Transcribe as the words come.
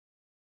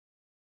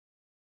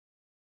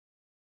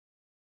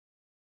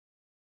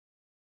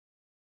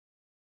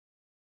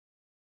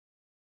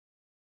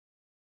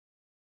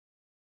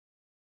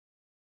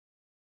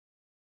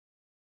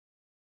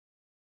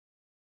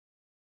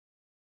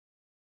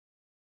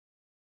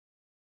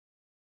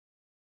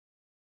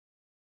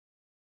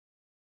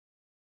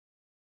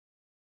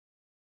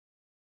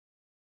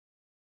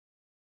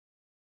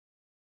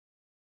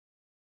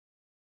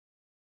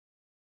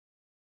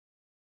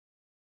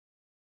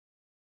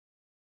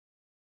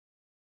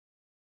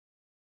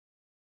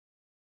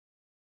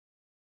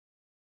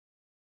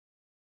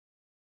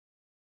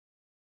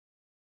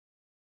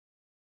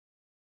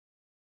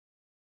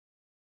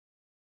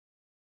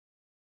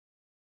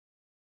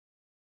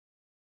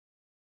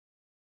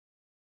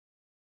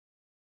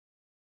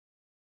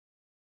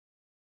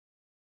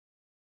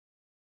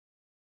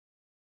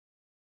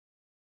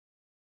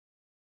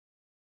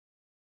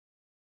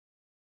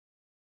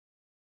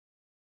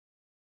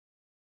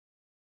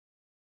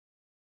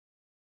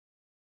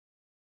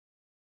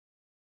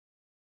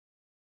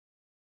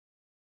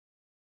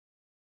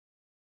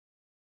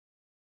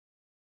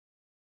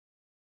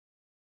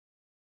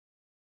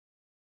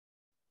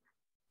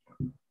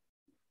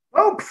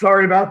Oh,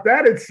 sorry about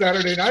that. It's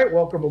Saturday night.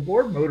 Welcome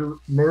aboard Motor,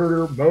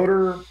 blah,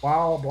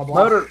 blah, blah.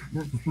 Motor.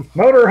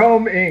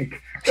 Motorhome Inc.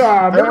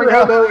 There we Motor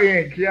go. Hobo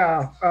Inc.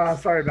 Yeah.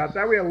 Sorry about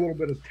that. We had a little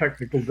bit of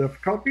technical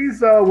difficulties.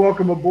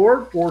 Welcome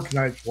aboard for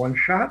tonight's one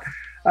shot.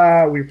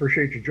 We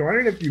appreciate you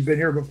joining. If you've been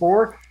here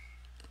before,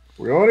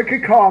 we're going to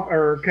kick off,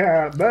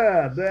 The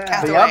other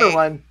Cathaway.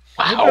 one.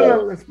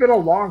 Wow. It's been a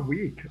long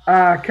week.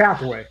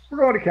 Cathaway. We're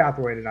going to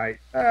Cathaway tonight.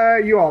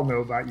 You all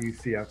know about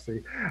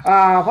UCFC.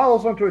 Follow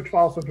us on Twitch.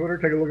 Follow us on Twitter.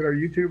 Take a look at our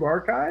YouTube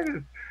archive.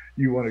 If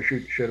you want to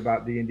shoot shit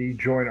about D&D,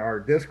 join our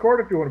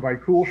Discord. If you want to buy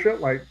cool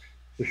shit like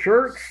the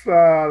shirts,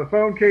 the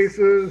phone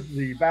cases,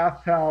 the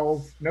bath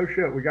towels. No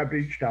shit. We got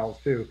beach towels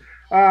too.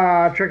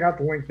 Check out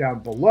the link down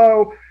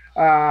below.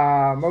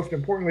 Most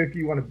importantly, if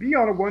you want to be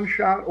on a one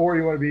shot or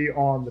you want to be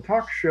on the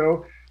talk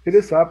show, hit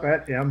us up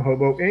at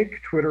mhobo inc,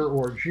 Twitter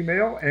or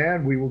Gmail,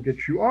 and we will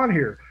get you on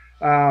here.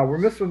 We're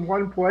missing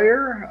one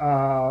player,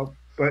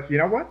 but you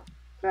know what?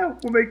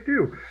 We'll make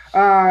do.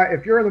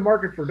 If you're in the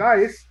market for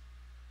dice,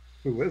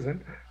 who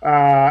isn't,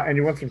 and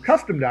you want some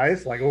custom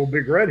dice like old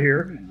Big Red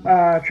here,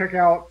 check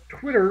out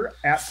Twitter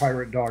at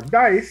Pirate Dog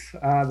Dice.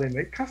 They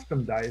make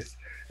custom dice.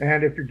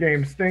 And if your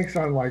game stinks,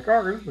 unlike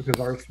ours, because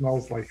ours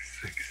smells like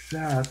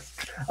success,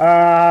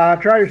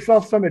 try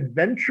yourself some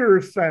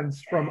Adventure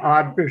Sense from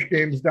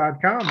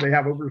oddfishgames.com. They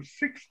have over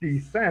 60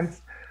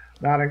 cents,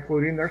 not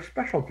including their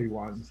specialty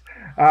ones.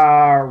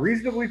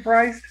 Reasonably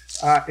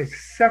priced,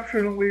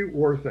 exceptionally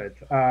worth it.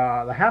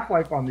 The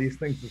half-life on these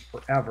things is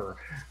forever.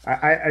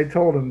 I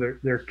told them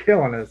they're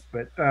killing us,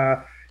 but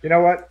you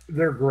know what?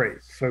 They're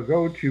great. So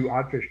go to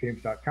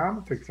oddfishgames.com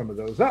and pick some of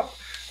those up.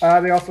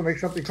 They also make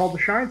something called the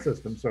Shine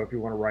System. So if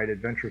you want to write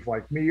adventures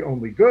like me,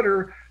 only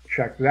gooder,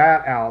 check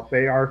that out.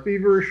 They are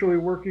feverishly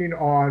working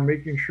on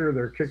making sure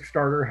their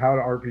Kickstarter, How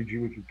to RPG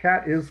with Your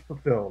Cat, is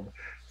fulfilled.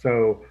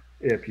 So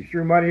if you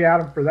threw money at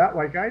them for that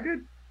like I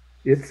did,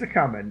 it's a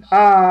coming.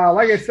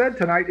 Like I said,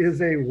 tonight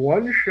is a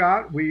one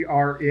shot. We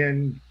are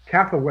in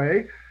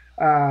Cathaway.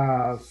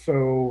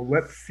 So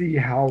let's see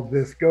how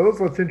this goes.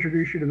 Let's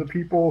introduce you to the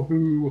people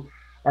who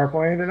are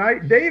playing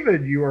tonight.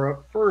 David, you are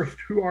up first.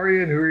 Who are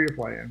you and who are you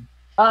playing?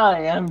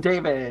 Hi, I'm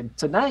David.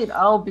 Tonight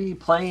I'll be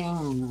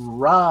playing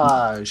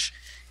Raj.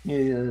 He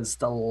is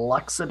the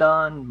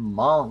Luxodon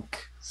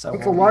monk. So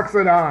What's a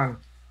Loxodon?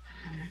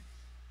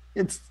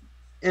 it's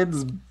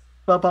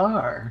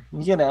Babar,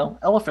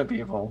 elephant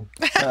people.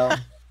 So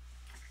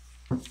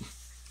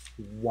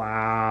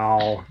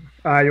Wow.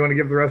 You want to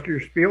give the rest of your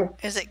spiel?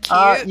 Is it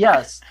cute?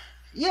 yes.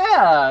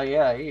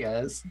 Yeah, he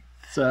is.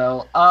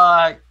 So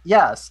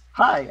yes.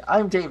 Hi,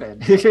 I'm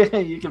David.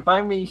 You can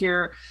find me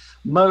here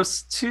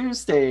most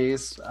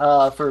Tuesdays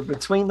for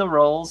Between the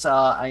Rolls.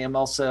 I am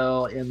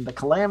also in the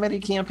Calamity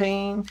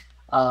campaign,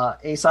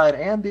 A side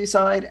and B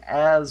side,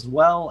 as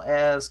well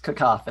as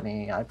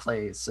Cacophony. I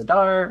play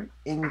Sidar,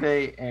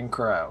 Ingve, and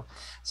Crow.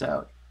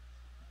 So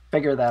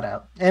figure that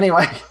out.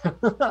 Anyway,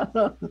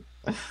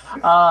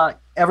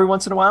 every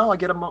once in a while I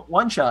get a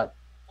one shot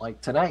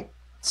like tonight.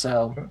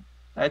 So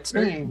that's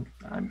me.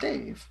 I'm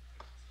Dave.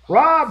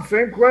 Rob,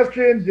 same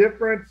question,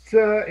 different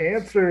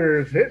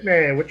answers. Hit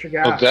me. What you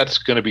got? Oh, that's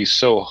going to be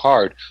so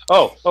hard.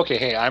 Oh, okay.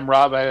 Hey, I'm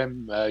Rob.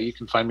 You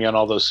can find me on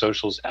all those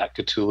socials at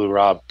Cthulhu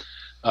Rob.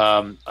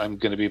 I'm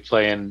going to be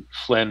playing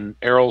Flynn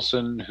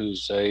Errolson,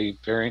 who's a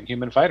variant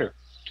human fighter.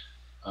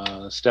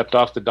 Stepped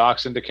off the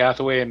docks into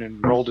Cathaway and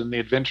enrolled in the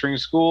adventuring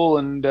school,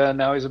 and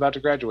now he's about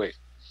to graduate.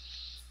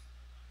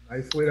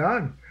 Nicely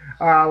done.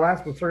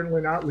 Last but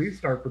certainly not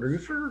least, our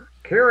producer,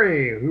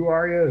 Carrie. Who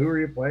are you? Who are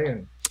you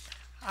playing?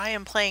 I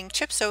am playing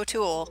Chips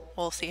O'Toole.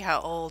 We'll see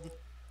how old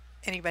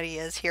anybody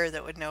is here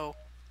that would know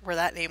where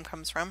that name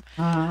comes from.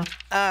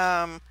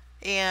 And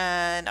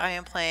I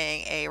am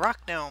playing a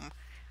rock gnome.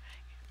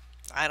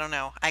 I don't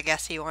know. I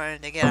guess he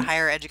wanted to get a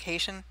higher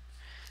education.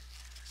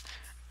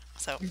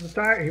 So He's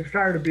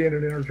tired of being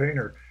an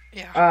entertainer.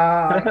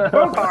 yeah,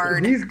 Folks,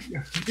 Bard.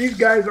 these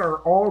guys are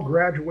all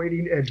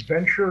graduating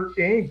Adventure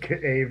Inc.,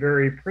 a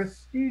very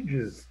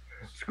prestigious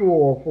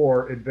school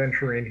for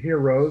adventuring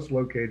heroes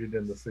located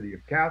in the city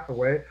of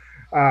Cathaway.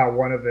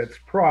 One of its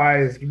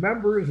prized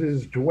members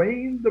is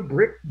Dwayne the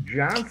Brick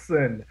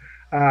Johnson,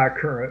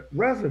 current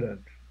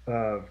resident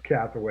of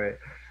Cathaway.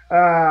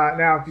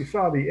 Now, if you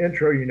saw the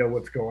intro, you know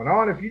what's going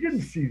on. If you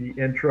didn't see the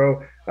intro,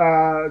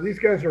 these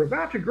guys are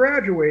about to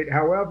graduate.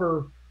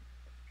 However,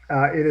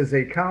 it is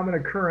a common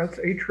occurrence,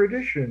 a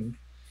tradition,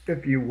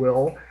 if you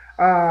will,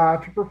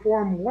 to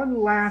perform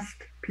one last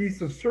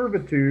piece of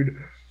servitude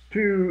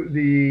to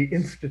the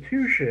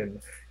institution.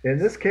 In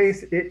this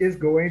case, it is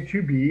going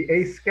to be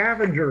a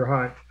scavenger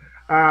hunt.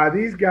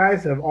 These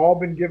guys have all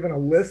been given a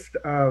list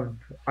of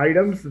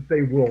items that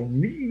they will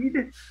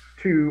need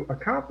to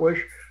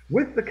accomplish,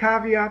 with the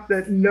caveat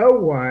that no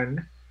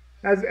one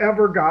has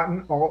ever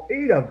gotten all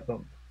 8 of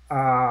them.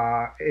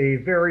 A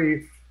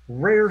very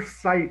rare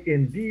sight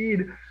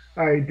indeed.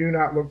 I do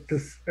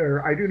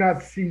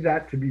not see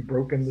that to be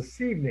broken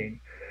this evening.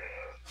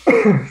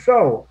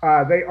 So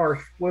they are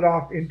split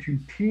off into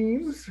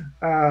teams.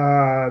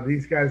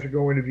 These guys are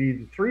going to be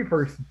the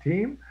 3-person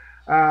team.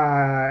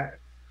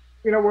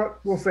 you know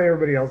what? We'll say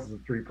everybody else is a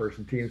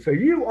three-person team. So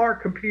you are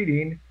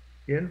competing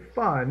in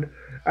fun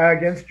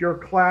against your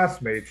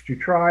classmates to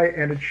try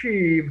and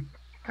achieve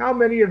how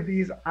many of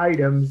these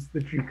items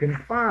that you can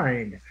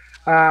find.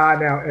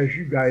 Now, as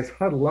you guys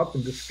huddle up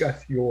and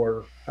discuss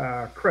your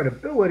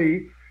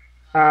credibility,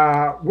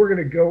 we're going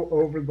to go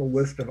over the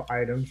list of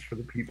items for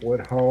the people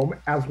at home,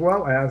 as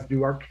well as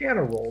do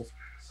Arcana rolls.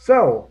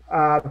 So,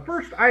 the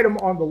first item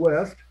on the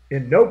list,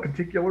 in no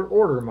particular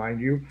order,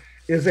 mind you,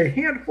 is a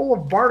handful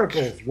of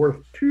barnacles worth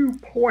 2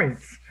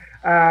 points.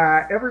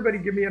 Everybody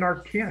give me an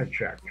Arcana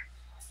check.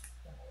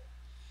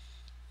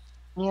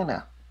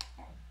 Anna.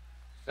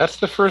 That's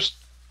the first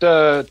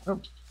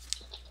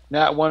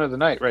nat one of the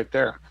night right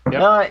there.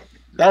 Yep. No,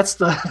 that's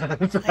the,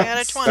 I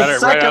got a 20. Got it right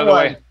second out of the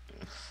one. way.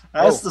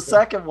 That's the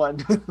second one.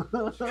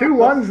 2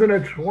 ones and a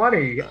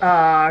 20.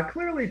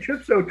 Clearly,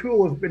 Chips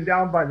O'Toole has been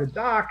down by the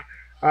dock.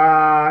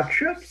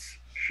 Chips,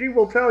 she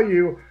will tell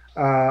you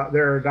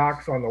there are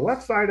docks on the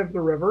left side of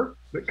the river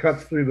that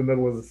cuts through the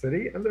middle of the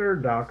city, and there are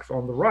docks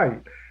on the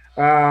right.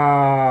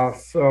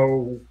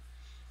 So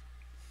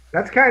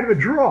that's kind of a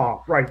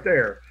draw right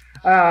there.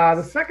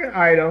 The second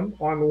item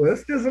on the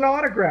list is an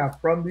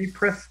autograph from the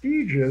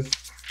prestigious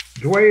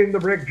Dwayne the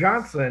Brick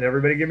Johnson.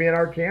 Everybody give me an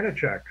Arcana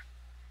check.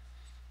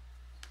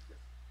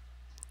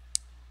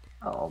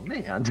 Oh,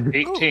 man.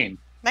 18.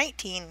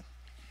 19.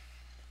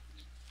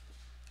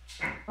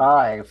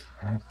 5.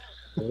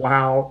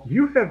 Wow,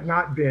 you have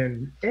not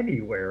been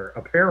anywhere,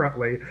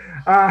 apparently.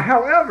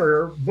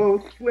 However,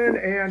 both Flynn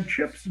and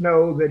Chips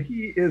know that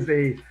he is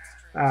a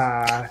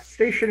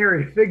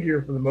stationary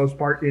figure for the most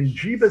part in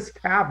Jeebus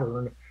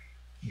Tavern,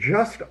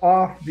 just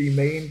off the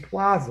main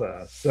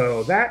plaza.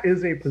 So that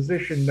is a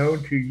position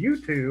known to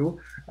you two,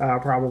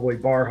 probably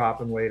bar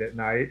hopping late at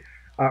night.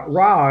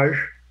 Raj,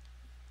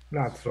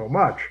 not so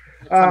much.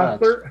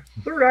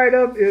 Third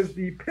item is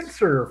the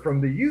pincer from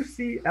the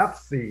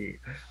UCFC.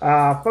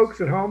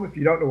 Folks at home, if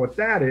you don't know what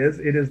that is,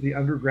 it is the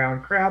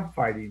Underground Crab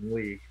Fighting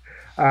League.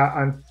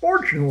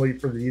 Unfortunately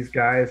for these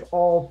guys,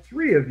 all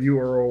three of you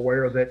are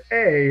aware that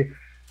A,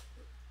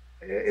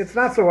 it's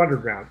not so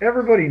underground.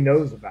 Everybody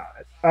knows about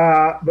it.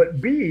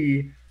 But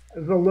B,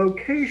 the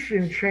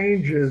location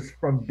changes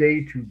from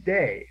day to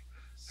day.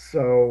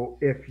 So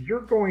if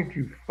you're going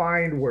to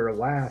find where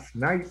last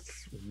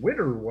night's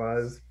winner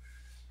was,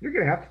 you're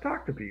going to have to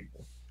talk to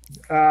people.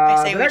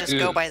 I say we just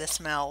go by the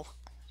smell.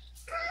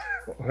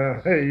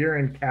 You're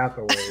in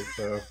Cathaway,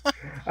 so.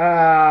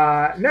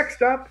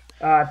 Next up,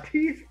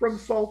 Teeth from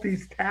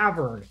Salty's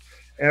Tavern.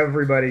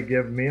 Everybody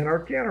give me an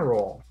Arcana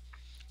roll.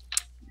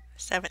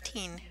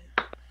 17.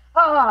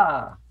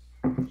 Ah!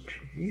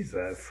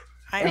 Jesus.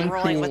 I am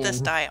rolling with this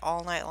 18. die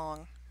all night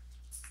long.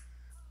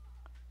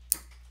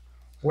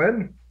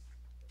 When?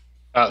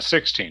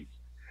 16.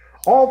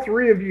 All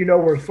three of you know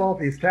where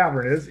Salty's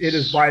Tavern is. It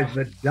is by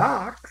the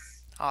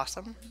docks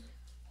Awesome.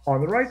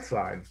 on the right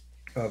side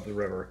of the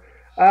river,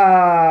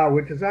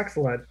 which is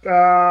excellent.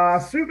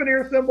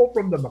 Souvenir thimble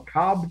from the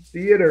Macabre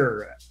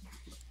Theater.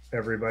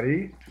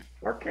 Everybody,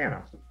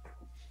 Arcana.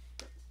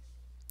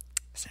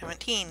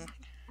 17.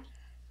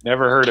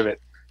 Never heard of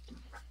it.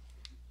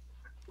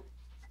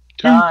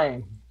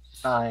 9.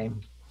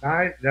 9,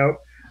 nope.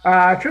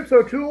 Chips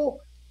O'Toole,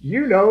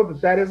 you know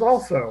that is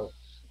also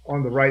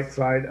on the right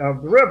side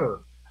of the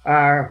river.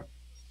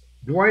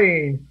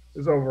 Dwayne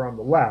is over on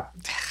the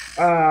left.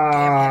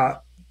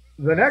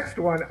 The next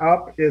one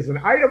up is an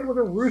item with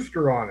a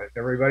rooster on it.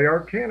 Everybody,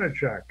 Arcana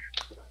check.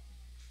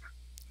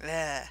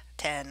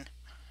 10.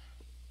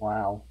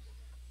 Wow.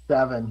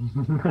 7.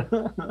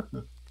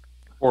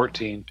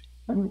 14.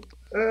 Flynn,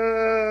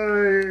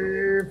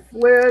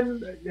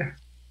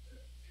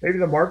 maybe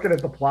the market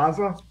at the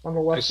plaza on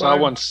the left I side. saw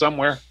one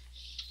somewhere.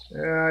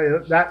 Yeah,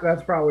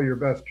 that's probably your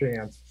best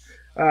chance.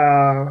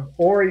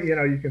 Or,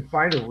 you can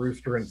find a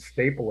rooster and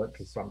staple it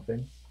to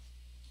something.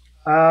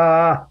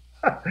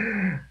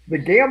 The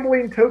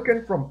gambling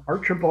token from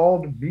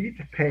Archibald Meat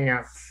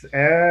Pants.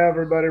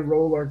 Everybody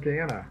roll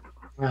Arcana.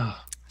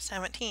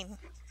 17.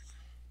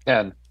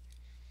 10.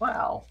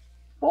 Wow.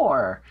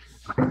 4.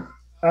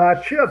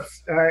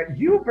 Chips,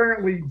 you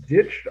apparently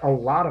ditched a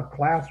lot of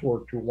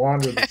classwork to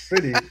wander the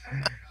city.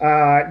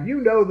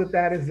 You know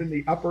that is in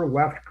the upper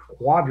left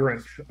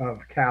quadrant of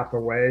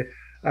Cathaway,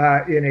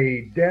 in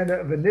a den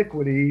of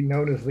iniquity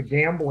known as the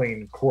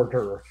Gambling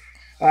Quarter.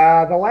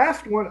 The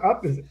last one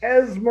up is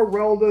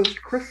Esmeralda's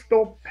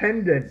Crystal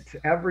Pendant.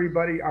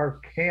 Everybody,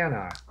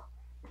 Arcana.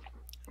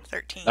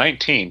 13.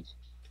 19.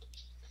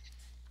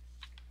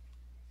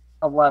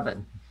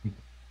 11.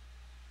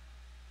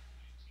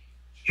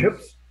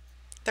 Chips.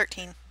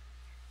 13.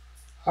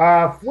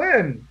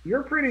 Flynn,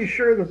 you're pretty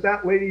sure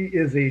that lady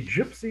is a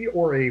gypsy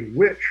or a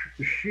witch.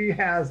 She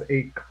has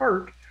a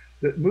cart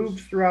that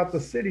moves throughout the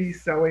city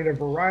selling a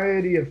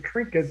variety of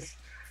trinkets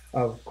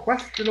of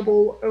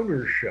questionable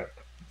ownership,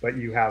 but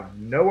you have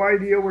no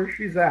idea where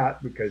she's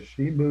at because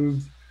she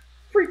moves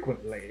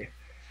frequently.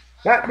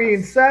 That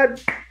being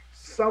said,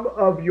 some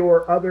of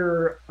your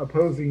other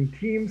opposing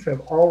teams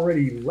have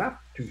already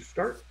left to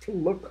start to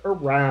look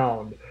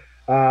around.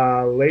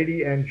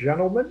 Lady and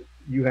gentlemen,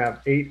 You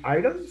have 8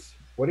 items.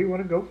 What do you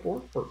want to go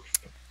for first?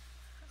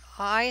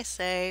 I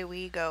say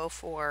we go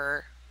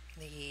for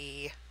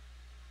the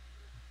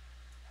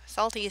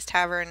Salty's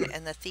Tavern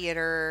and the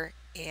theater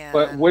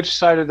But and which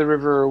side of the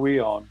river are we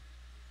on?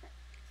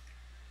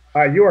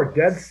 You are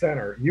dead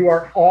center. You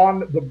are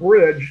on the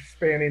bridge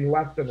spanning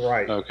left and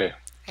right. Okay.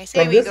 I say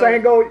From we this go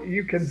angle,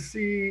 you can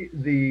see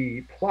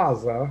the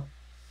plaza,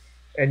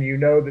 and you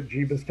know that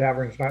Jeebus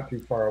Tavern is not too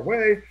far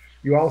away.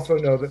 You also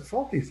know that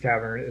Salty's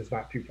Tavern is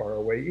not too far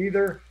away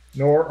either,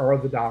 nor are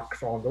the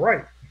docks on the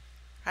right.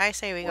 I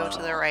say we go to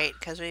the Wow. right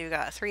because we've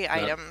got 3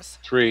 items.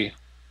 3.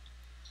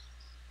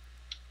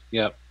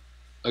 Yep.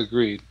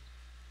 Agreed.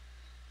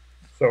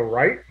 So,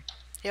 right?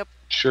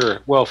 Sure.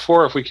 Well,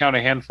 4 if we count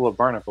a handful of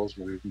barnacles,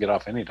 where we can get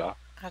off any dock.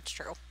 That's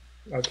true.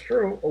 That's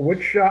true.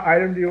 Which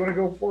item do you want to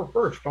go for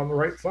first on the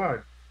right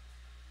side?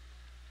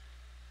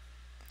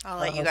 I'll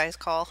let you guys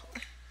call.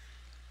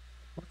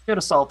 Let's go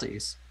to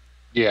Salty's.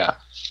 Yeah.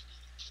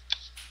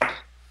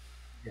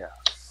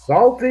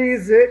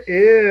 Salties it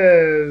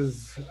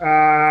is.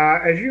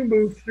 As you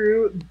move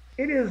through,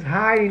 it is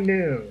high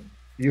noon.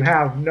 You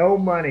have no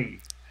money,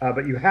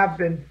 but you have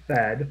been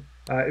fed.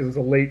 It was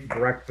a late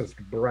breakfast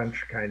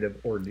brunch kind of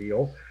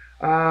ordeal.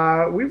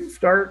 We will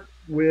start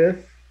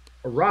with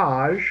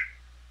Raj.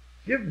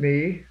 Give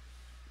me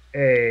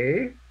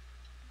a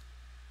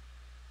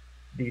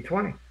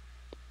D20.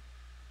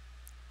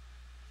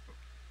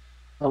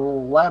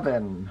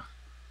 11.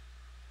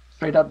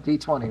 Straight up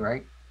D20,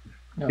 right?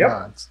 No Yep.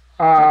 odds.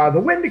 The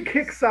wind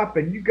kicks up,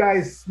 and you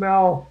guys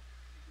smell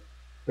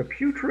the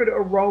putrid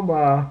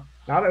aroma,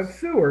 not of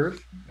sewers.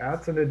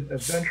 That's an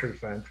adventure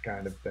sense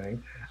kind of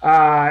thing.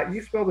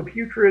 You smell the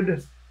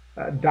putrid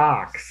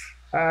docks,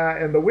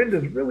 and the wind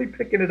is really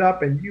picking it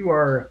up, and you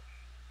are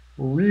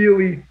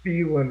really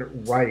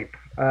feeling ripe.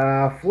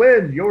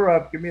 Flynn, you're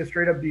up. Give me a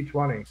straight up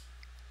D20.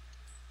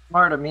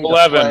 Smart of me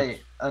 11. to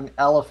play an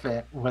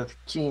elephant with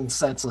keen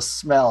sense of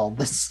smell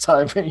this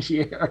time of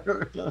year.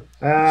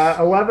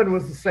 11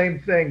 was the same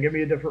thing. Give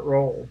me a different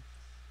roll.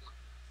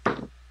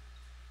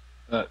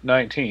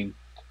 19.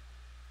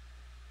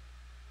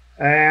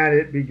 And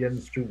it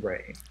begins to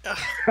rain.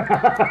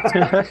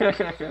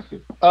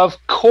 Of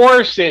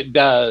course it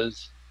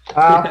does.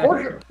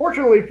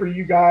 Fortunately for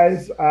you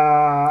guys,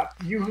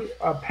 you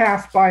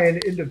pass by an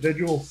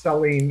individual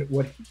selling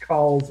what he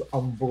calls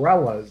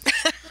umbrellas.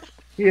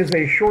 He is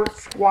a short,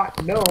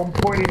 squat gnome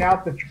pointing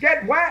out that you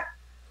get wet.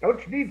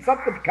 Don't you need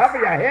something to cover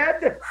your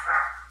head?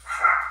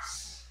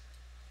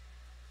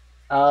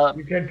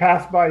 You can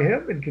pass by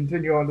him and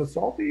continue on to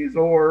Salty's,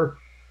 or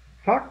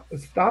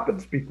stop and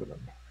speak with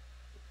him.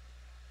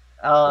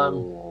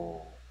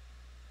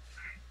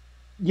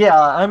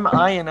 Yeah, I'm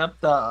eyeing up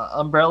the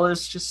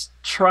umbrellas, just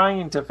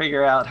trying to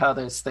figure out how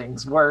those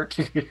things work.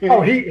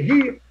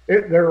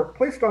 They're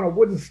placed on a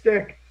wooden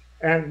stick,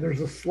 and there's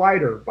a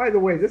slider. By the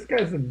way, this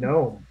guy's a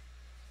gnome.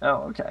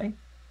 Oh, okay.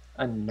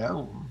 A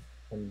gnome.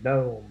 A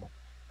gnome.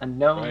 A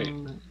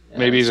gnome. Right.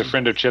 Maybe he's a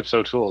friend of Chips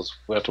O'Toole's.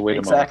 We'll have to wait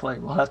a moment. Exactly.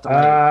 We'll have to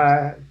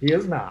wait. He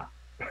is not.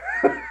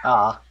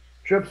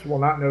 Chips will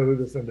not know who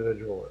this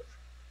individual is.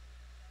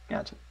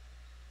 Gotcha.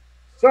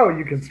 So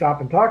you can stop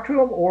and talk to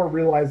him, or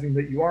realizing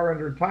that you are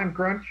under a time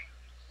crunch.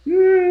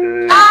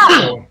 We're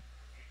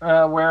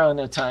on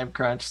a time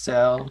crunch,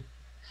 so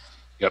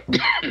Yep.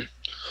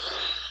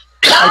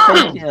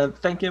 I think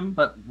thank him,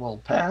 but we'll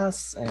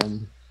pass.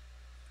 And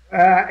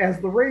as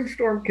the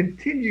rainstorm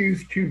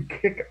continues to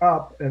kick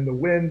up and the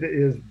wind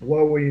is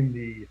blowing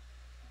the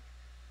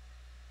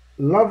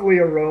lovely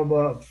aroma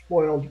of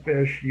spoiled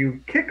fish, you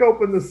kick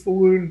open the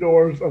saloon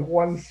doors of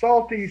one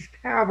Salty's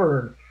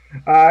Tavern.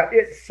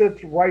 It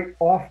sits right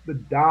off the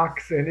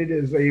docks, and it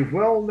is a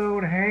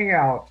well-known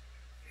hangout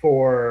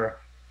for,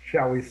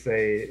 shall we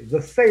say,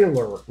 the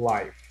sailor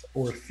life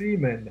or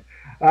seaman.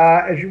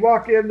 As you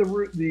walk in,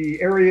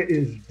 the area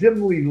is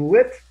dimly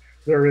lit.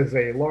 There is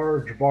a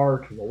large bar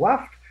to the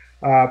left.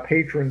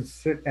 Patrons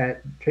sit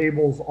at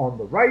tables on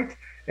the right,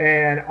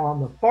 and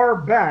on the far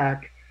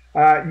back,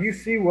 you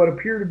see what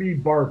appear to be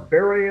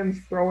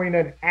barbarians throwing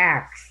an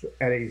axe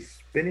at a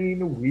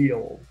spinning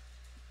wheel.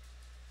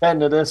 Bend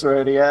to this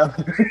radio.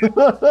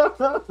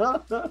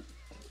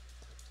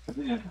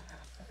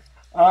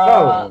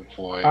 Oh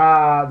boy.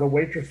 The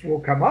waitress will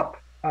come up,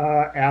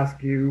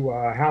 ask you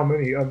how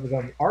many of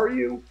them are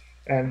you,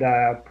 and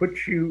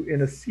put you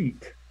in a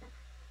seat.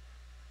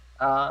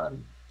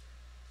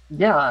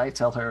 Yeah, I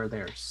tell her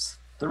there's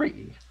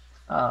 3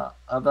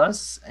 of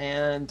us,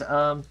 and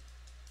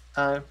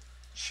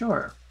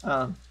sure,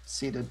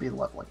 seated be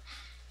lovely.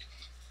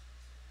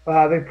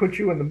 They put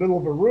you in the middle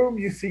of a room.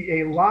 You see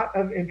a lot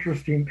of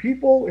interesting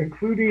people,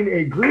 including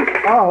a group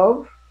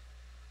of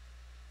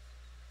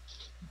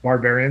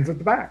barbarians at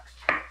the back.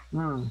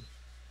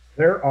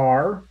 There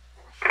are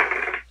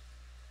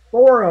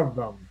 4 of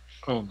them.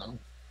 Oh no.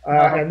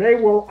 And they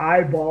will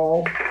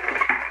eyeball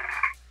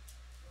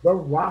the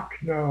rock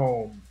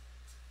gnome,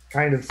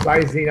 kind of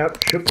sizing up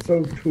Chips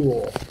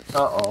O'Toole.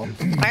 Uh-oh.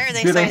 Why are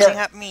they sizing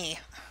up me?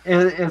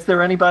 Is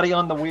there anybody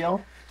on the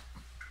wheel?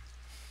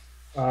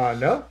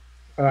 No.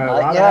 A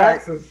Not lot yet. of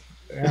axes.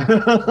 Yeah.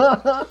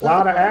 A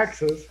lot of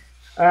axes.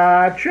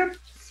 Chips,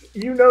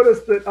 you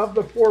notice that of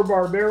the 4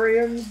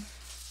 barbarians,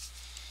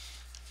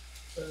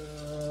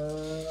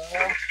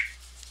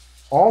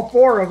 all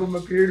 4 of them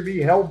appear to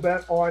be hell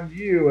bent on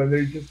you, and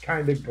they just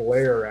kind of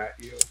glare at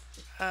you.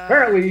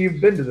 Apparently,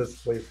 you've been to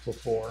this place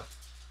before.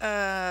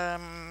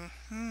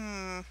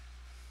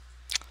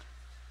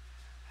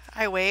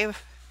 I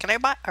wave. Can I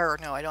buy? Or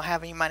no, I don't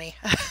have any money.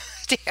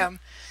 Damn.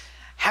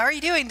 How are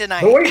you doing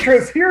tonight? The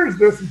waitress hears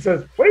this and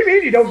says, "What do you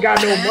mean you don't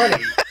got no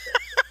money?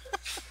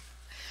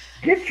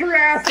 Get your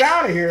ass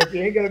out of here if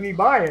you ain't gonna be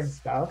buying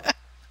stuff."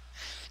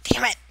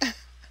 Damn it.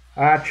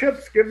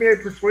 Chips, give me a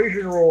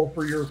persuasion roll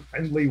for your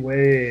friendly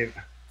wave.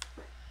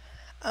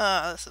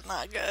 This is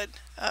not good.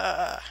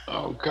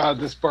 Oh God,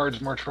 this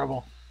bard's more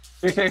trouble.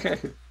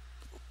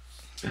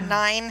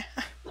 9.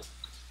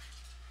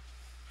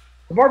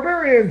 The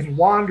barbarians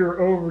wander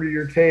over to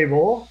your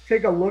table,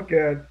 take a look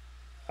at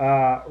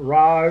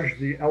Raj,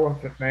 the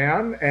elephant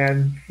man,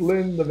 and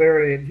Flynn, the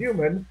variant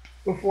human,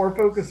 before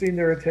focusing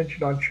their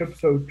attention on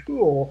Chips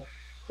O'Toole.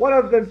 One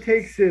of them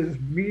takes his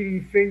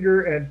meaty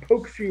finger and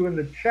pokes you in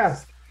the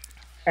chest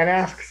and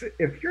asks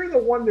if you're the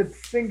one that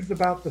sings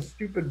about the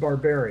stupid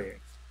barbarian.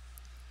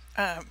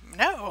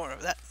 No,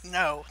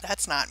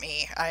 that's not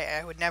me.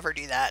 I would never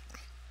do that.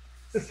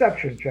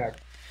 Deception check.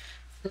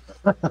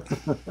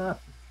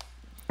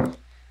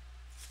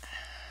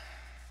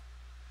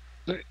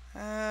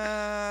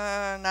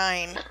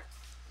 9.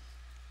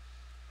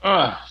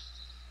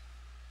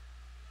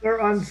 They're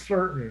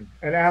uncertain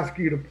and ask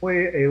you to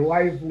play a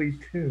lively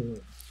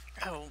tune.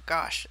 Oh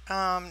gosh.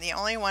 The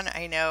only one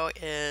I know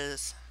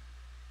is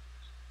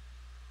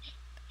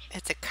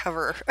it's a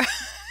cover.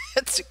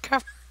 It's a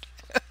cover.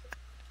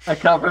 A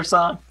cover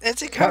song?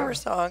 It's a cover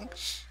song.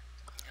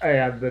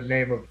 And the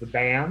name of the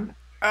band?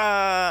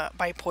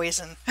 By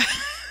Poison.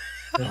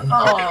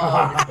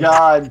 Oh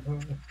God.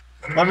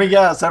 Let me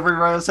guess, every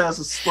rose has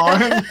a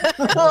thorn.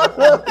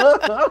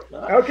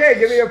 Okay,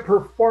 give me a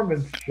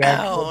performance check.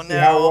 Oh, Let's see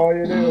how well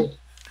you do.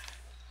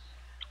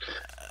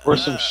 Pour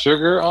some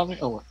sugar on me.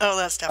 Oh,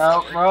 that's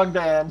definitely wrong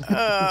band.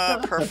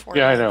 Performance.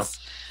 Yeah, I know.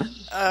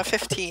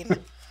 15.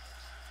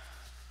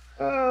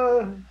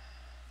 The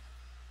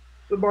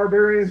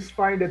barbarians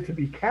find it to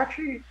be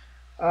catchy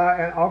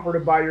and offer to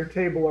buy your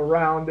table a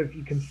round if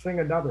you can sing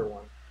another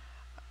one.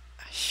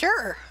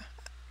 Sure.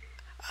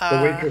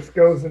 The waitress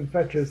goes and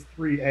fetches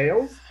 3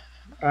 ales.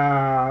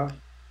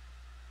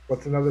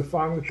 What's another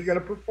song that you're going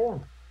to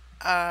perform?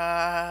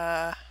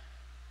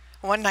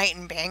 One Night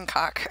in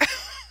Bangkok.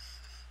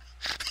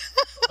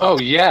 Oh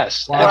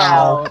yes.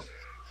 Wow.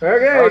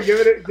 Okay,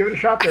 give it a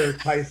shot there,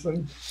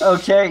 Tyson.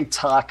 Okay,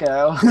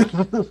 Taco.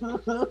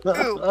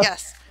 Ooh,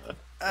 yes.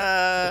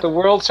 The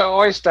world's an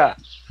oyster.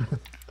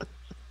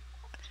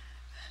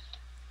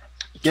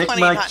 20,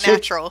 not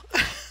natural.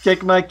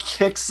 Kick my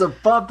kicks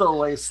above the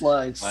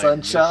waistline,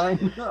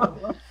 sunshine.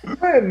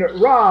 Then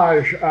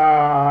Raj,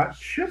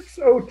 Chips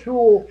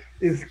O'Toole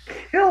is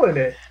killing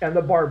it, and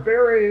the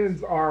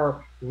barbarians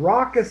are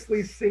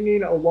raucously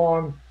singing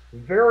along,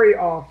 very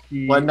off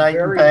key. One Night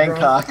in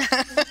Bangkok.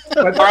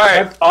 All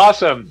right,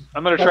 awesome.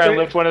 I'm gonna try and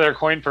lift one of their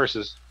coin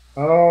purses.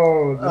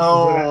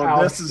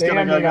 This is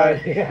gonna go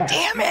good.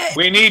 Damn it!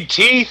 We need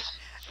teeth.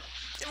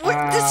 It's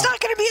not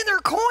gonna be in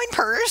their coin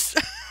purse.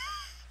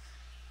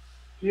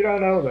 You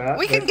don't know that.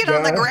 We can get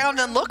on the ground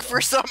and look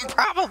for some,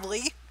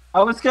 probably.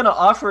 I was going to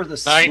offer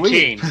the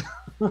 19. sweet.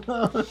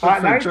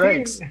 19.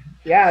 Drinks.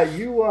 Yeah,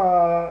 you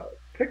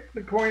pick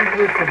the coin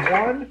purse of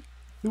one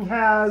who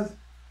has,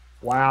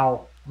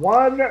 1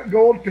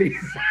 gold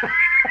piece.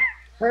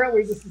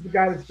 Apparently, this is the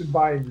guy that's been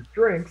buying your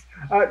drinks.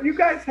 You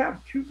guys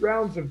have 2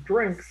 rounds of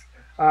drinks.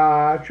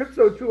 Chips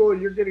O'Toole,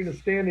 you're getting a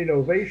standing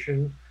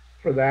ovation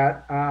for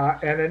that,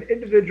 and an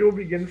individual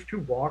begins to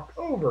walk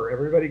over.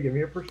 Everybody give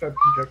me a perception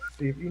check to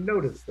see if you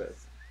notice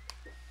this.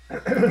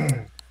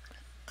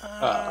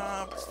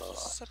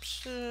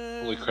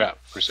 Perception. Holy crap,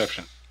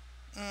 perception.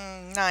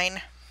 9.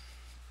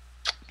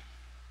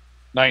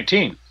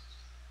 19.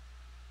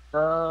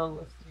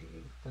 Let's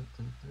see.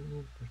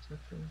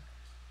 Perception.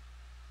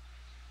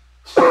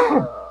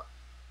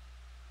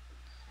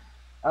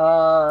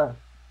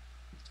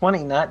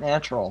 20, not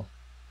natural.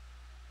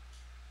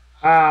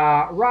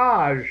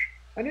 Raj,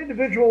 an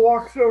individual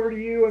walks over to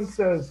you and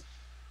says,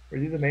 "Are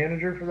you the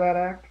manager for that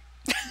act?"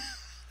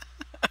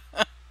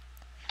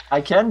 I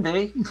can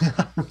be.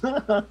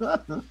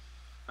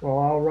 Well,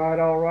 all right.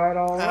 Oh,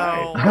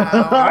 wow.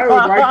 I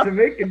would like to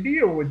make a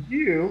deal with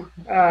you.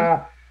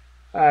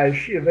 Is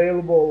she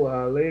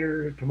available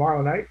later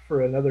tomorrow night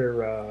for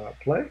another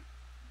play?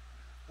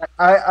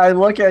 I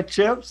look at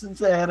Chips and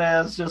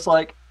it's just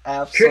like,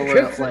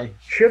 absolutely.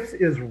 Chips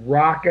is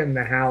rocking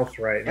the house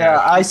right now. Yeah,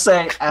 I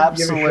say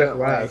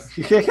absolutely.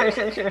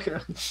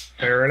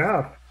 Fair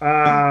enough.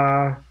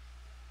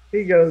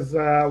 He goes,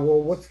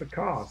 well, what's the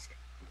cost?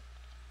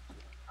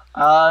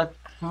 I'm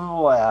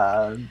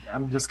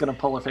just gonna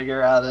pull a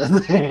figure out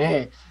of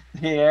the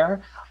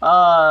air.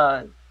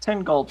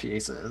 10 gold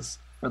pieces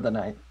for the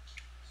night.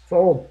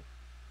 Sold.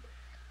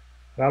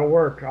 That'll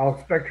work. I'll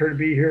expect her to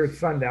be here at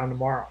sundown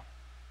tomorrow.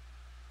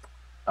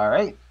 All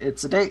right,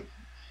 it's a date.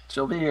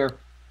 She'll be here.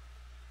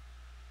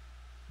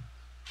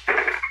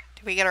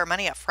 Do we get our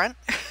money up front?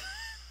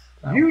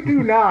 You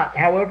do not.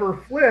 However,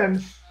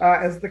 Flynn,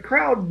 as the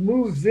crowd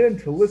moves in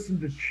to listen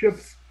to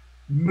Chip's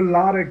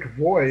melodic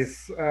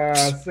voice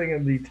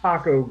singing the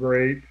taco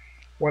grate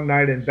one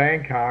night in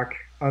Bangkok,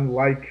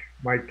 unlike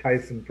Mike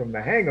Tyson from The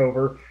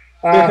Hangover,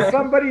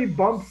 somebody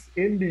bumps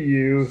into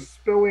you,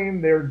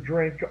 spilling their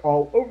drink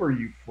all over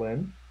you,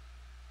 Flynn.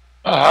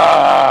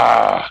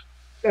 Ah!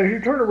 As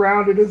you turn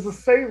around, it is a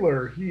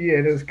sailor. He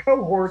and his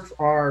cohorts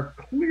are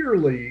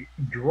clearly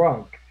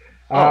drunk.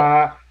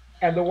 Oh.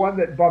 And the one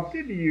that bumped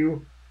into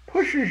you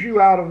pushes you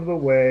out of the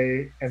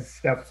way and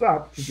steps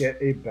up to get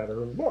a better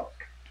look.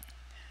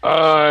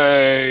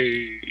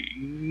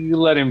 You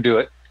let him do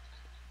it.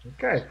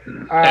 Okay.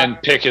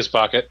 And pick his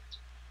pocket.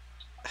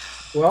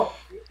 Well,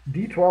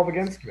 D12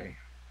 against me.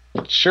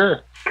 Sure.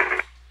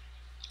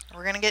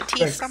 We're gonna get teeth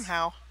Thanks.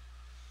 somehow.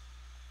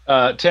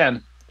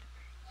 10.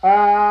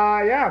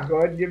 Yeah, go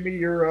ahead and give me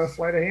your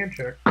sleight of hand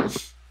check.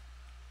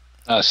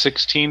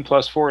 16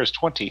 plus 4 is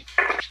 20.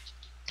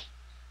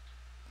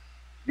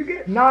 You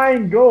get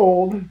 9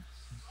 gold,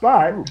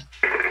 but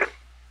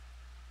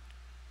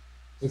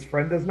his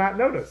friend does not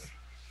notice.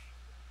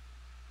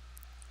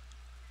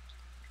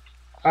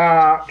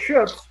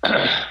 Chips,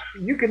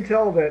 you can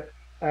tell that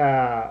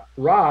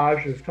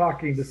Raj is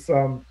talking to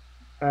some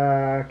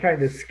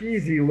kind of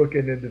skeezy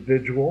looking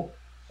individual.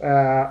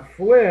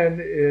 Flynn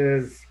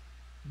is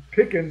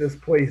picking this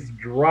place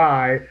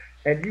dry,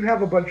 and you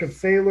have a bunch of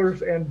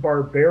sailors and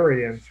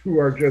barbarians who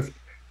are just,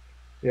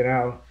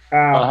 if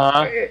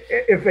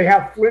they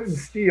have flint and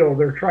steel,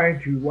 they're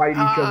trying to light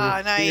each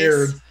other's nice.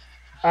 beards.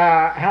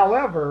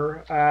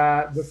 However,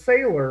 the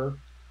sailor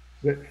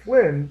that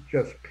Flynn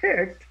just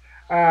picked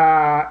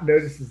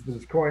notices that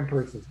his coin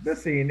purse is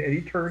missing, and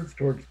he turns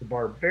towards the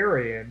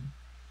barbarian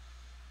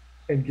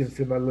and gives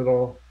him a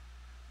little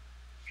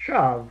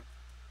shove.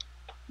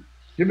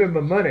 Give him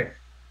my money.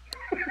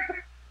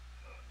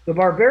 The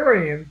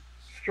barbarian,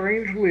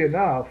 strangely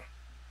enough,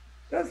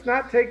 does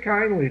not take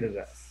kindly to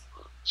this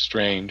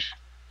Strange.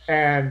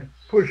 and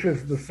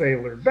pushes the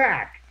sailor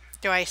back.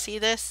 Do I see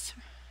this?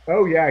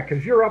 Oh, yeah,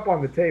 because you're up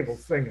on the table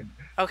singing.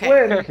 Okay.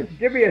 Flynn,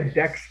 give me a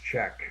dex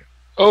check.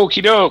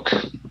 Okie doke.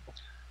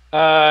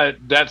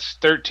 That's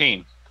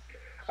 13.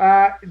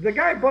 The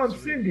guy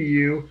bumps into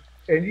you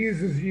and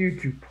uses you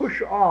to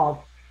push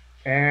off,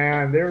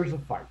 and there's a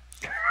fight.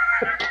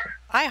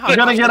 I hop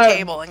off the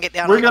table and get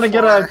down. We're going to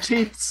get our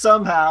teeth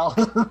somehow.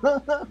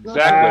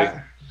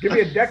 Exactly. Give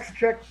me a dex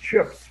check,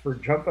 Chips, for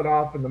jumping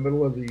off in the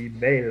middle of the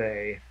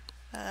melee.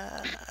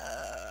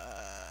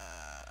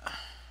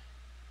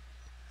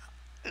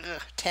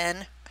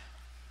 10.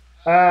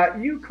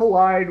 You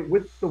collide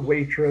with the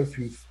waitress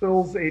who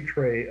spills a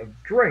tray of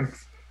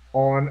drinks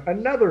on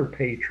another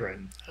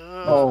patron.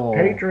 Oh.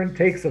 Patron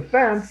takes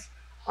offense,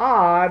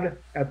 odd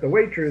at the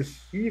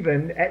waitress,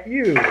 even at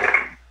you.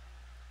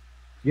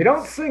 You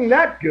don't sing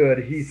that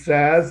good, he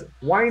says,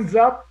 winds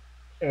up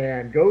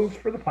and goes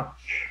for the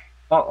punch.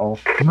 Uh-oh.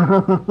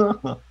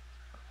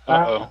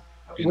 Uh-oh.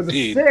 With a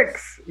Indeed.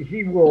 6,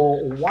 he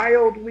will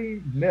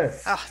wildly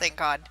miss. Oh, thank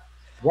God.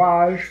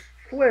 Raj,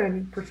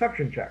 Flynn,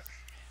 perception checks.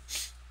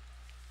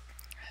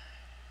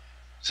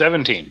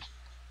 17.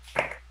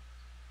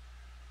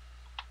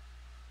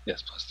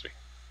 Yes, plus 3.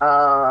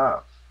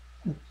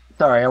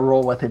 Sorry, I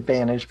roll with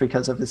advantage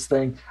because of this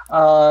thing.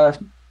 That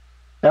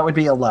would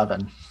be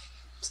 11.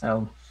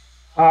 So,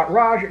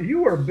 Raj,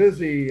 you are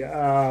busy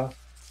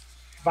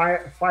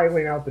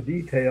filing out the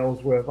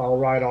details with all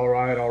right,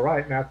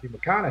 Matthew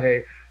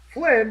McConaughey.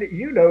 Flynn,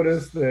 you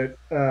notice that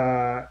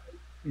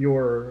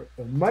your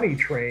money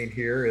train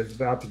here is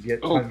about to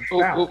get punched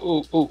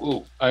out.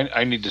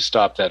 I need to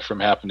stop that from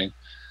happening.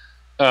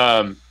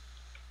 I'll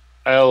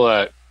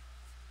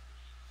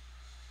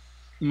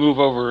move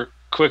over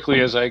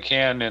quickly as I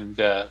can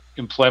and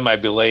employ my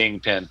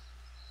belaying pin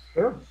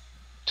Sure.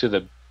 to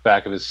the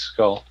back of his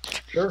skull.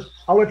 Sure.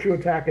 I'll let you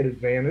attack at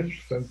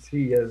advantage since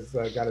he has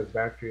got his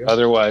back to you.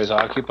 Otherwise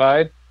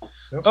occupied.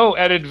 Yep. Oh,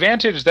 at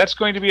advantage, that's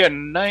going to be a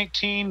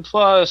 19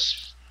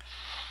 plus,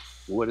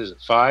 what is it,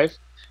 5?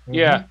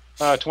 Mhm.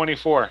 Yeah,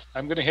 24.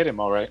 I'm going to hit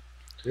him all right.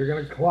 You're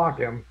going to clock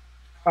him.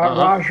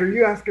 Raj, are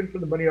you asking for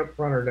the money up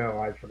front or no?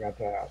 I forgot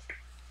to ask.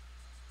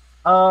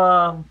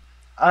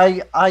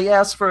 I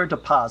asked for a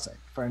deposit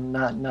for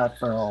not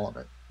for all of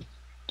it.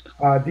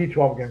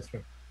 D12 against me.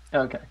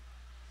 Okay.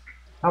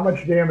 How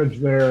much damage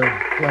there,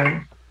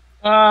 Flynn?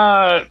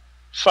 5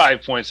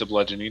 points of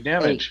bludgeoning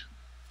damage.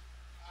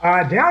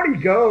 Down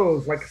he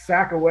goes like a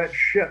sack of wet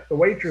shit. The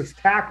waitress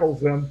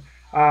tackles him,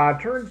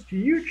 turns to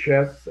you,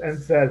 Chips, and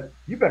says,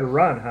 "You better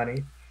run,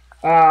 honey."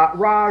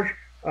 Raj,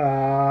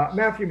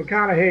 Matthew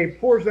McConaughey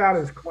pours out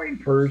his coin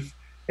purse,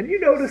 and you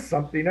notice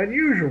something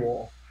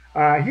unusual.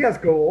 He has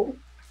gold,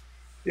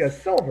 he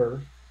has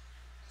silver,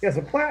 he has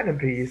a platinum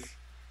piece,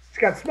 he's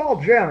got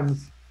small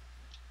gems,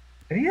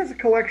 and he has a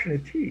collection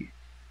of teeth.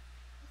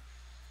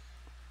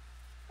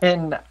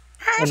 And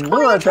in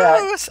lieu of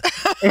that,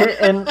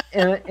 in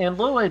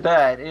lieu of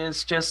that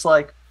is just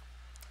like,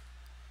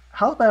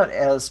 how about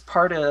as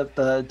part of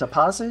the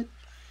deposit,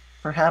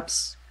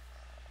 perhaps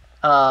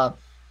one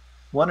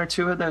or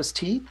two of those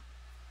teeth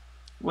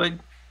would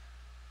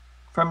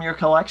from your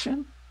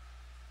collection?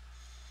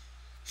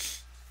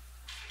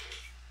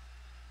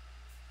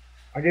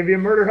 I'll give you a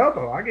murder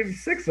hobo. I'll give you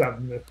 6 of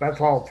them if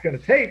that's all it's going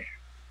to take.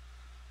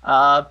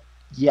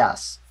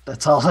 Yes,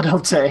 that's all it'll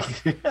take.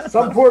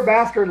 Some poor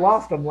bastard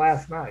lost them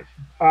last night.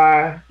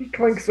 He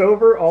clinks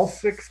over all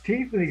 6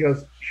 teeth and he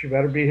goes, "She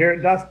better be here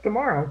at dusk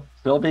tomorrow.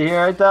 He'll be here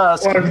at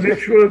dusk. Or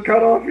Mitch will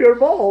cut off your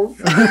balls."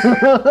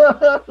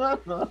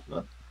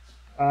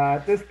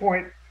 At this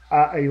point,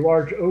 a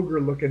large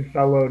ogre-looking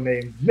fellow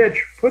named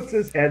Mitch puts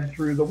his head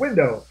through the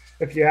window.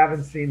 If you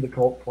haven't seen the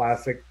cult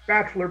classic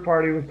Bachelor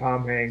Party with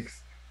Tom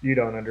Hanks, you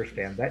don't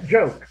understand that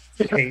joke,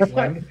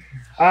 Caitlin. We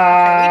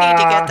need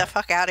to get the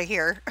fuck out of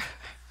here.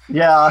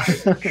 Yeah.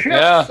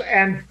 Chips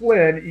and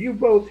Flynn, you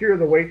both hear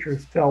the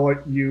waitress tell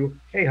you,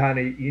 "Hey,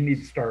 honey, you need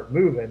to start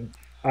moving."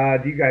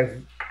 Do you guys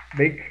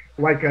make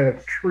like a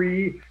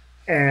tree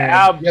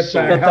and get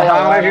the hell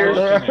out of here?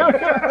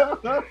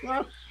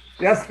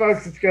 Yes,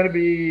 folks, it's going to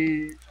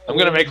be... I'm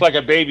going to make like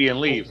a baby and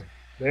leave.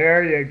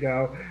 There you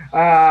go.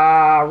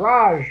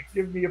 Raj,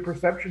 give me a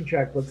perception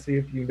check. Let's see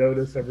if you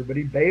notice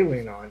everybody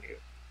bailing on you.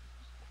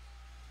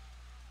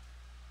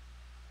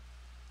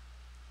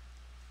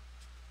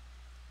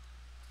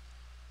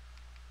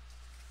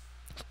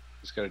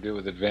 Just got to do it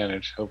with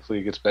advantage. Hopefully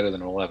it gets better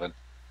than 11.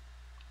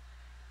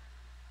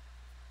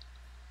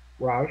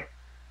 Raj?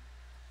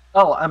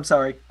 Oh, I'm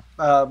sorry.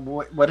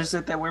 What is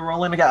it that we're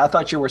rolling again? I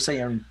thought you were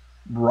saying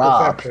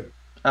Rob. Perception.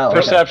 Oh, okay.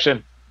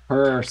 Perception.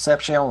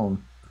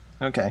 Perception.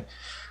 Okay.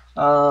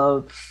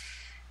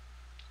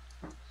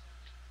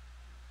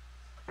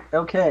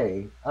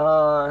 Okay.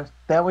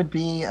 That would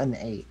be an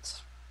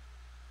 8.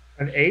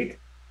 An 8?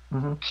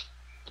 Mm-hmm.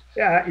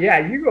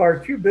 Yeah, you are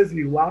too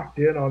busy locked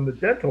in on the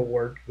dental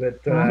work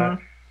that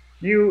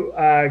you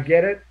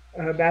get it.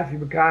 Matthew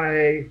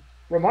McConaughey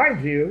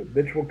reminds you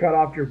that will cut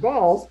off your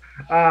balls,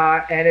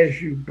 and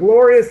as you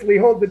gloriously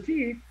hold the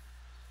teeth.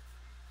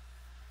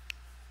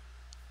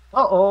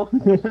 Uh-oh.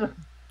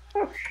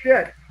 Oh,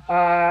 shit.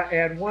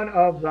 And one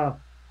of the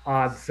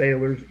odd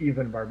sailors,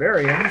 even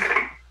barbarians,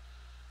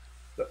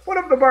 one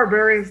of the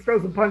barbarians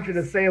throws a punch at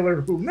a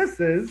sailor who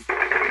misses.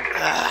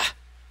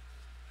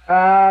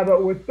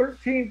 But with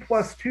 13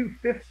 plus 2,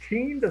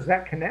 15, does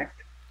that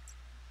connect?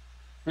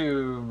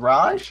 To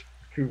Raj?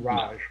 To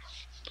Raj.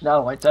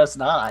 No, it does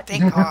not.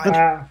 Thank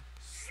God.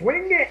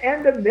 Swing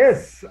and a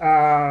miss.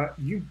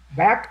 You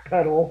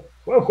backpedal.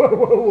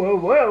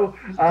 Whoa.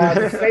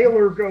 The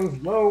sailor goes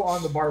low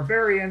on the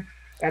barbarian,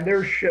 and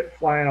there's shit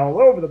flying all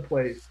over the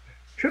place.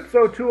 Chips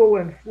O'Toole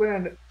and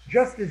Flynn,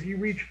 just as you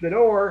reach the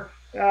door,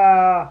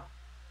 ale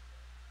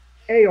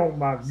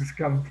mugs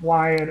come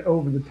flying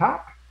over the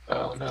top.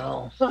 Oh,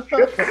 no.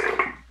 Chips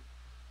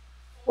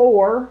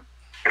 4,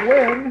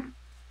 Flynn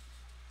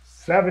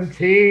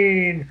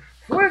 17.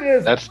 Flynn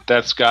is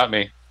That's got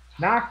me.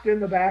 knocked in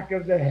the back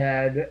of the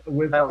head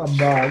with Ouch. a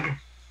mug.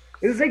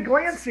 It is a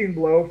glancing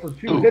blow for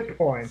 2 hit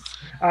points,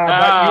 but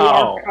you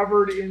are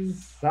covered in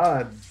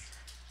suds.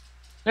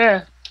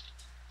 Yeah.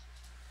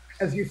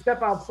 As you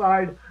step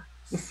outside,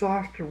 the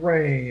soft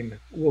rain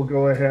will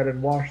go ahead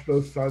and wash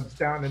those suds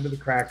down into the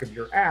crack of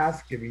your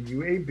ass, giving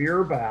you a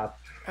beer bath.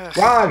 Ugh.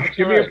 Raj,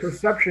 give me a Right.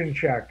 perception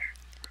check.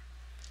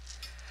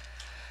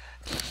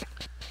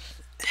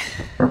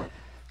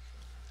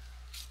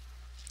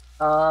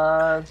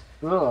 Ugh.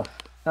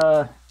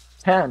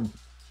 10.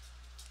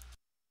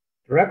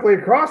 Directly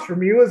across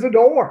from you is a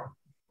door.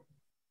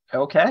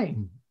 Okay.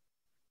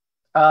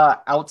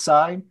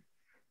 Outside,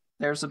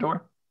 there's a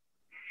door.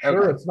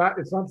 Sure, Okay. it's not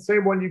the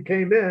same one you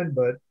came in,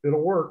 but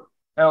it'll work.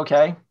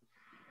 Okay.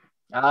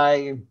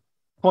 I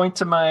point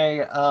to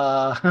my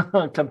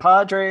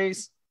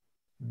compadres.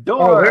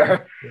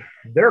 Door.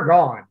 They're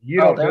gone.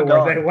 You don't know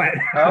where they went.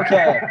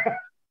 Okay.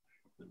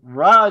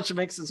 Raj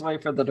makes his way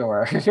for the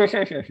door.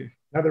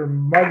 Another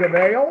mug of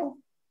ale.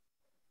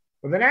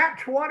 With an at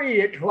 20,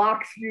 it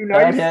clocks you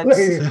That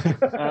nicely.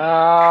 hits.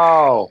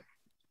 Oh.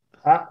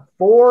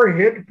 4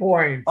 hit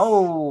points.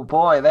 Oh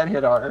boy, that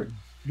hit hard.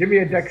 Give me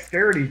a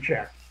dexterity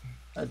check.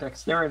 A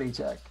dexterity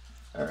check.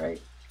 All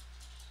right.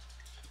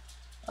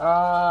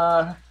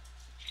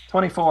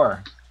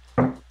 24.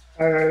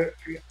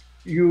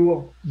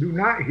 You do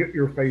not hit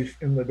your face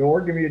in the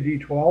door. Give me a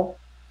d12.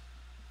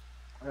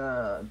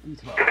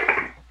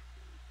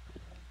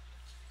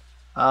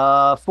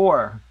 D12.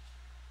 4.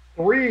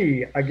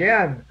 3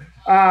 again.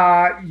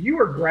 You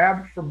are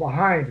grabbed from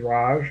behind,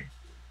 Raj.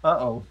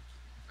 Uh-oh.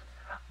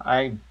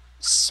 I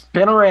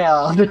spin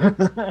around.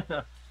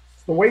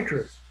 It's the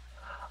waitress.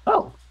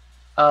 Oh.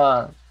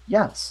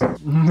 Yes.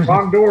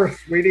 Wrong door,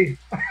 sweetie.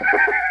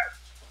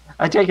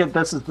 I take it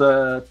this is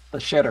the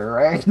shitter,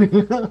 right?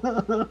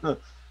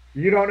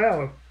 You don't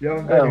know. You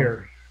haven't been Oh.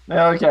 here.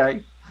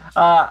 Okay.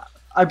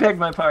 I beg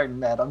my pardon,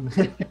 madam.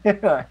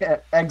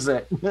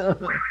 Exit.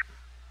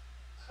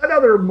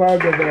 Another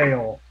mug of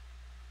ale.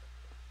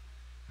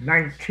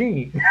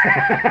 19.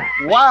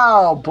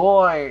 Wow,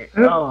 boy.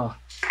 Oh,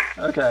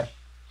 okay.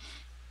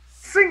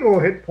 Single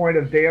hit point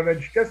of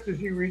damage just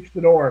as you reach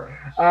the door.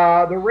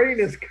 The rain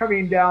is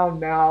coming down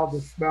now.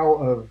 The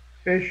smell of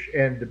fish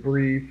and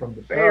debris from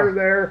the bay are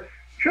there.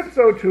 Chips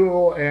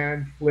O'Toole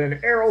and Flynn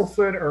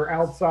Errolson are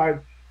outside.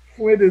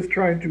 Flynn is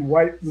trying to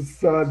wipe the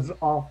suds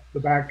off the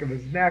back of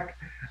his neck.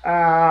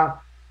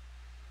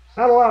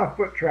 Not a lot of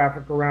foot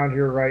traffic around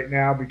here right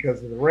now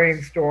because of the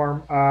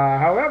rainstorm.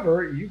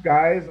 However, you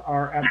guys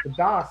are at the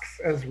docks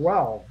as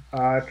well.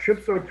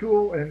 Chips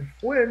O'Toole and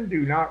Flynn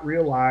do not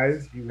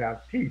realize you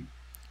have teeth.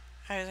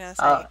 I was gonna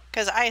say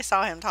because I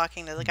saw him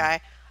talking to the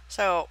guy.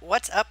 So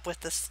what's up with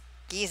this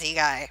skeezy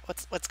guy?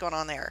 What's going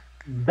on there?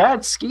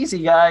 That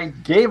skeezy guy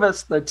gave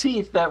us the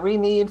teeth that we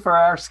need for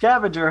our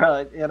scavenger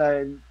hunt, and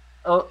I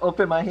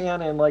open my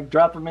hand and like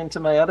drop them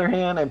into my other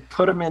hand and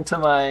put them into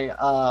my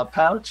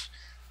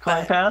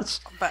coin pouch.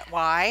 But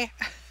why?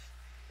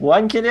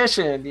 One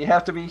condition: you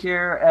have to be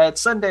here at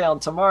sundown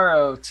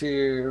tomorrow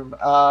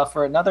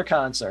for another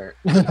concert.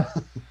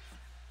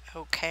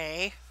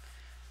 Okay.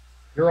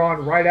 You're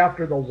on right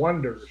after the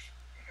Wonders.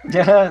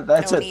 Yeah,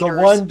 that's it. The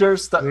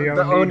Wonders, the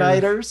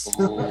O-Nighters.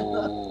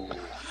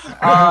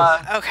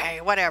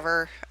 Okay,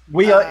 whatever.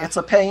 It's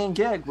a paying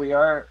gig. We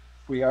are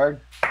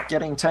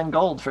getting 10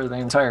 gold for the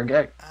entire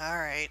gig. All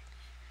right.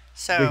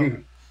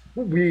 So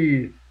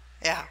we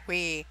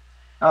okay.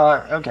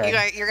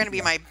 You're going to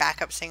be my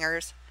backup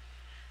singers.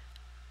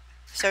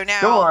 So now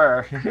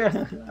sure.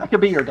 I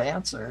could be your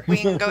dancer. We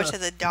can go to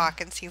the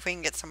dock and see if we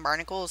can get some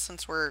barnacles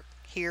since we're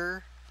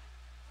here.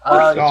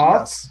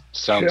 Yes.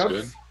 Sounds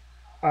good.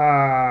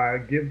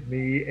 Give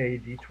me a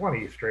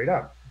d20 straight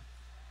up.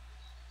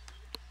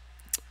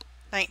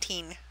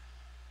 19.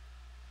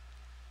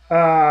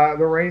 The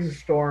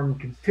rainstorm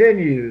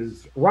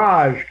continues.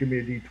 Raj, give me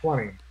a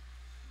d20.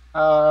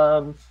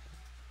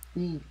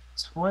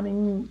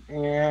 d20,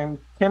 and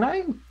can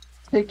I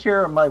take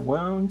care of my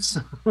wounds?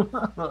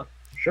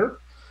 Sure.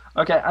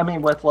 Okay, I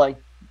mean with like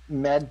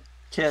med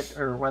kit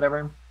or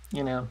whatever,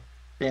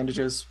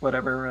 bandages,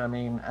 whatever. I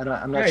mean,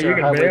 I'm not sure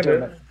how we're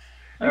doing it.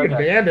 You can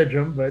bandage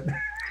them, but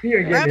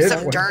you're getting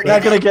hit points.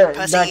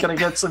 Not gonna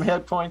get some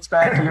hit points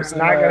back. Not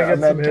gonna get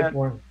some hit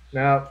points.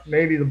 No,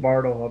 maybe the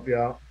bard will help you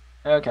out.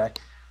 Okay.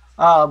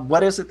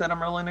 What is it that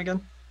I'm rolling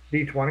again?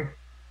 D20.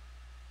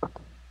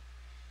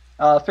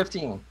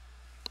 15.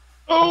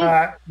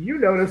 You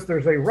notice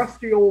there's a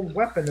rusty old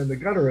weapon in the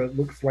gutter. It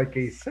looks like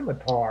a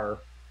scimitar.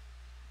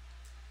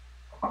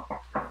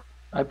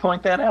 I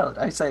point that out.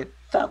 I say,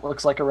 that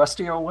looks like a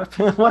rusty old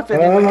weapon in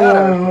the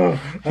gutter.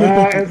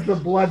 As the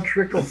blood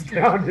trickles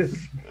down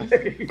his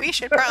face. We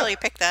should probably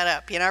pick that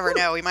up. You never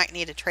know. We might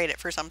need to trade it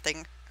for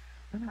something.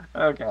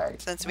 Okay.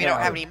 Since we don't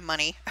have any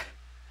money.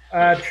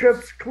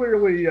 Chips,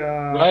 clearly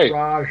right.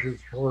 Raj is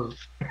hurt.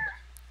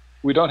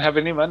 We don't have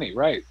any money,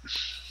 right?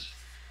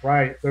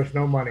 Right, there's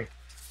no money.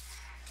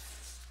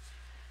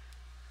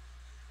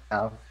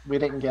 No, we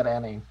didn't get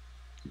any.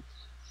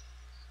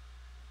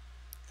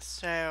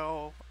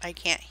 So, I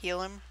can't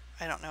heal him?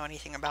 I don't know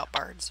anything about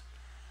bards.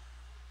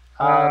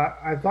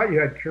 I thought you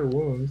had cure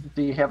wounds.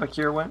 Do you have a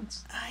cure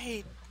wounds?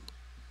 She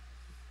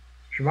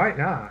might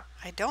not.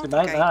 I don't think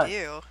I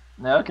do.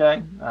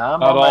 Okay.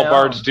 Not all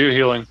bards do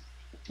healing.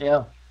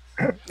 Yeah.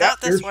 Not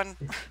this one.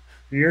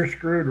 You're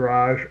screwed,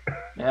 Raj.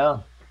 Yeah.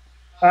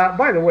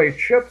 By the way,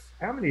 Chips,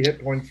 how many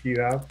hit points do you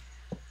have?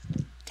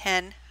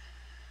 10.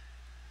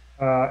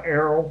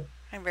 Errol?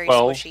 I'm very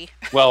squishy.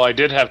 Well, I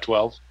did have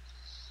 12.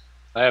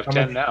 I have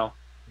 10 now.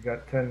 You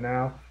got 10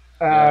 now.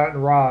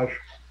 And Raj?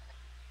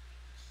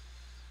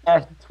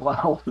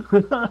 12.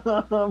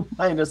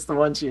 Minus the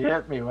one she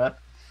hit me with.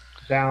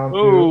 Down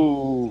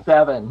to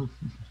 7.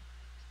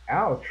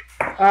 Ouch.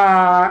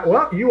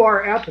 Well, you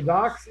are at the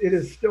docks. It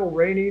is still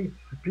raining.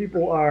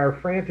 People are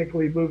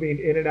frantically moving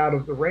in and out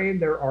of the rain.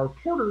 There are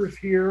porters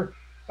here.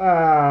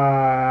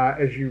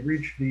 As you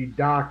reach the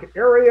dock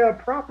area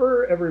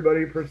proper,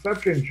 everybody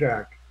perception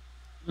check.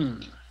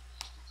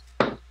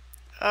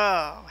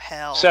 Oh,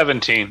 hell.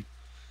 17.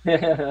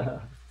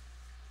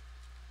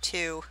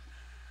 2.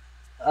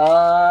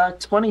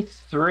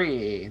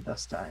 23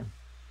 this time.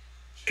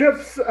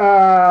 Chips,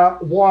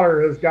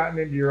 water has gotten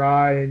into your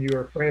eye and you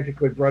are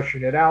frantically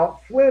brushing it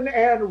out. Flynn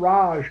and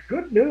Raj,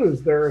 good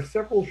news. There are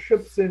several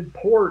ships in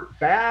port.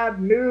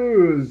 Bad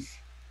news.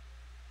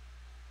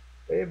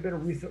 They have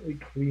been recently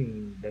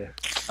cleaned.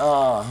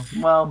 Oh,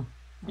 well,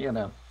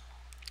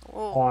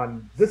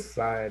 on this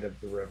side of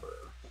the river.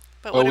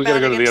 But what we about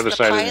gotta go to the other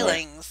side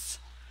pilings?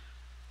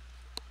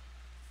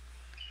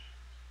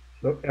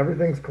 Look,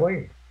 everything's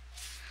clean.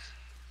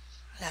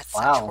 That's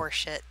such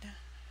horseshit.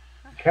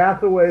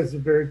 Cathaway is a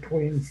very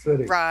clean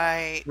city.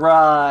 Right.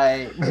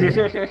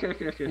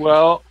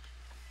 Well,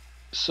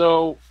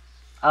 so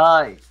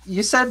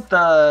you said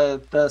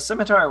the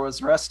scimitar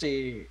was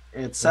rusty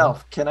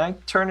itself. Can I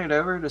turn it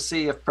over to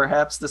see if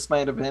perhaps this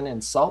might have been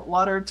in salt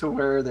water to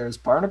where there's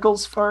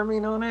barnacles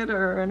farming on it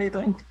or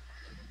anything?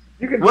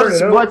 You can turn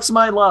it over. What's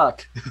my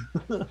luck?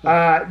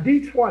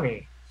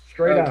 D20,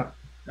 straight up.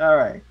 All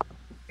right.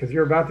 Because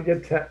you're about to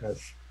get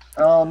tetanus.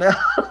 Oh no!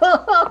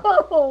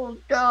 Oh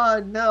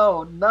God,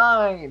 no!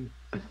 9.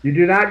 You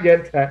do not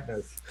get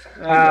tetanus.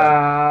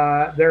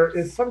 Okay. There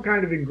is some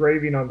kind of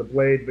engraving on the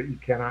blade, but you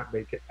cannot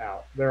make it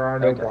out. There are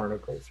no Okay.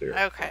 barnacles here.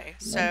 Okay,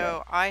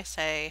 so I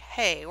say,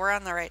 hey, we're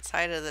on the right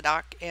side of the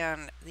dock,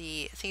 and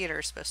the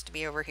theater's supposed to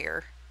be over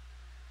here.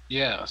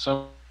 Yeah,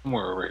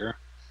 somewhere over here.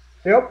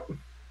 Yep.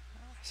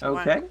 So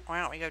Okay. why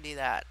don't we go do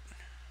that?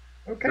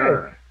 Okay.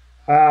 Sure.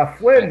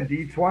 Flynn,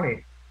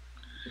 D20.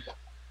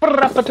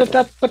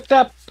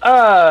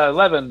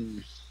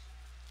 11.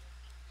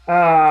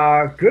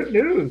 Good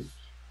news.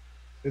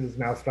 It has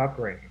now stopped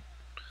raining.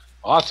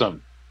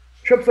 Awesome.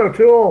 Chips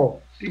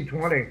O'Toole,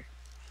 D20.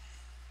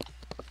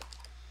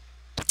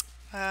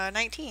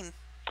 19.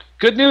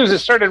 Good news, it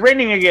started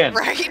raining again.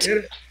 Right.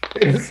 It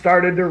has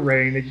started to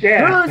rain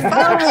again. Good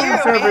Fuck you,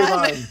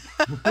 everyone.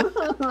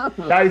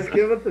 Dice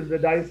give it, and the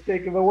dice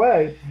take it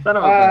away. Son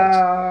of a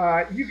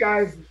bitch. You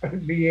guys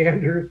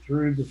meander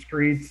through the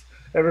streets.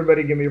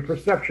 Everybody give me a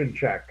perception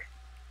check.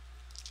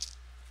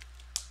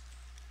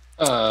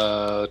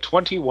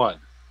 21.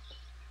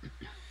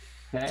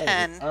 Okay.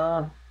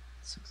 10.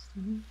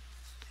 16.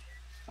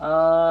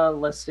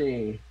 Let's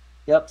see.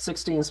 Yep,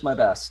 16 is my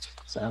best.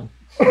 So.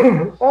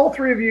 All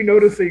three of you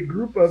notice a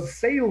group of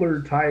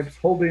sailor types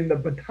holding the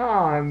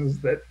batons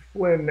that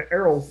Flynn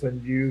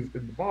Errolson used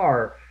in the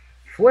bar.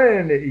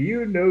 Flynn,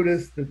 you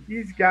notice that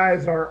these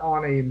guys are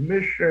on a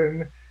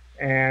mission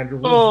and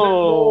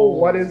resemble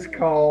what is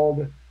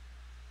called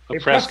a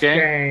press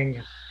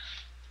gang.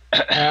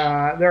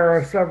 There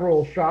are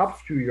several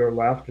shops to your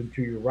left and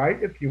to your right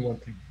if you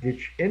want to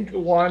ditch into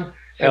one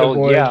and Hell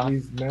avoid yeah.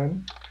 these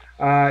men.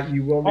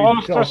 You will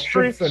need to tell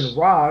Chips and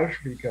Raj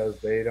because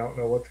they don't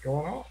know what's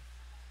going on.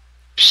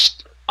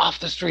 Psst, off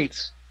the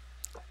streets.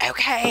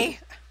 Okay.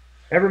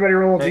 Everybody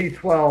roll a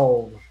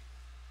D12.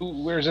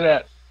 Ooh, where's it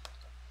at?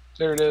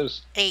 There it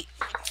is. 8.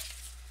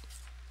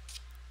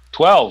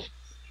 12.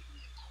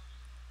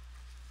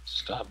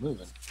 Stop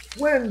moving.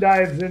 Flynn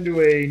dives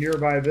into a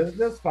nearby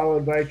business,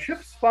 followed by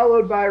Chips,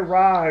 followed by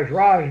Raj.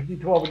 Raj,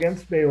 D12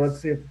 against me.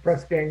 Let's see if the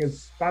press gang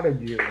has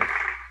spotted you.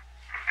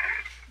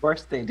 Of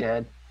course they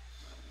did.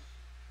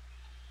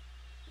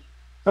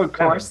 Of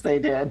course they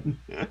did.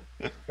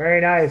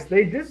 Very nice.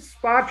 They did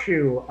spot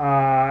you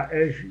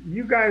as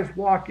you guys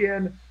walk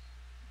in.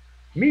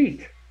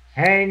 Meat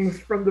hangs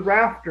from the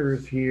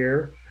rafters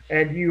here,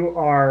 and you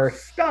are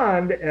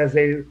stunned as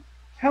a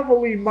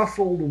heavily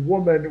muscled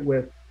woman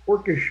with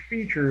orcish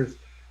features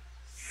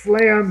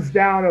slams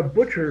down a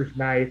butcher's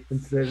knife and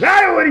says,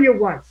 "Ah, what do you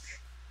want?"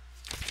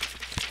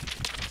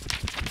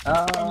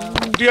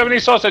 Do you have any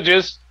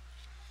sausages?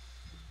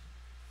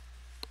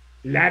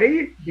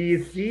 Laddie, do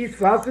you see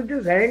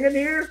sausages hanging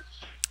here?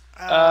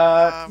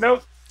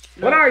 Nope.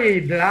 What are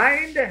you,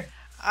 blind?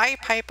 I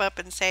pipe up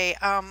and say,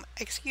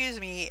 excuse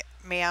me,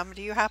 ma'am,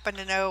 do you happen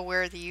to know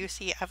where the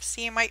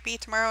UCFC might be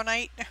tomorrow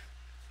night?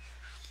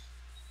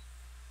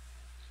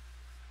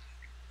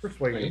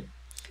 Persuasion. Wait.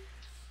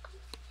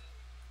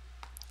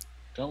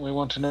 Don't we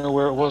want to know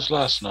where it was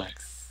last night?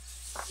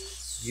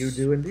 You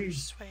do indeed.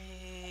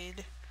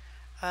 Persuade.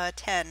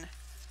 10.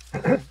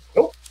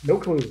 Nope, no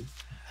clue.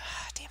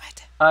 Damn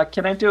it.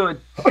 Can I do a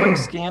quick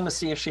scan to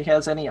see if she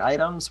has any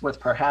items with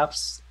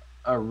perhaps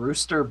a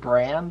rooster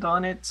brand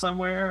on it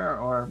somewhere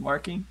or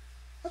marking?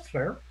 That's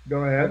fair.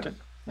 Go ahead.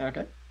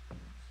 Okay.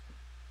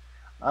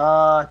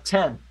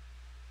 10.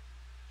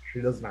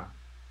 She does not.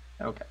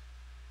 Okay.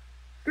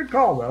 Good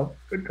call, though.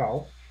 Good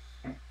call.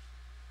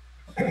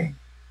 You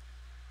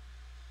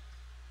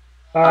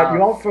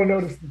also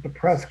notice that the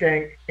press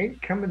gang ain't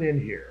coming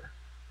in here.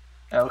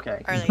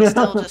 Okay. Are they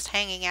still just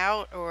hanging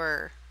out,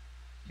 or?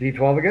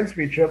 D12 against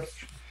me, Chips.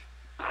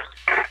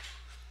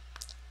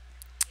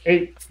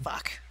 8.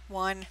 Fuck.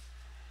 1.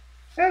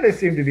 Yeah, they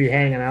seem to be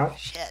hanging out.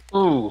 Shit.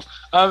 Ooh.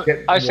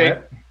 Getting I say,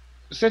 wet.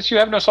 since you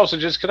have no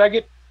sausages, could I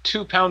get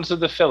 2 pounds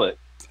of the fillet?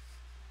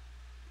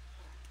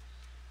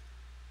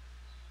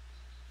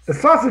 The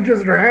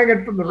sausages are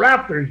hanging from the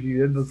rafters,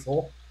 you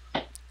imbecile.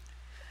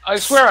 I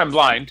swear I'm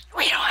blind.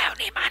 We don't have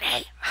any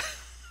money.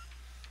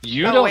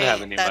 You Oh, don't wait,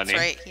 have any that's money.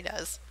 right, he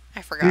does. I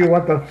Do forgot. you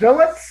want the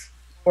fillets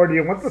or do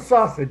you want the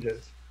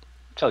sausages?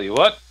 Tell you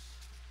what,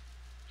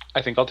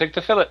 I think I'll take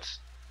the fillets.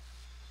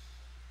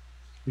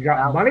 You got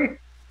Wow. money?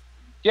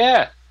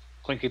 Yeah.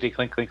 Clinkety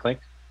clink clink clink.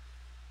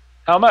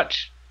 How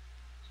much?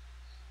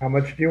 How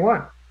much do you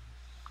want?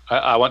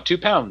 I want 2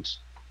 pounds.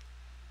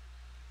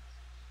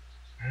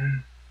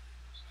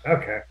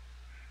 Okay.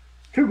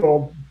 2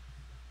 gold.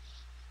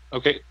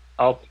 Okay,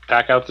 I'll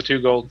pack out the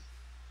 2 gold.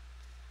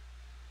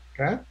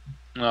 Okay.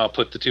 I'll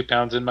put the 2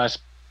 pounds in my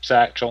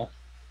satchel.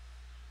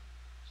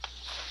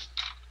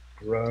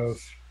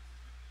 Gross.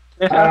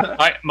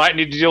 Might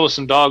need to deal with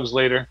some dogs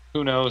later.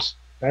 Who knows?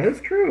 That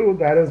is true.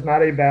 That is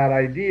not a bad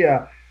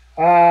idea.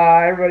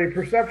 Everybody,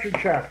 perception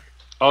check.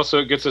 Also,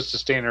 it gets us to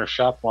stay in our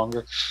shop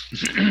longer.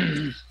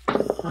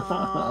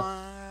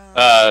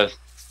 Uh,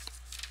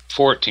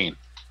 14.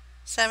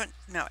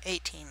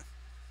 18.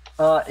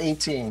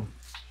 18.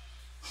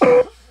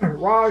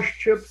 Raj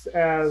chips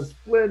as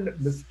Flynn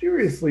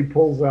mysteriously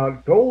pulls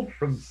out gold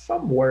from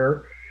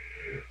somewhere.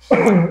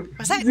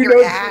 Was that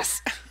your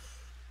ass?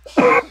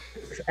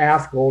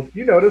 Ass gold.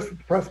 You notice that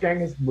the press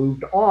gang has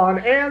moved on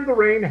and the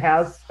rain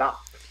has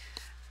stopped.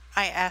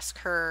 I ask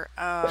her,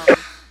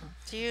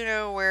 do you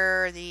know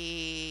where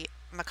the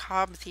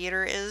Macabre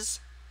Theater is?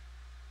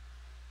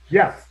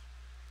 Yes.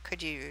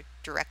 Could you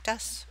direct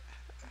us?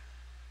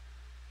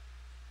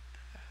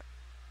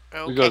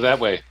 Okay. We go that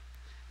way.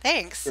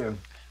 Thanks. Yeah.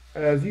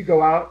 As you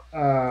go out,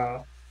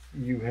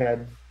 you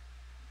head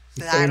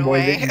the That same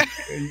way way. that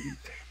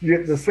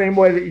the same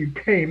way that you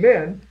came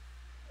in.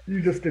 You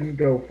just didn't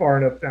go far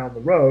enough down the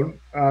road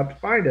to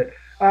find it.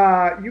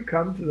 You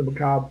come to the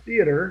Macabre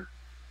Theater,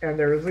 and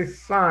there is a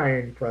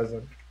sign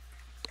present.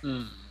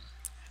 Hmm.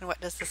 And what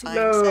does the sign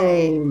say?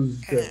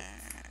 Closed.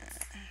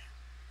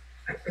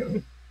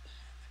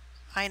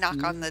 I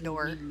knock on the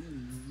door.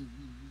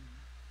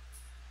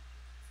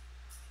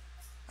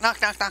 Knock,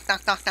 knock, knock,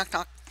 knock, knock, knock,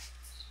 knock.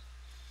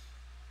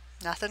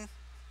 Nothing?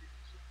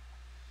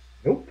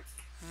 Nope.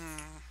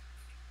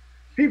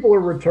 People are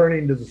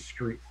returning to the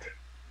street.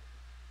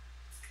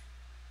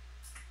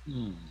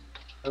 Hmm.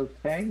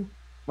 Okay.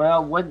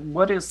 Well,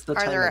 what is the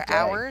Are time there of day?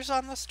 hours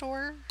on the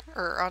store?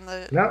 Or on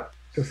the... No,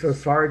 just says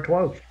sorry,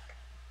 closed.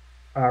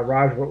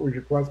 Raj, what was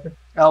your question?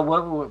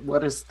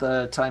 What is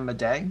the time of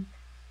day?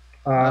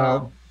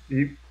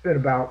 You've been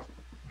about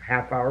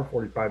half hour,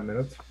 45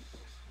 minutes.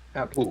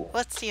 Okay.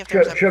 Let's see if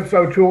there's a... Chips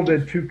O'Toole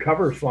did 2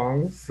 cover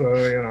songs, so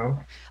you know.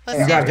 Let's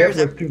You see got if hit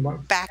there's with 2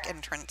 months. a back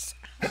entrance.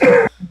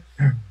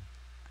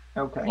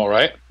 Okay. All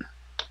right.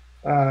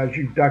 As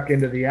you duck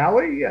into the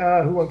alley,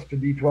 who wants to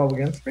D12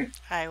 against me?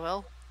 I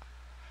will.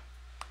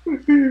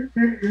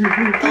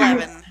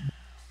 11.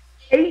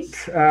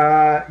 8.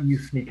 You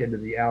sneak into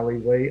the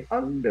alleyway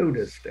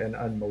unnoticed and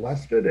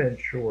unmolested, and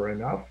sure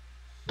enough,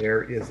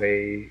 there is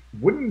a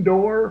wooden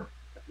door,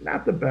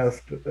 not the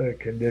best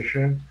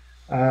condition,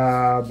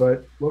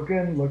 but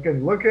looking.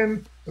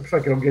 Looks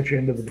like it'll get you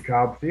into the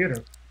Macabre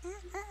Theater.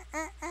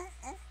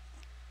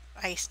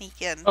 I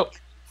sneak in. Oh.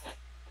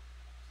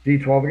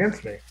 D12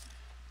 against me.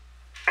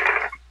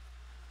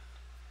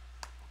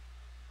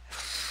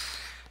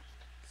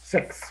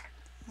 6.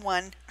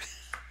 1.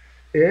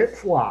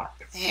 It's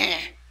locked.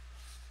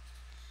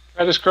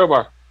 Try this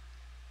crowbar.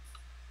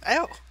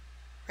 Oh,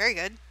 very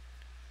good.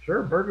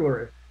 Sure,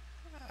 burglary.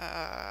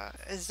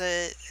 Is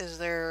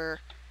there...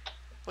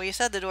 Well, you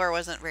said the door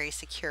wasn't very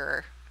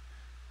secure.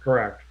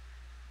 Correct.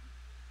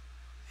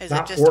 Is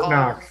Not it just Fort all...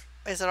 Knox.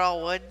 Is it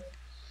all wood?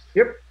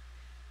 Yep.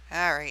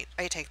 All right,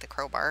 I take the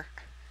crowbar.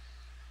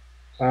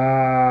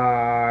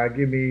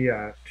 Give me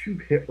a 2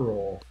 hit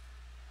roll.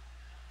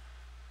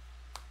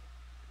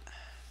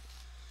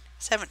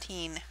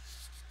 17.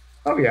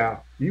 Oh yeah,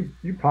 you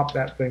pop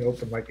that thing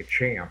open like a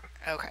champ.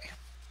 Okay.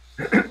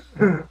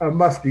 A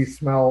musty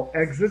smell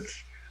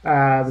exits.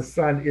 The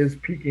sun is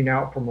peeking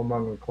out from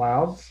among the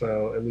clouds,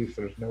 so at least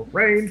there's no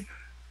rain.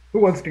 Who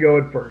wants to go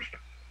in first?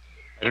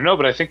 I don't know,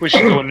 but I think we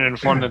should go in and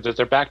inform them that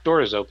their back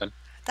door is open.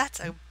 That's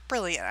a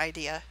brilliant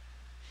idea.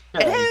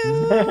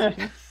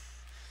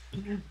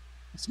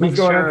 Just make Who's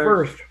going in sure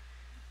first?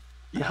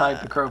 you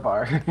hide the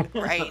crowbar.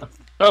 Right.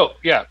 Oh,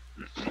 yeah.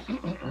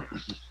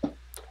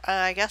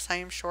 I guess I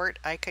am short.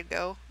 I could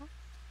go.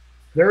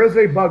 There is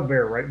a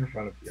bugbear right in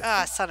front of you.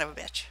 Ah, son of a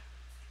bitch.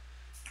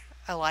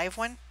 A live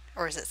one?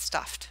 Or is it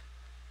stuffed?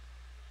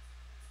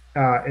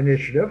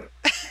 Initiative.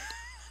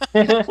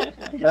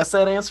 Yes,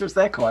 that answers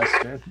that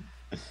question.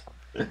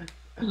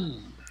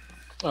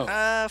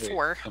 Oh,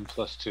 4. I'm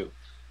 +2.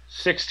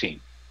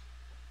 16.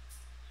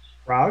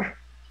 Raj?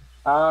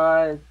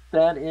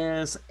 That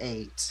is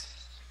 8.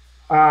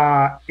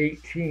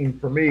 18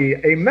 for me.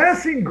 A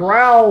menacing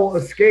growl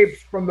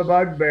escapes from the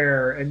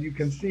bugbear, and you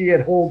can see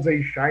it holds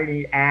a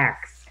shiny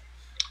axe.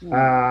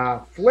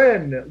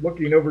 Flynn,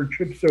 looking over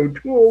Chips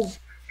O'Toole's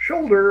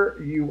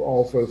shoulder, you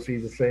also see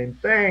the same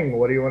thing.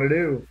 What do you want to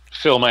do?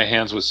 Fill my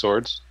hands with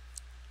swords.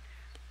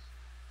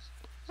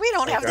 We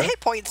don't have the Okay. hit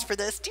points for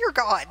this. Dear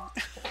God.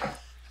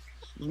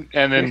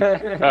 And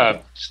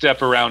then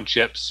step around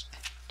Chips.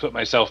 Put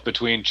myself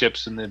between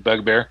Chips and the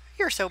bugbear.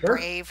 You're so Sure.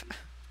 brave.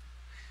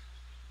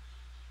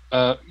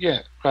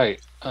 Yeah,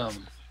 right.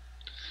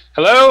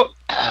 Hello?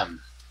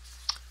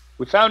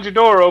 We found your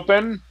door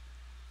open.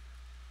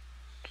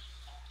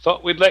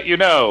 Thought we'd let you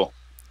know.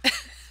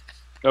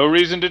 No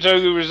reason to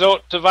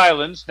resort to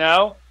violence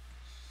now.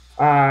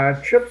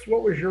 Chips,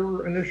 what was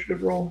your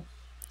initiative roll?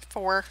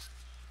 4.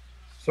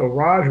 So,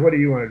 Raj, what do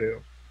you want to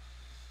do?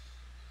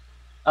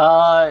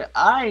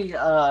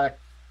 I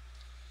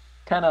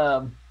kind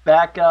of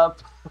back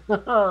up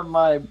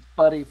my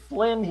buddy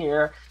Flynn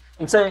here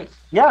and say,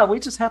 yeah, we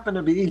just happened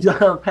to be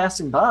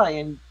passing by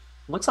and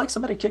looks like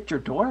somebody kicked your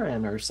door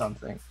in or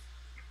something.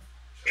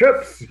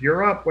 Chips,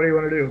 you're up. What do you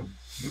want to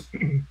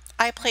do?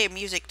 I play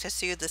music to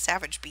soothe the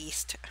savage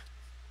beast.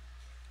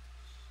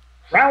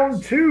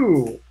 Round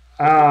 2.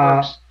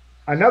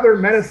 Another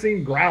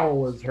menacing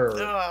growl is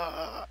heard.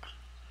 Ugh.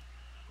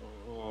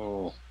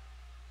 Oh.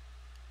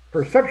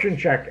 Perception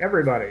check,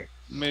 everybody.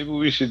 maybe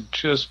we should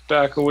just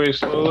back away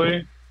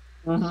slowly.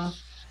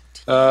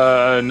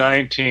 Mm-hmm.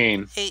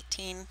 19.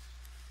 18.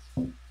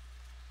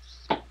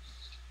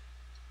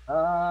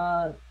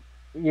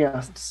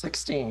 Yeah,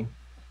 16.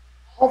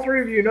 All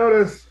three of you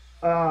notice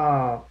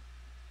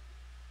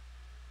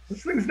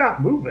this thing's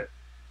not moving.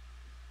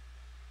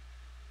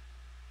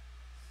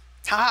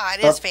 Ah,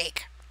 it is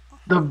fake.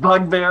 The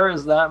bugbear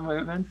is not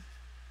moving.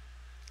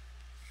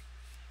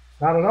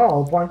 Not at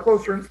all. Upon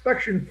closer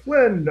inspection,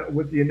 Flynn,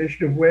 with the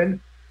initiative win,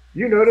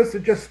 you notice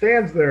it just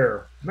stands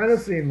there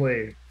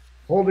menacingly,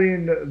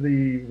 holding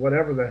the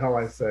whatever the hell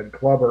I said,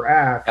 club or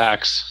axe,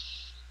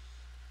 Axe.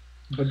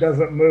 but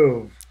doesn't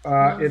move.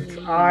 Its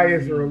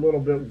eyes are a little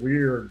bit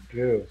weird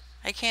too.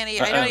 I can't.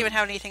 I don't even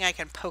have anything I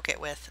can poke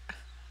it with.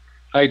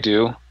 I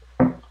do.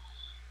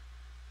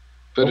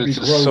 But Don't it's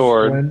be a gross,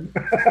 sword. Flynn.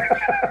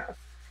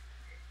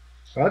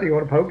 Well, do you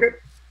want to poke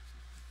it?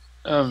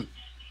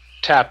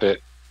 Tap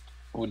it.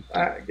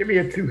 Give me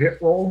a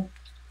 2-hit roll.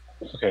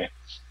 Okay.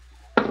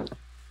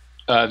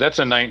 That's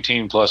a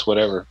 19 plus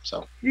whatever.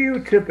 So.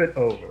 You tip it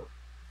over.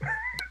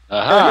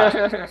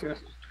 Aha.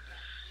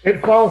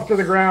 It falls to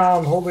the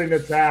ground holding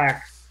its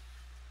axe.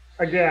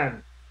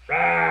 Again.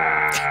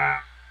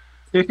 Ah!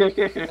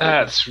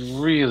 That's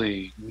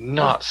really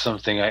not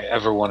something I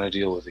ever want to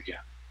deal with again.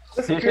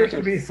 This appears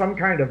to be some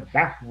kind of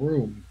back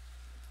room.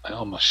 I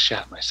almost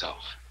shat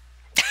myself.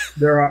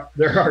 There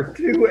are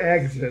 2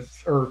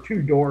 exits, or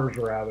 2 doors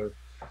rather.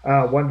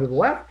 One to the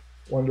left,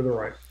 one to the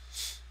right.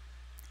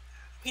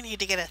 We need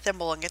to get a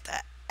thimble and get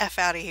the F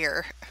out of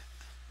here.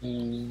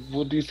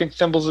 What do you think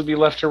thimbles would be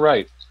left or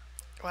right?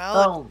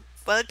 Well,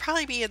 it'd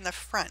probably be in the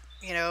front,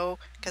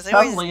 because they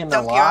Probably always in the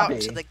dump you out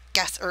lobby. to the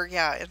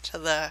into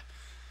the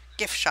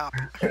gift shop.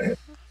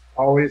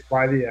 Always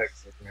by the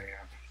exit, man.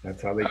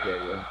 That's how they get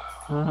you.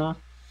 Mm-hmm.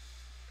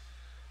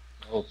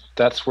 Well,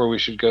 that's where we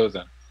should go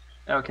then.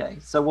 Okay,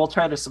 so we'll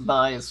try to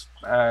surmise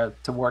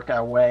to work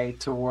our way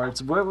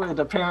towards what would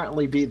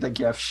apparently be the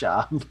gift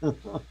shop.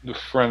 The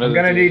front of I'm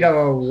going to need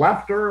a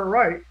left or a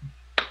right.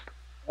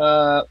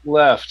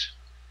 Left.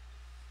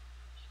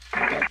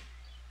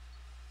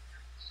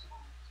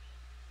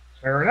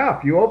 Fair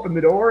enough. You open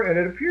the door, and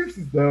it appears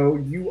as though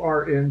you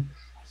are in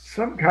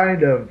some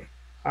kind of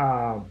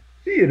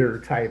theater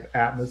type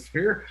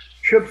atmosphere.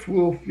 Chips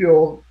will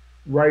feel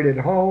right at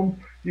home.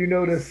 You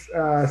notice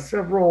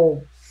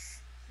several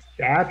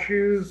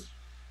statues,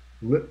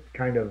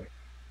 kind of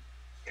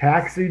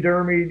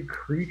taxidermied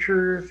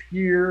creatures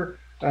here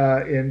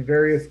in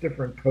various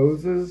different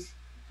poses.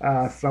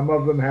 Some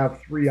of them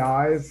have 3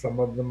 eyes, some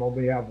of them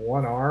only have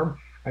 1 arm.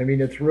 I mean,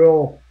 it's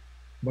real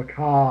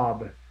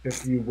macabre,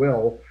 if you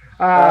will.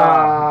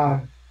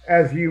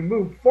 As you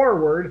move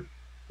forward,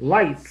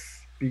 lights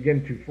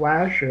begin to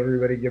flash.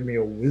 Everybody give me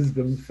a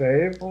wisdom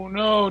save. Oh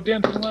no,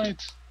 dancing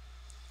lights.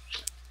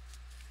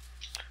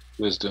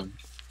 Wisdom.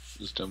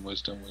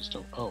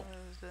 Oh.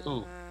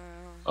 Ooh.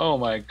 Oh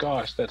my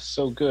gosh, that's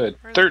so good.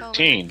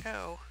 13.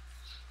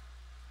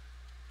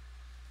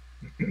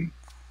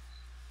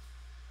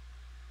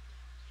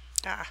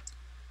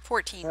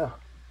 14.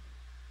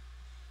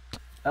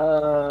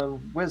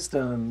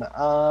 Wisdom,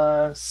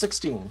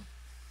 16.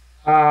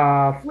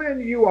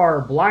 Flynn, you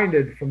are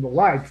blinded from the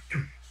lights.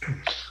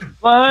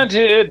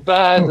 Blinded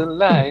by the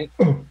light.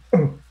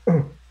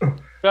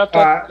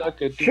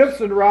 Chips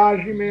and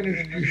Raj, you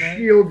manage to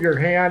shield your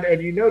hand,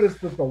 and you notice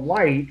that the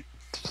light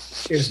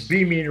is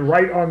beaming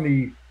right on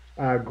the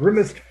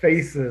grimaced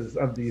faces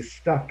of these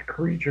stuffed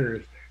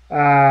creatures.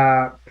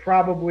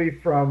 Probably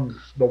from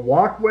the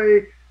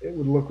walkway, it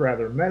would look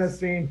rather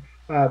menacing,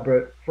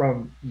 but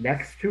from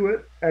next to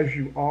it, as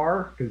you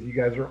are, because you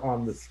guys are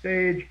on the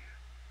stage,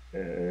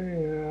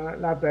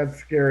 not that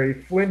scary.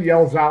 Flynn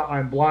yells out,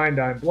 I'm blind,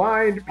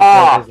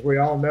 because as we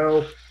all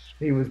know,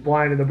 he was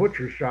blind in the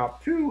butcher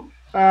shop too.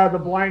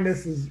 The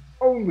blindness is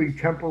only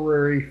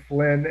temporary,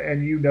 Flynn,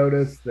 and you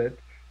notice that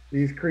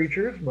these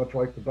creatures, much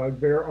like the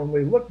bugbear,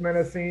 only look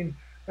menacing,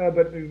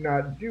 but do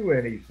not do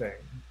anything.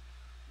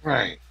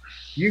 Right.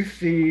 You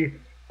see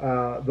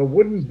the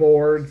wooden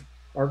boards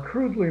are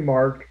crudely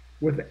marked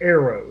with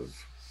arrows.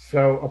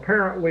 So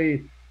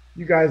apparently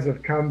you guys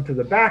have come to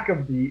the back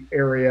of the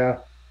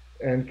area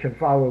and can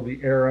follow the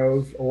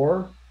arrows,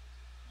 or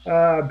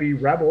be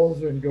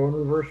rebels and go in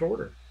reverse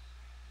order.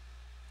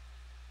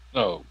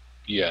 Oh,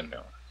 yeah,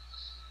 no.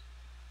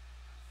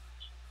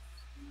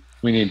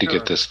 We need to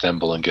get this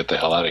thimble and get the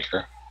hell out of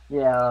here.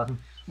 Yeah.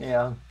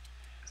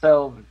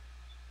 So,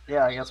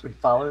 yeah, I guess we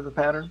follow the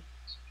pattern.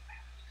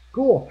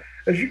 Cool.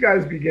 As you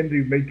guys begin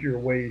to make your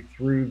way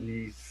through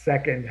the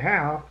second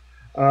half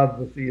of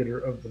the Theater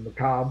of the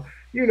Macabre,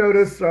 you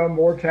notice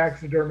more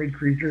taxidermied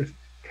creatures,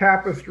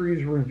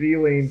 tapestries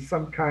revealing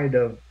some kind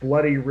of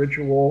bloody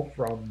ritual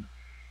from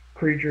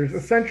creatures.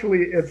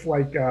 Essentially, it's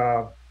like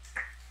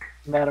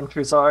Madame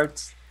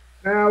Tussauds.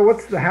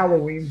 What's the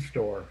Halloween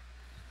store?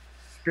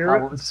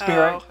 Spirit?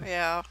 Spirit. Oh,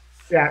 yeah.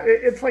 Yeah,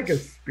 it's like a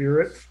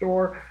spirit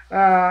store.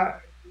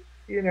 Without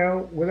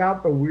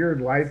the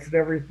weird lights and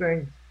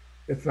everything,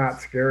 it's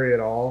not scary at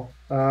all.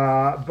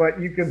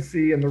 But you can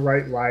see in the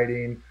right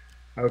lighting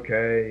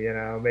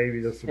Okay, maybe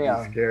this would be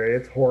Yeah. scary.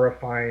 It's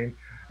horrifying.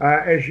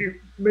 As you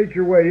make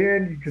your way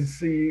in, you can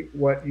see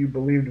what you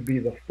believe to be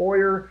the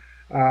foyer.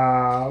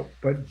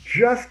 But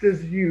just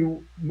as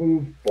you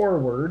move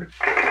forward,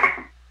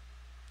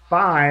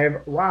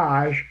 5,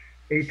 Raj,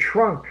 a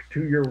trunk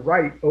to your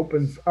right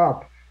opens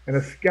up and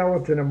a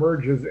skeleton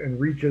emerges and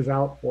reaches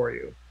out for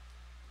you.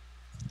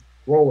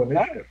 Roll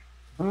initiative.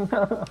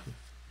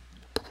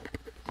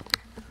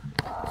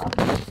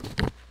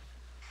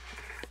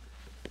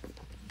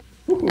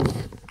 Ooh,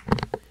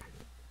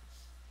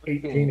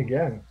 18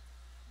 again.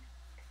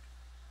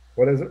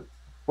 What is it?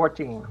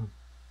 14.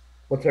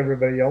 What's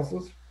everybody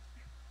else's?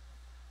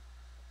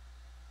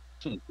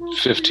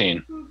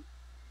 15.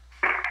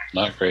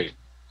 Not great.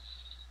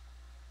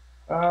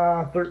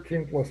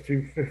 13 plus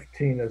 2,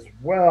 15 as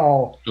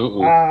well.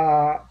 Ooh.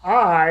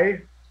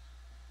 I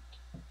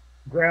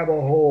grab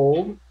a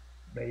hold,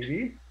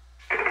 maybe.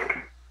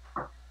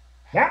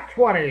 Nat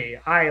 20.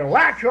 I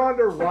latch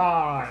onto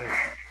Raj.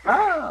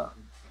 Ah.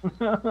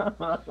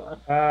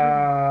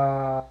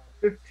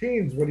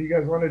 15s. What do you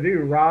guys want to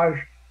do? Raj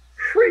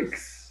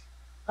shrieks.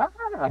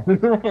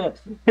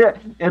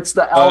 It's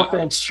the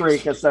elephant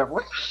shriek. It's that.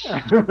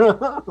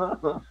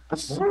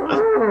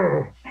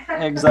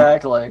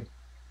 Exactly.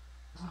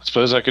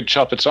 Suppose I could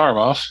chop its arm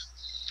off.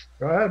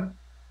 Go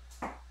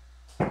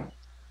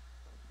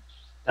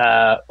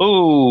ahead.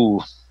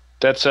 Ooh,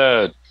 that's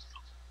a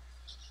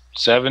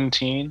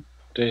 17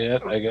 to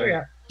hit, I guess.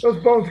 Yeah,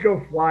 those bones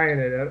go flying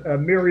in a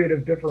myriad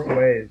of different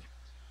ways.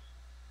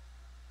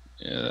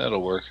 Yeah,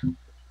 that'll work.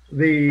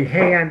 The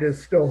hand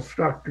is still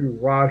stuck to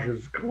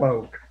Raj's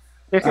cloak.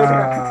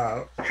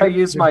 I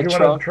use my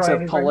trunk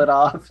to pull it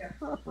off.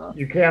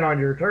 You can on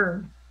your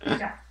turn.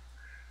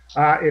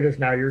 It is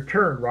now your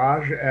turn,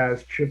 Raj,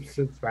 as Chip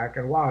sits back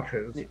and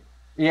watches.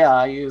 Yeah,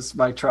 I use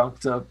my trunk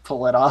to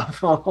pull it off,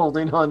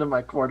 holding onto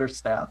my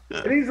quarterstaff.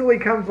 It easily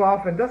comes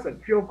off and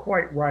doesn't feel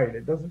quite right.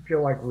 It doesn't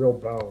feel like real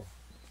bone.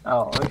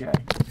 Oh, okay.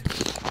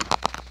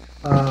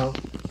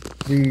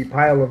 The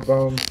pile of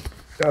bones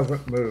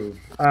doesn't move.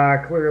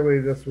 Clearly,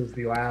 this was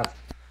the last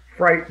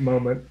fright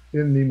moment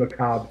in the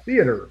macabre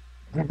theater.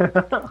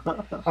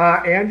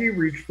 And you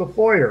reach the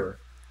foyer.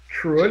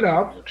 True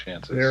enough,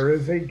 there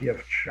is a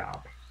gift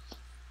shop.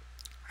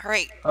 All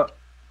right.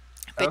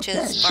 Bitches.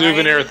 Okay.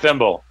 Souvenir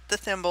thimble. The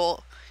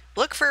thimble.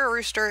 Look for a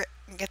rooster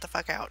and get the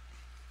fuck out.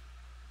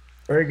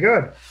 Very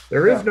good.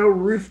 There is no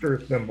rooster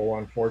thimble,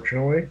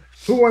 unfortunately.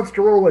 Who wants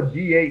to roll a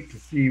d8 to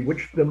see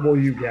which thimble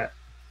you get?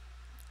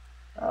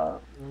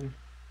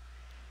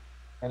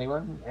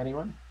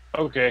 Anyone?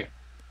 Okay.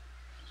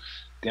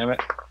 Damn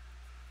it.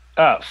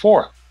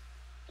 4.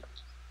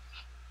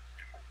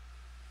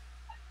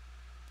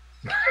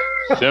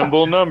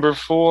 Thimble number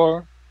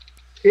 4.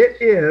 It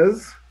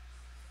is.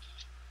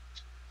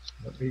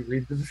 Let me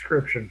read the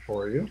description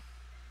for you.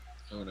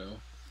 Oh no.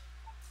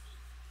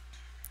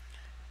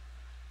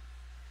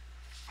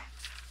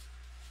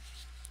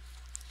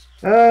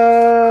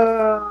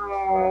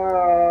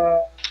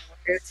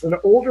 It's an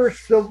older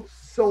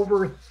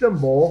silver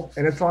thimble,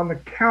 and it's on the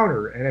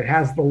counter, and it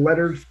has the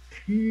letters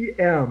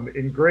TM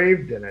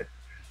engraved in it.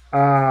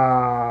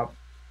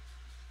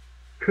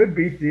 Could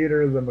be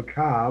Theater of the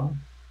Macabre.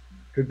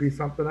 Could be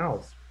something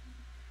else.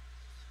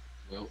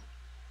 Well,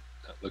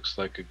 that looks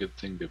like a good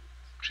thing to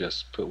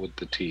just put with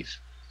the teeth.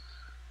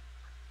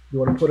 You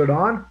want to put it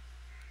on?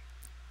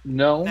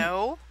 No.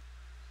 No.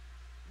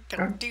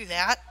 Don't do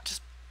that.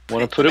 Just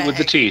Want to put it with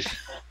the teeth.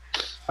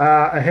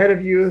 Ahead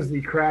of you is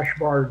the crash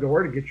bar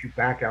door to get you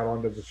back out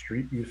onto the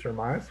street, you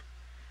surmise.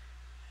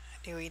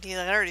 Do we do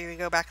that or do we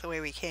go back the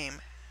way we came?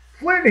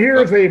 Flynn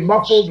hears a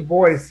muffled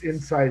voice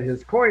inside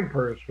his coin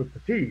purse with the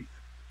teeth.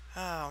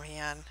 Oh,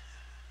 man.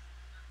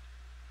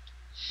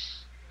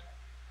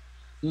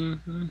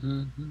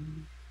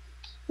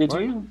 Did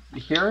you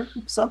hear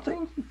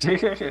something?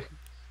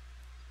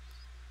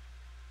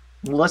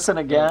 Listen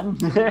again.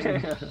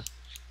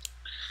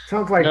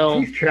 Sounds like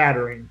No. teeth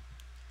chattering.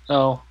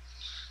 No.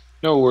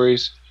 No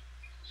worries.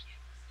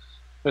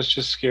 That's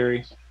just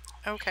scary.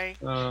 Okay.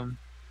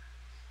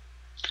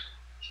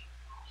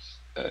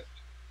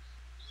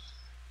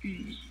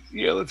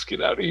 Yeah, let's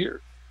get out of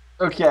here.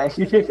 Okay.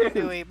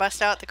 Do we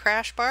bust out the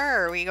crash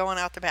bar or are we going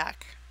out the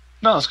back?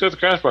 No, let's go to the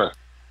crash bar.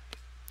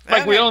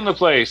 Like we Okay. own the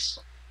place.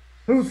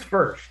 Who's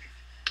first?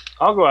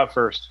 I'll go out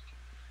first.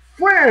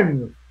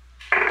 Flynn!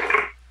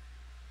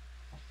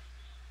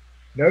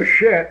 No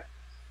shit.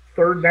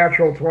 Third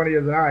natural 20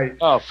 of the night.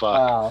 Oh,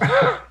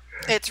 fuck.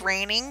 It's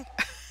raining.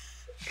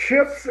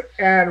 Chips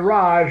and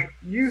Raj,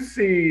 you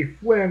see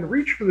Flynn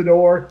reach for the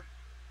door,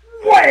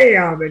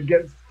 wham, and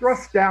get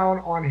thrust down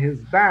on his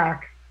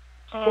back.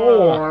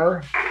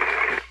 Or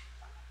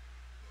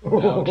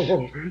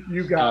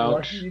you got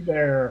Ouch. lucky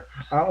there.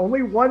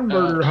 Only one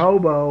murder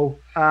hobo,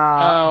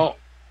 Ow.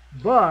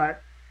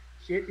 but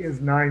it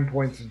is 9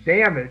 points of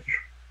damage.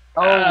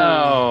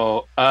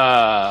 Oh.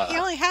 He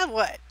only had,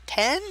 what,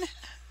 10?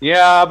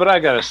 Yeah, but I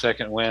got a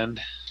second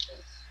wind.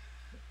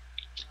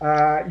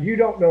 You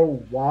don't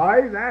know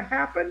why that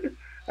happened.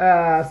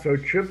 So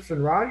Chips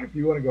and Raj, if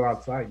you want to go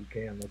outside, you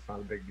can. That's not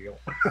a big deal.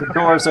 The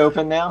door's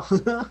open now.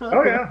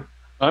 Oh yeah.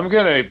 I'm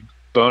gonna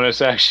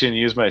bonus action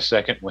use my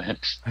second wind.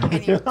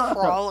 Can you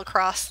crawl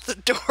across the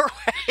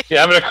doorway?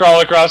 Yeah, I'm gonna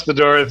crawl across the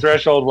door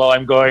threshold while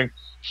I'm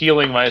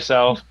healing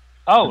myself.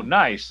 Oh,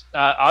 nice.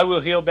 I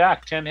will heal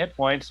back 10 hit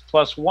points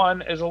plus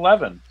 1 is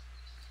 11.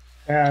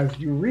 As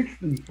you reach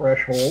the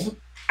threshold,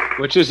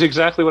 which is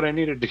exactly what I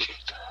needed to get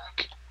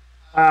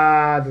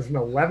back. Does an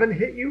 11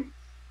 hit you?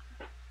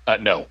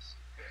 No.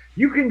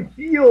 You can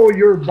feel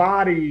your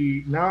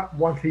body not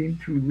wanting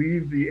to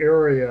leave the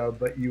area,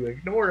 but you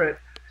ignore it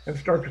and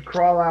start to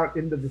crawl out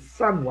into the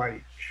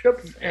sunlight.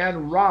 Chips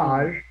and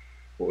Raj,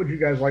 what would you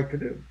guys like to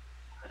do?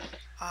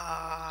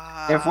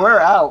 If we're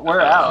out, we're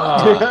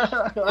out.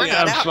 We're Yeah,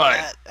 not I'm out fine.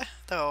 yet,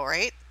 though,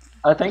 right?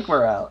 I think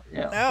we're out.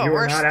 Yeah. No, You are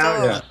we're not still.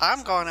 out yet.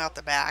 I'm going out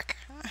the back.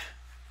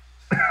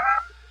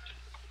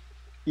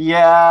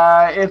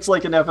 Yeah, it's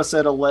like an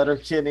episode of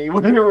Letterkenny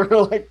when we're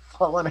like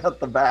falling out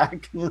the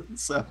back.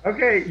 So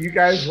Okay, you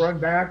guys run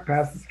back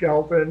past the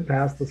skeleton,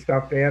 past the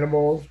stuffed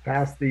animals,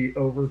 past the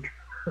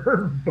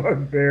overturned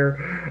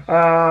bugbear.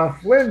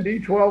 Flynn,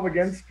 D12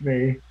 against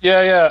me.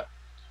 Yeah.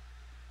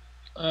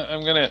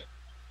 I'm gonna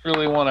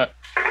really want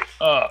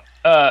to.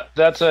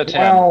 That's a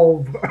 10.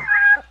 12.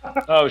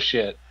 Oh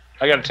shit!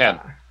 I got a 10.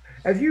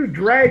 As you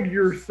drag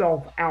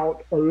yourself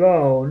out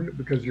alone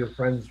because your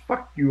friends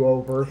fucked you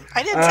over,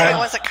 I didn't say I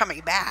wasn't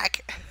coming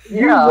back.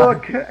 you Yeah.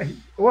 look.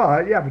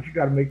 Well, yeah, but you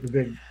got to make the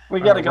big. we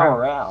got to go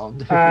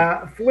around.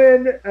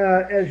 Flynn,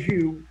 as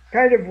you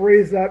kind of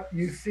raise up,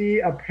 you see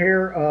a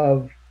pair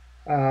of,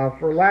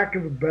 for lack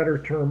of a better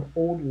term,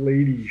 old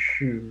lady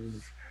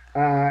shoes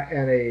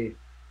and a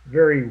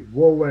very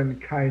woolen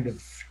kind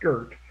of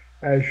skirt.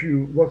 As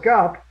you look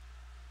up,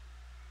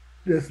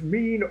 this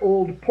mean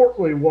old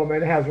portly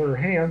woman has her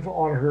hands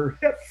on her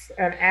hips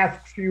and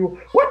asks you,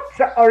 "What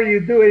are you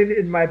doing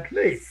in my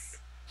place?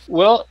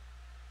 Well,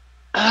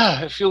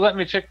 if you let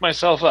me pick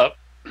myself up.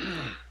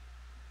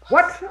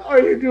 What are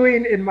you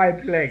doing in my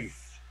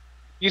place?"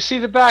 You see,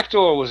 the back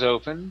door was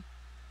open,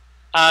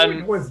 It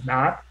and was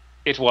not.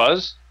 it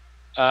was.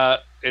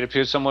 It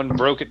appears someone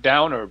broke it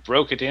down or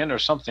broke it in or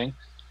something.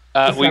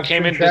 We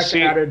came in to Check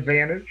see. at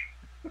advantage,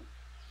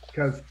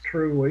 because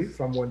truly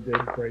someone did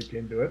break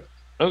into it.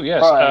 Oh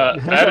yes, Right.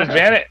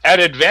 at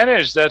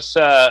advantage. That's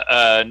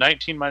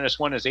 19 minus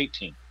 1 is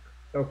 18.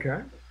 Okay.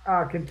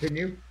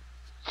 Continue.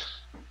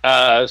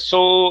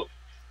 So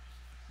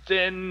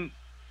then,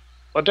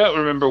 I don't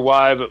remember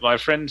why, but my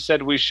friend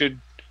said we should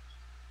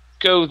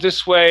go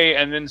this way,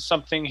 and then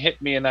something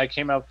hit me, and I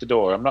came out the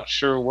door. I'm not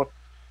sure what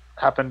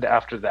happened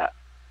after that,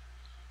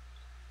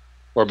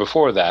 or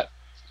before that,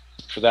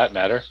 for that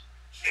matter.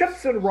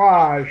 Chips and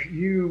Raj,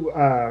 you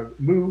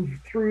move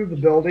through the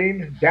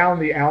building, down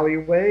the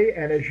alleyway,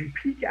 and as you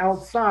peek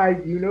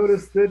outside, you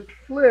notice that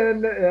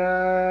Flynn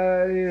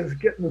is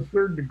getting the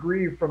third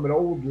degree from an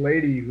old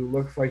lady who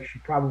looks like she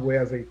probably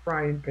has a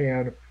frying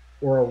pan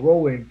or a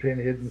rolling pin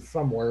hidden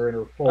somewhere in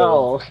her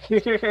folds. Oh.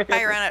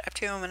 I run up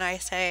to him and I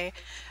say,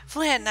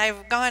 Flynn,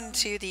 I've gone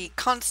to the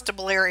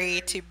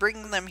constabulary to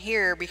bring them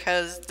here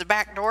because the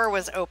back door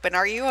was open.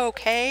 Are you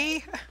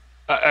okay?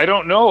 I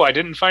don't know. I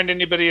didn't find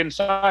anybody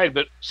inside,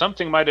 but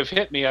something might have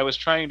hit me. I was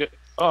trying to,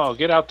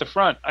 get out the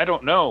front. I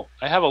don't know.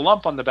 I have a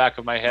lump on the back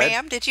of my head.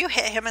 Ma'am, did you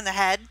hit him in the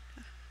head?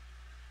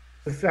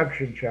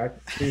 Deception check.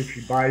 See if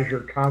she buys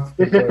your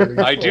constabulary.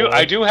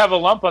 I do have a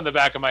lump on the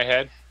back of my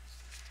head.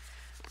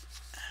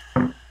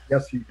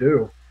 Yes, you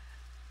do.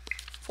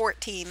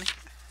 14.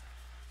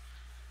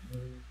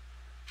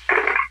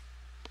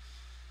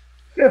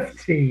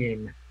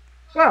 15.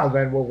 Well,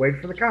 then we'll wait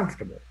for the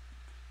constable.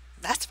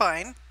 That's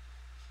fine.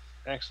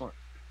 Excellent.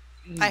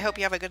 I hope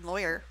you have a good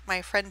lawyer.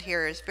 My friend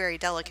here is very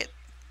delicate.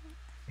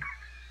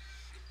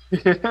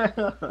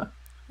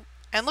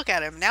 And look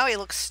at him. Now he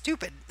looks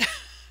stupid.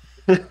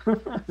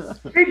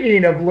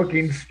 Speaking of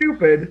looking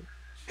stupid,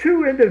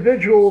 two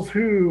individuals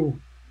who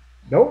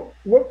don't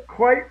look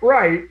quite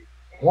right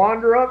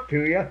wander up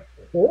to you.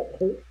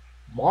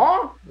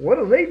 Ma, what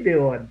are they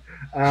doing?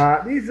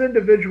 These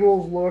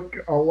individuals look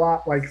a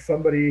lot like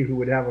somebody who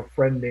would have a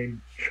friend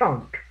named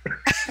Chunk.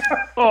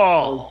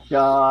 Oh,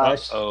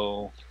 Gosh.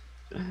 Uh-oh.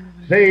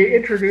 They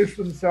introduce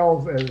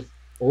themselves as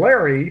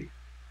Larry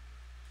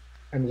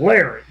and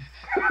Larry.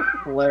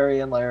 Larry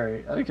and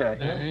Larry. Okay.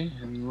 Larry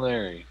and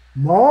Larry.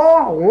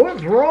 Ma,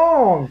 what's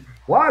wrong?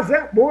 Why's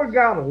that boy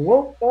got a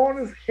lump on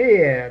his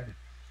head?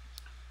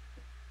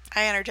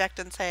 I interject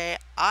and say,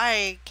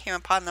 I came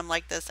upon them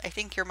like this. I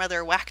think your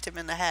mother whacked him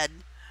in the head.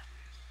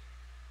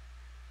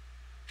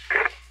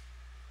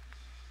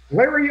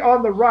 Larry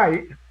on the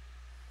right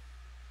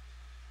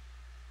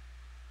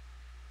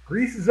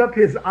greases up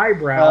his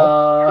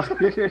eyebrow.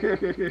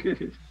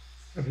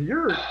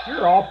 You're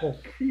awful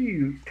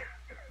cute.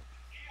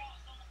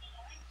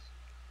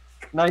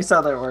 Nice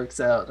how that works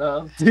out.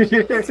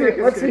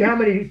 Let's see how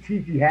many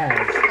teeth he has.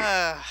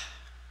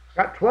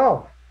 Got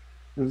 12.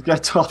 We've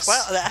got 12.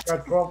 Well,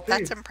 Got 12 teeth.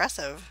 that's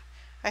impressive.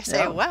 I say,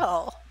 Yeah.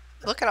 well,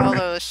 look at all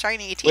those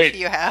shiny teeth Wait.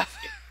 you have.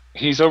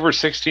 He's over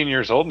 16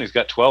 years old and he's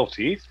got 12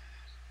 teeth.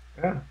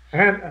 Yeah,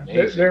 and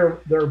Amazing.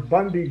 they're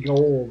Bundy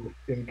gold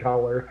in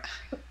color.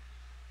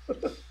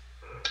 Nice.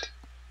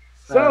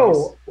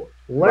 So By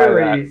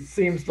Larry that.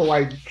 seems to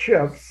like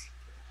chips.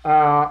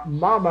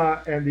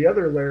 Mama and the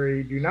other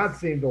Larry do not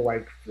seem to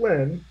like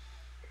Flynn.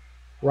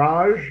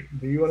 Raj,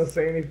 do you want to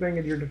say anything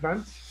in your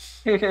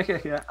defense?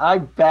 I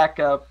back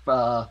up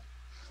uh,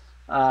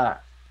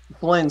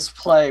 Flynn's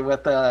play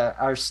with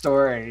our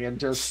story and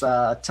just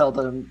tell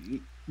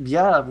them,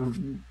 yeah,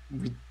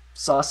 we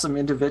saw some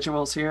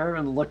individuals here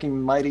and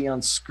looking mighty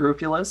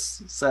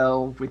unscrupulous,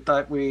 so we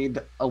thought we'd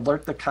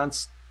alert the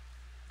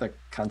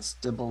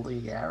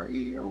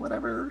constabulary or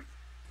whatever.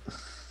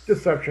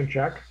 Deception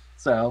check.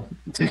 So,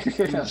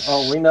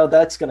 oh, we know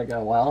that's gonna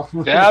go well.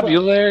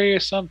 Vocabulary or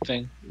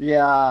something.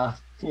 Yeah.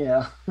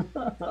 Let's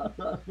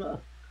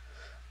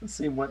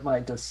see what my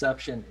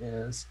deception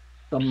is.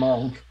 The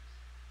monk.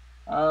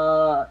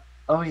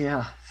 Oh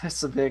yeah,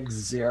 that's a big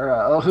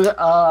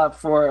 0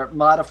 for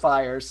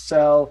modifiers.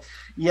 So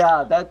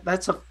yeah,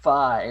 that's a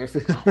 5.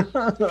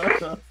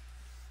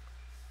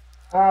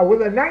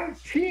 With a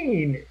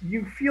 19,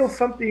 you feel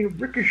something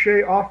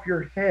ricochet off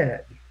your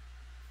head.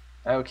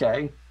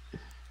 Okay.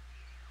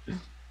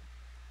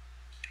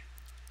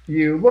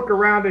 You look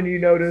around and you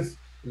notice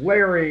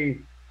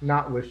Larry,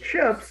 not with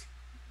chips,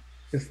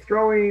 is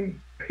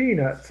throwing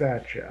peanuts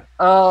at you.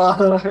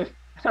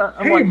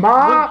 Hey, like,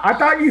 Ma, I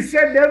thought you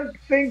said them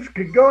things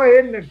could go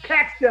ahead and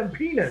catch them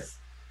peanuts.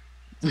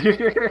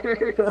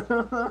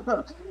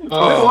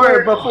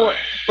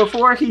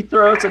 Before he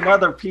throws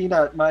another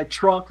peanut, my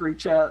trunk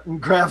reach out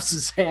and grabs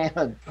his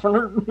hand.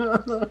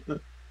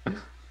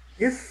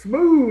 It's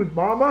smooth,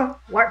 Mama,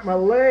 like my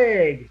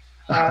leg.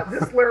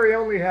 This Larry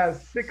only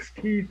has 6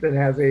 teeth and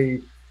has a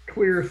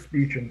clear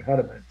speech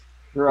impediment.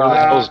 Right.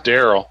 That was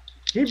Daryl.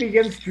 He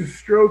begins to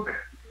stroke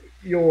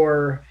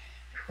your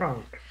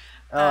trunk.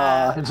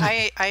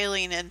 I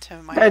lean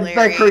into my That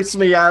Larry. creeps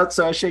me out,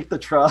 so I shake the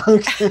trunk.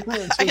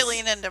 I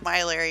lean into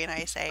my Larry and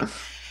I say,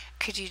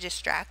 could you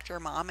distract your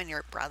mom and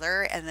your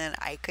brother and then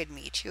I could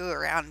meet you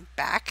around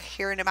back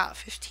here in about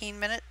 15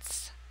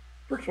 minutes?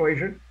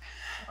 Persuasion.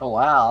 Oh,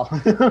 wow.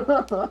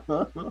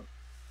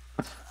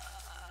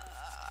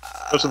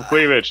 Put some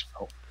cleavage.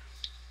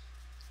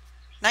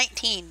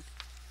 19.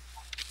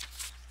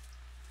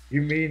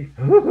 You mean?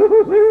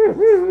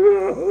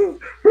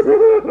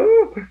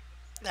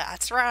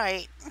 That's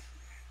right.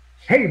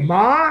 Hey,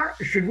 Ma,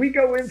 should we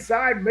go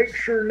inside and make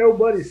sure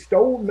nobody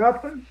stole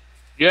nothing?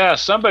 Yeah,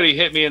 somebody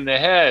hit me in the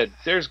head.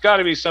 There's got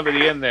to be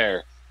somebody in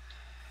there.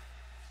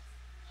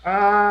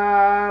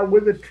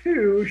 With a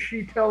 2,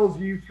 she tells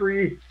you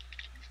 3,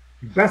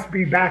 you best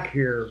be back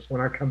here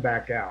when I come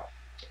back out.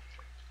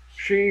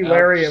 She,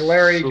 Larry, and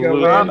Larry go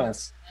in.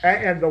 Promise.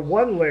 And the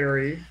one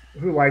Larry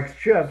who likes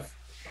chips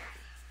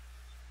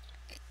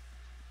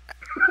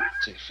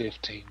Say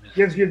 15 minutes.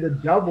 gives you the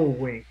double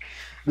wink.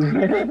 All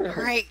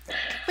right.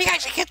 We got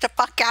to get the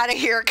fuck out of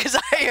here because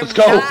I am Let's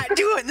go. not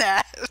doing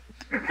that.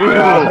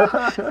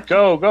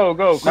 Go.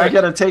 Not Quick.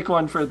 gonna take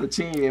one for the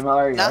team,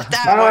 are you? Not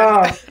that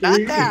one.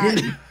 Not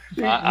that.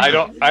 I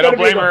don't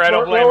blame her. I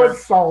don't blame her.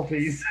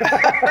 Salties.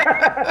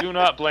 Do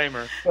not blame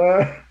her.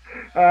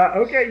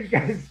 Okay, you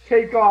guys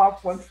take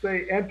off once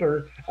they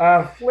enter.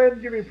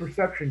 Flynn, give me a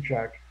perception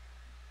check.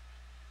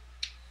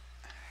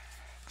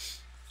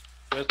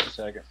 Just a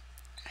second.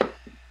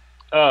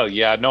 Oh,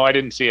 yeah. No, I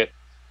didn't see it.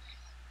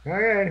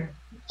 Okay.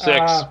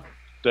 6.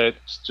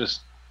 That's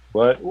just...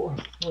 What?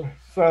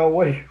 So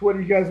what do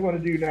you guys want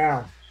to do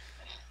now?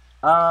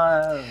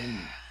 Uh,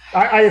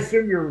 I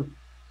assume you're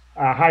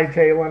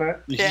hightailing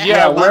it.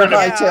 yeah, we're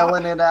yeah.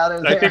 hightailing it out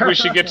of there. I think we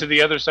should get to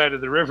the other side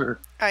of the river.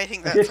 I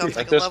think that sounds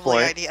like At a this lovely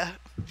point. idea.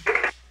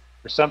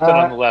 There's something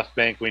on the left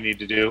bank we need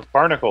to do.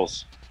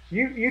 Barnacles.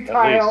 You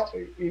At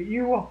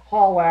you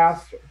haul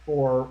ass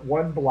for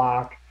 1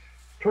 block,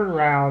 turn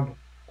around.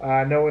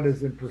 No one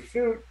is in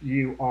pursuit.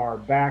 You are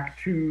back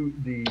to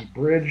the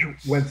bridge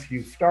whence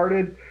you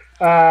started.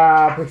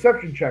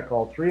 Perception check,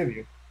 all 3 of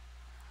you.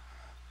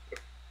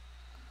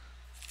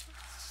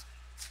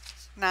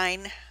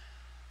 9.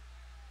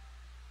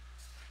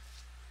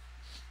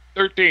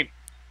 13.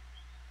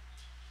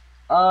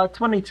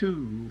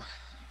 22.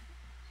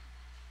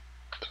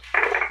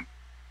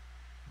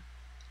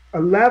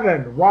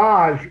 11.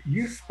 Raj,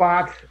 you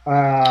spot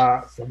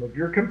some of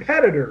your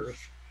competitors.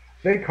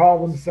 They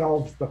call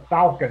themselves the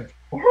Falcons.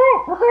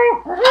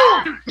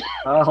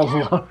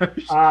 Oh,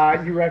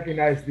 Lord. You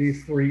recognize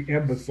these 3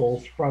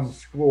 imbeciles from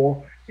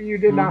school. You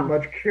did not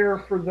much care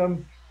for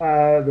them.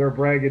 Their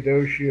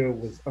braggadocio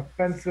was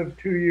offensive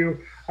to you.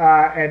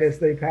 And as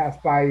they pass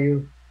by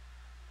you,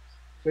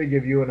 they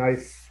give you a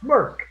nice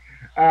smirk,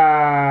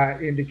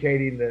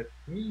 indicating that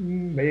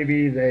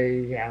maybe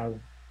they have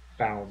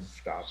found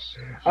stuff.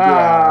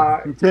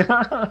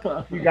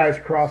 You guys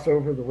cross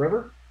over the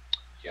river.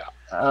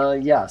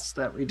 Yes,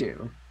 that we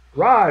do.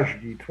 Raj,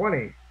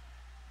 D20.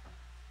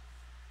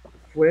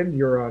 Flynn,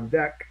 you're on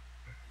deck.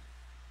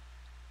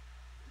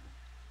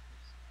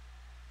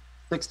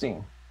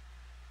 16.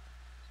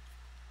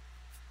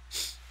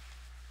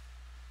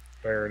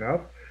 Fair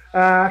enough.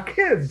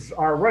 Kids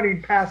are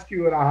running past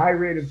you at a high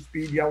rate of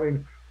speed,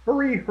 yelling,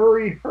 "Hurry,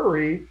 hurry,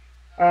 hurry!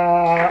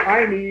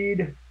 I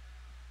need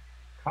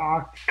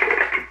cocked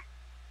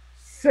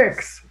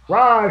 6.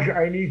 Raj,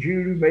 I need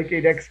you to make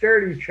a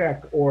dexterity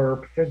check or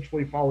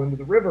potentially fall into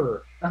the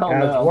river Oh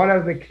as no. one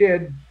of the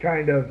kid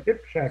kind of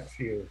hip checks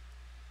you.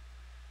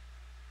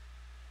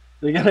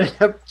 They're gonna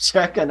hip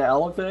check an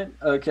elephant?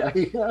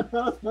 Okay.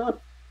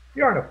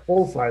 You aren't a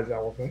full size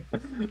elephant.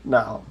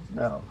 No.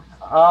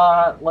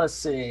 Let's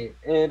see.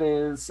 It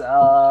is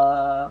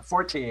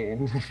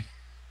 14.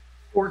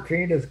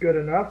 14 is good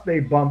enough. They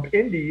bump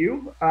into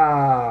you.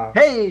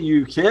 Hey,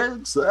 you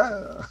kids!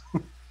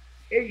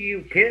 Hey,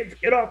 you kids,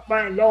 get off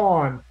my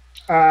lawn.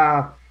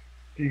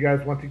 Do you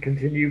guys want to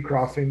continue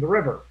crossing the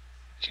river?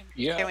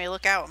 Yeah. Can we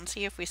look out and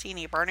see if we see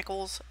any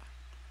barnacles?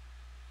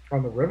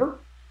 On the river?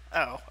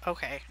 Oh,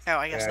 okay. No,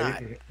 I guess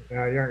not. You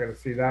aren't going to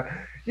see that.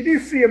 You do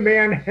see a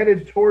man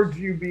headed towards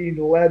you, being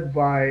led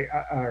by,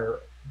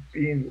 or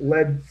being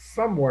led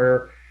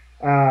somewhere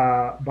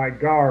by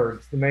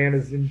guards. The man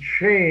is in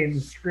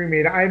chains,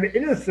 screaming, "I'm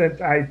innocent,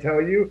 I tell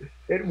you.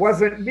 It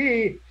wasn't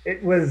me.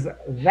 It was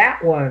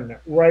that one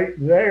right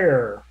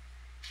there."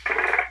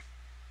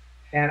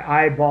 And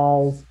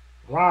eyeballs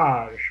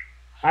Raj.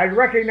 "I'd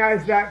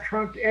recognize that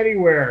trunk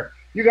anywhere.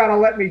 You got to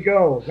let me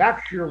go.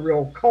 That's your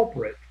real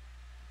culprit."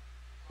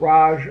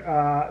 Raj,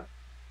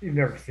 you've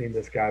never seen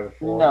this guy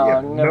before. No, You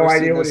I've have never no seen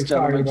idea what this he's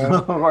talking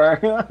gentleman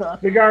about. before.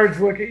 The guards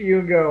look at you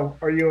and go,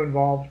 "Are you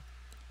involved?"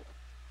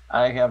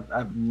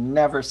 I've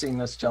never seen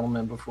this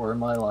gentleman before in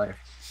my life.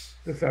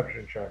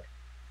 Deception check.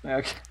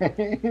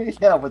 Okay.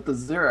 Yeah, with the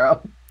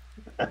 0.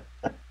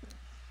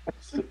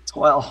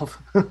 12.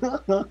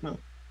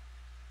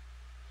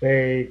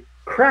 They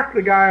crack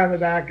the guy on the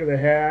back of the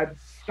head.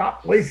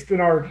 "Stop wasting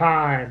our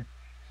time."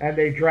 And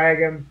they drag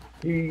him.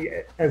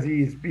 As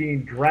he's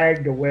being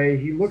dragged away,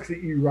 he looks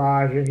at you,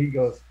 Raj, and he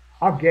goes,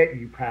 "I'll get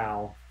you,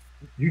 pal.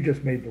 You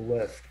just made the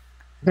list."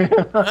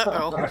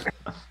 Uh-oh.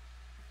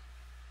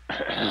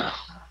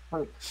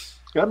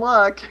 Good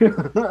luck.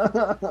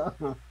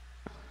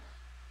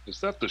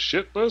 Is that the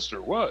shit list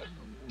or what?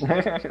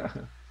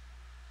 And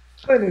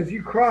as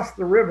you cross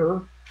the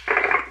river,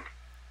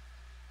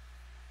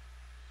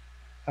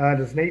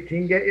 does an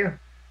 18 get you?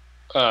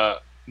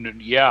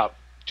 Yeah,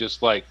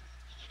 just like,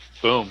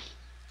 boom.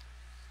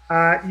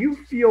 You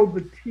feel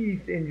the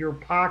teeth in your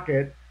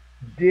pocket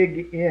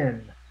dig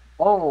in,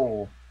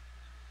 Oh.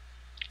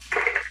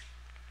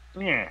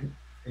 Yeah.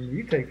 and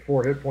you take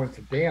 4 hit points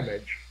of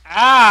damage.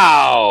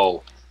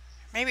 Ow!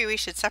 Maybe we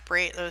should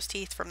separate those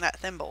teeth from that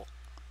thimble.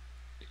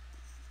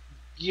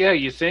 Yeah,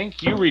 you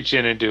think? You reach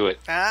in and do it.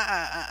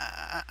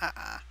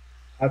 I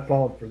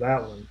fallen for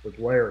that one with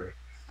Larry.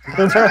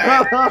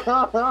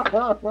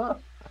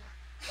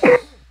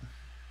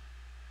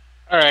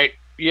 All right.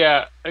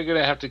 Yeah, I'm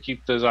gonna have to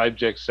keep those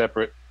objects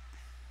separate.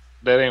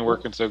 That ain't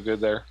working so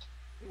good there.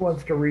 He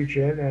wants to reach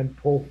in and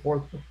pull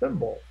forth the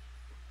thimble.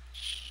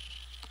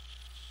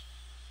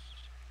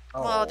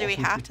 Well, do we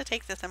have to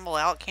take the thimble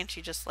out? Can't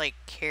you just, like,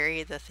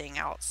 carry the thing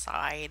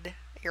outside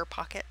your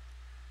pocket?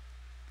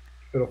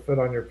 It'll fit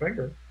on your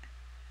finger.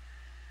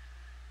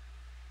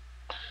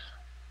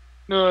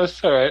 No,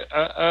 that's all right.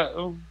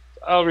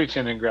 I'll reach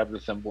in and grab the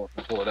thimble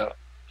and pull it out.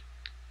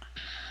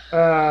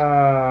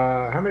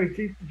 How many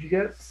teeth did you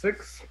get?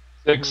 6?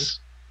 6.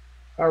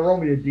 Roll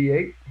me a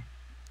d8.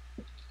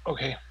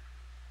 Okay.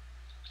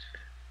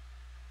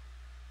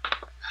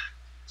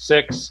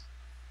 6.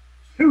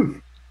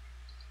 Tooth.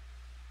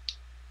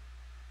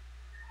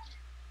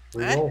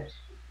 What? Reroll.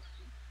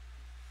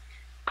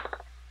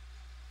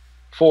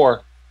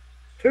 4.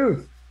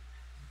 Tooth.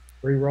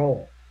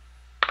 Reroll.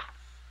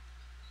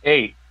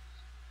 8.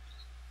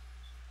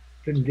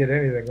 Didn't get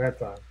anything that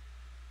time.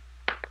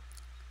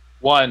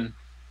 1.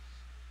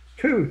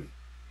 Tooth.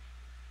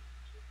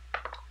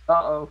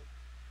 Uh-oh.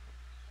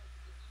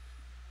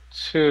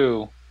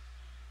 2.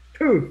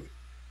 Tooth.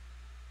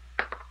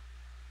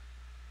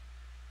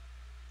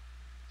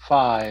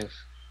 5.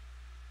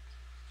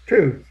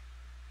 Tooth.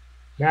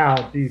 Now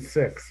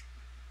d6.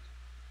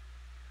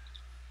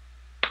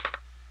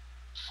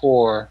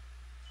 4.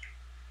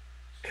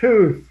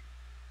 Tooth.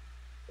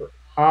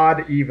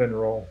 Odd even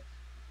roll.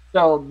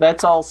 So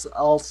that's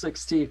all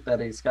 6 teeth that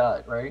he's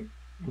got, right?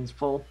 He's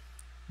full?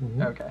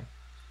 Mhm. Okay.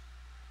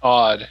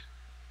 Odd.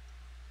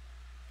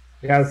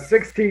 He has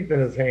 6 teeth in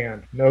his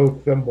hand. No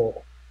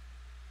thimble.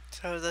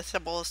 So the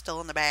thimble is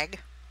still in the bag.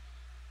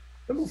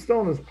 Thimble's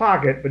still in his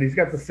pocket, but he's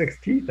got the 6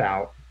 teeth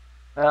out.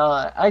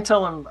 I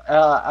tell him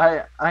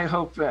I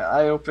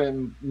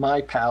open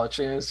my pouch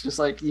and it's just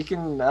like you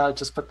can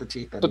just put the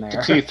teeth in Put there.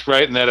 the teeth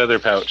right in that other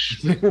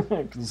pouch.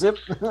 Zip.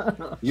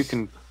 You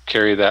can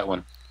carry that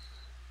one.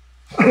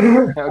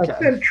 A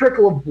thin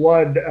trickle of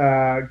blood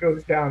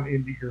goes down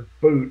into your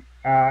boot,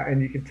 and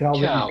you can tell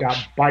that you've got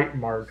bite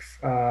marks,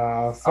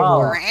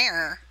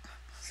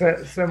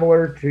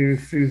 similar to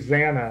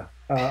Susanna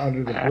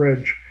under the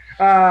bridge.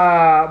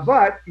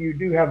 But you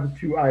do have the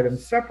 2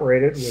 items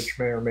separated, which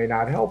may or may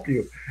not help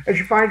you. As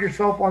you find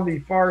yourself on the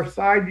far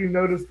side, you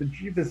notice the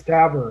Jeeves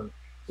Tavern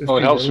is Oh,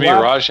 it to helps your me.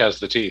 left. Raj has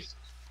the teeth.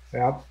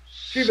 Yep.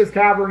 Shiva's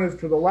Tavern is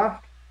to the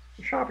left.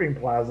 The shopping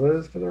plaza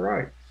is to the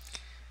right.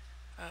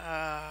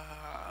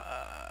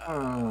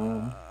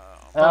 Hmm.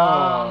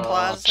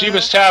 Plaza.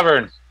 Jeebus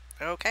Tavern.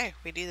 Okay,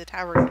 we do the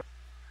tavern.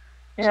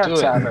 Yeah, do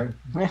it. tavern.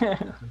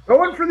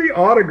 Going for the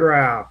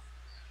autograph.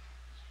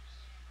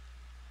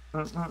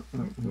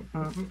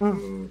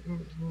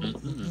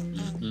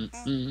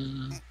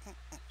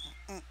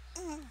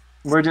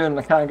 We're doing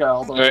the conga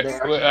all the way Right,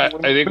 there.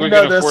 I think we we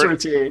know can this afford.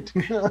 routine.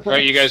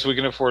 Right, you guys, we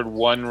can afford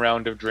one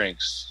round of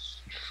drinks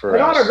for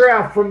An us.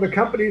 autograph from the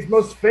company's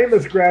most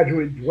famous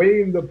graduate,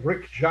 Dwayne the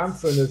Brick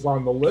Johnson, is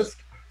on the list.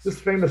 This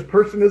famous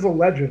person is a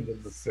legend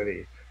in the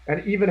city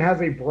and even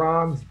has a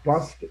bronze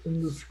bust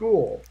in the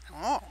school.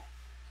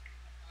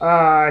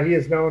 Oh, He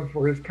is known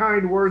for his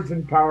kind words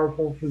and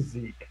powerful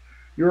physique.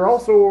 You're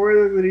also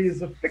aware that he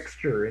is a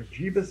fixture in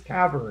Jeebus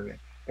Tavern,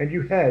 and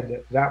you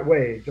head that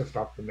way just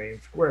off the main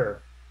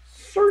square.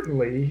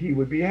 Certainly, he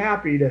would be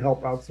happy to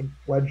help out some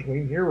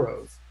fledgling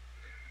heroes.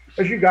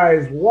 As you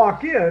guys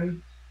walk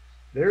in,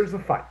 there's a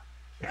fight.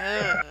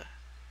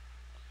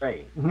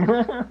 Great.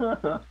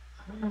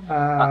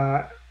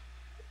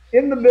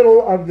 In the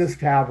middle of this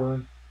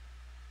tavern,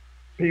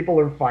 people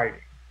are fighting.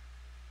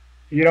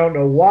 You don't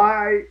know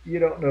why, you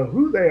don't know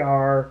who they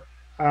are.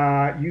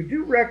 You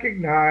do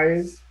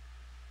recognize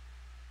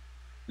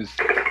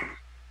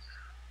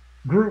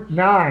Group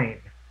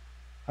 9,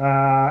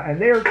 and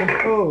they are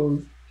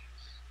composed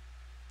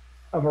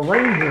of a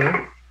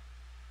ranger,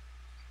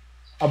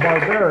 a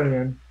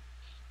barbarian,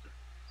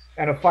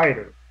 and a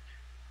fighter.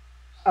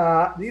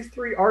 These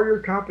three are your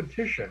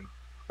competition.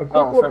 A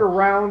quick look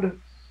around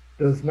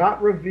does not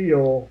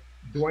reveal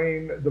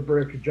Dwayne the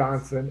Brick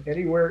Johnson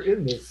anywhere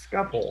in this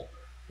scuffle.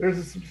 There's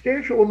a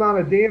substantial amount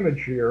of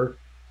damage here.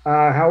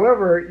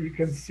 However, you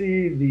can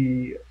see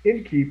the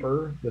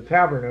innkeeper, the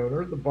tavern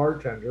owner, the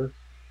bartender,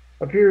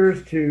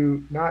 appears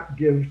to not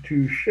give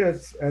two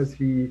shits as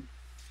he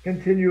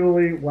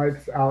continually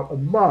wipes out a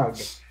mug.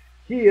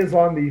 He is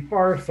on the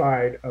far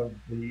side of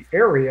the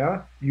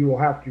area. You will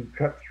have to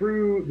cut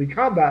through the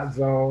combat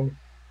zone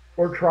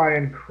or try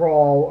and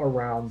crawl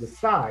around the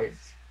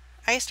sides.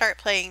 I start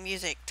playing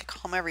music to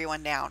calm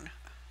everyone down.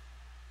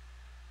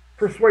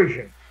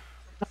 Persuasion.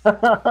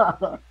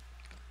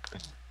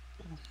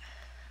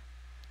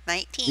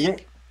 19.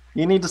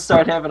 You need to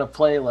start having a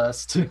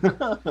playlist.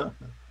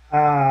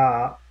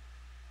 I'll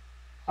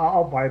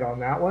bite on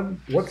that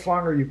one. What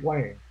song are you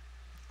playing?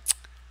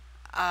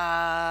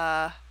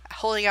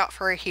 Holding out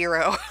for a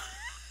hero.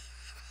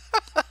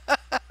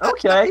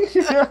 Okay.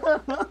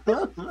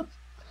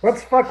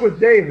 Let's fuck with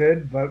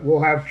David, but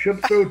we'll have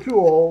Chips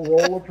O'Toole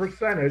roll a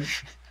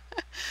percentage.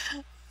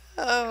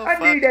 Oh, I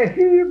fuck. need a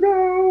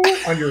hero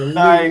on your list.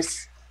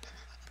 Nice.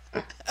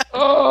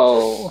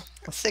 Oh,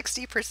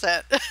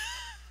 60%.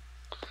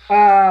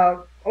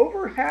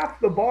 Over half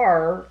the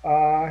bar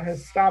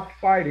has stopped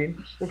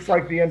fighting. Looks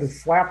like the end of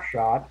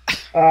Slapshot.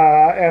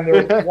 And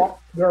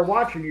they're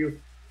watching you.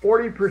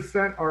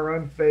 40% are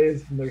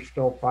unfazed and they're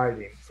still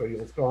fighting. So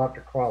you'll still have to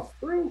cross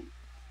through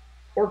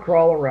or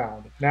crawl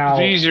around. Now,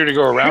 it's easier to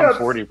go around Chips,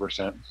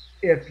 40%.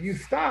 if you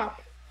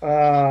stop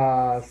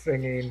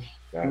singing,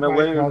 that No might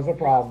way. cause a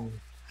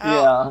problem.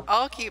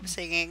 I'll keep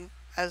singing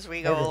as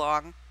we go Okay.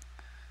 along.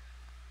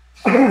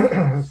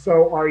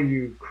 So are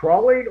you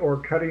crawling or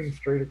cutting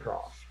straight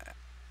across?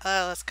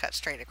 Let's cut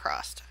straight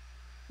across.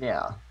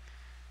 Yeah.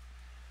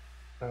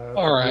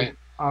 All right.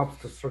 Opts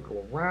to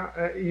circle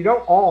around. You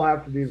don't all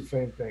have to do the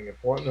same thing.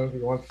 If one of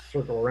you wants to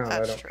circle around,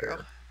 That's I don't true.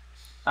 care.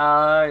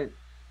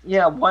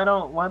 Yeah. Why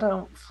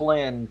don't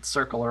Flynn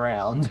circle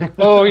around?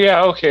 Oh,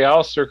 yeah, okay.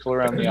 I'll circle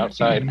around the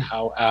outside.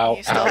 Ow,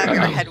 You still ow, have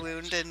your ow. head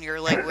wound and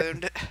your leg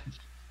wound.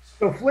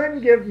 So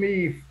Flynn, give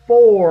me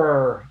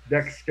 4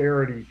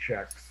 dexterity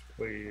checks,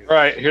 please.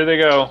 Right, here they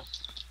go.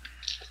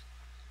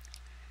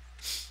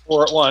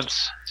 4 at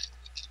once.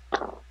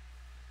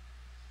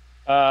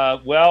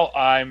 Well,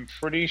 I'm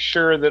pretty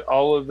sure that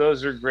all of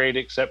those are great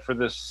except for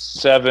the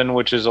 7,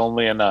 which is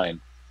only a 9.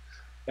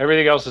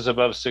 Everything else is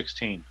above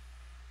 16.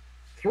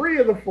 3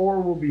 of the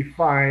 4 will be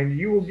fine.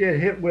 You will get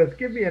hit with,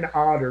 give me an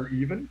odd or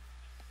even.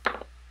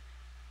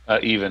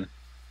 Even.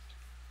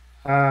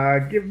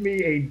 Give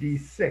me a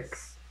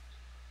d6.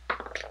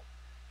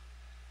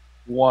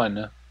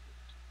 1.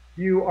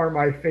 You are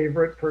my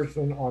favorite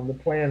person on the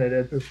planet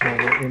at this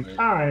moment in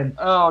time.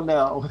 Oh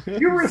no.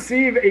 You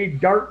receive a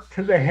dart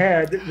to the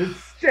head that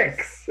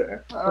sticks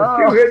for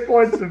Oh. 2 hit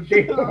points of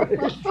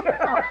damage.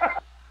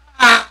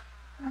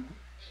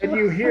 And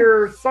you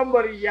hear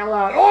somebody yell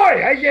out,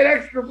 "Oi, I get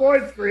extra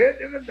points for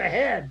hitting him in the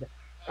head."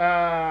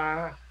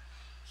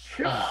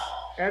 Chips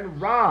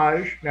and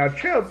Raj. Now,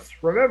 Chips,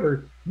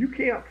 remember, you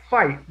can't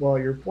fight while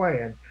you're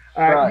playing.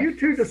 Right. You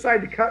two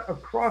decide to cut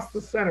across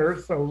the center.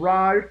 So,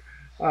 Raj,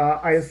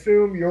 I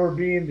assume you're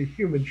being the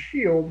human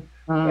shield.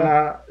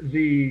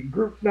 The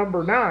group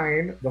number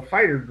 9, the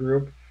fighter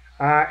group,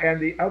 and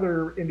the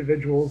other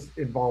individuals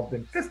involved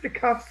in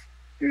fisticuffs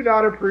do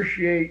not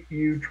appreciate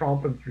you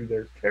tromping through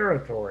their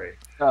territory.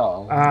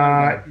 Oh,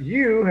 okay.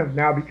 You have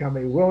now become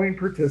a willing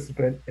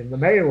participant in the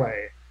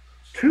melee.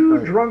 Two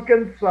Right.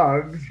 drunken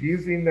thugs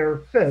using their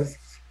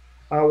fists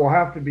will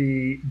have to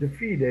be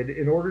defeated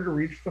in order to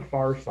reach the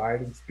far side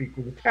and speak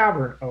with the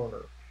tavern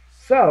owner.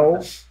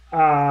 So,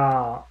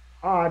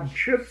 odd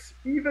chips,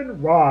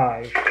 even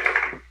Raj.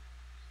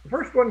 The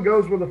first one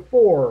goes with a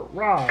 4,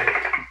 Raj.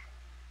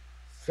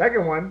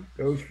 Second one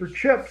goes for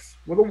chips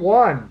with a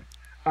 1.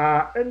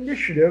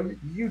 Initiative,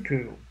 you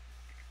two.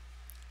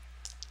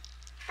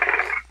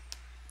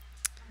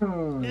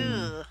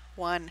 Ooh,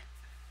 1.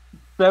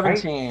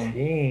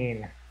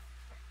 17.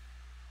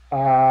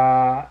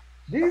 19.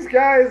 These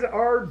guys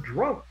are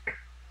drunk.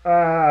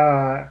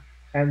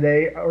 And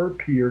they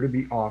appear to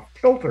be off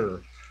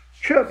kilter.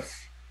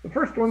 Chips, the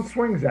first one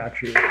swings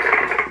at you.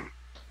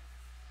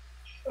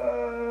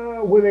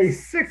 With a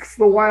 6,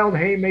 the wild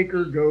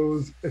haymaker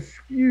goes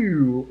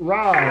askew.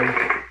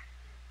 Raj.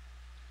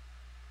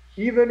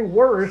 Even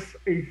worse,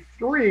 a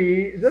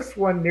 3, this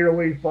one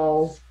nearly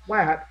falls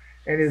flat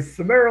and is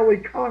summarily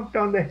conked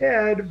on the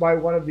head by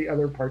one of the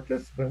other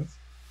participants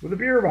with a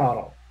beer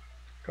bottle,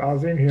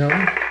 causing him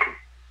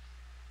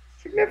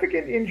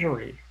significant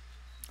injury.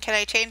 Can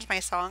I change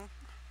my song?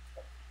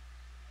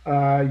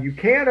 You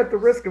can at the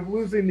risk of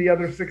losing the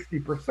other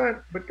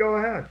 60%, but go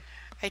ahead.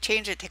 I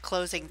change it to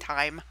closing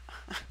time.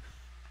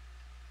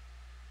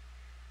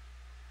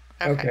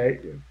 Okay.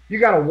 You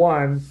got a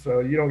 1, so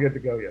you don't get to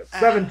go yet.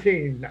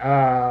 17,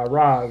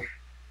 Raj.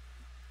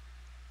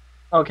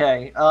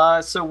 Okay,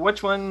 so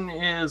which one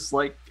is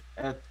like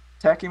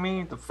attacking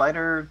me? The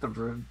fighter,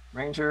 the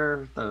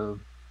ranger, the...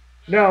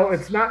 No,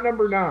 it's not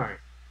number 9.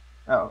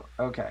 Oh,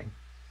 okay.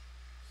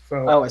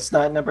 So Oh, it's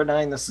not number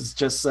 9. This is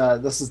just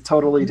this is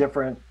totally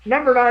different.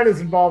 number 9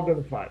 is involved in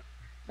the fight.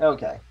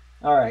 Okay,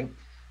 all right.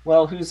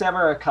 Well, who's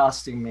ever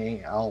accosting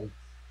me, I'll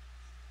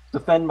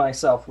defend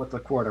myself with the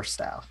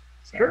quarterstaff.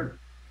 So. Sure.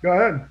 Go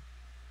ahead.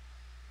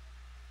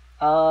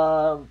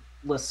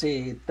 Let's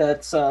see.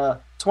 That's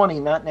 20,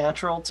 not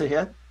natural to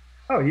hit.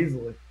 Oh,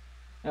 easily.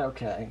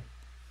 Okay.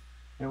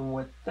 And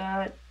with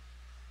that,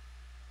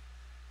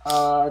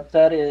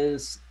 that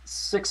is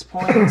 6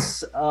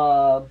 points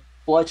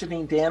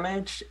bludgeoning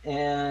damage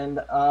and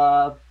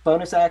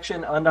bonus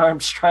action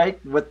unarmed strike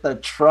with the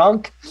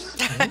trunk.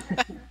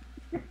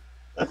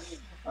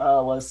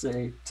 Let's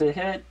see. To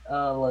hit,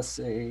 let's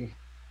see.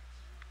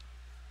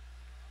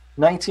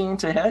 19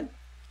 to hit?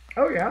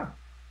 Oh, yeah.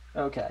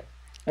 Okay.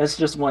 It's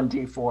just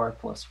 1d4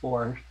 plus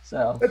 4,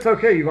 so... It's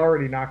okay. You've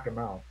already knocked him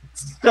out.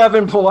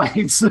 7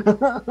 points. He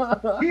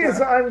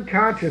is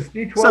unconscious.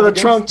 D12. So the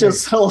against trunk me.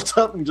 just holds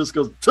up and just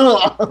goes...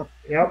 Ugh!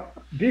 Yep.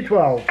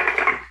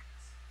 D12.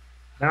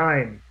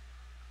 9.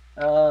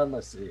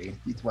 Let's see.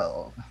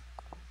 D12.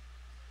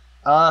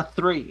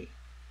 3.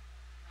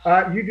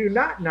 You do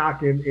not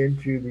knock him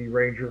into the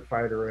Ranger,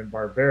 Fighter, and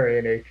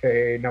Barbarian,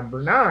 aka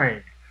number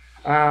 9.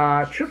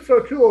 Chips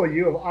O'Toole,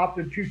 you have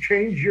opted to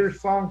change your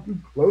song to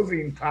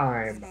closing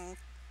time.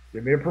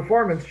 Give me a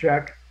performance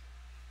check.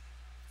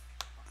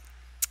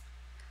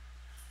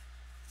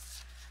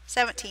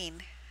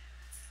 17.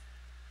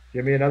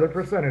 Give me another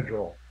percentage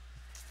roll.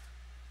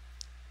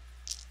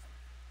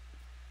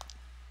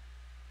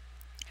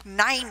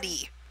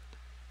 90.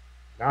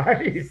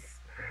 Nice.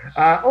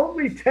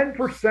 Only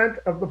 10%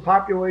 of the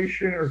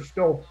population are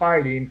still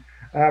fighting,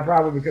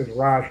 probably because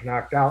Raj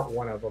knocked out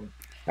one of them.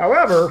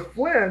 However,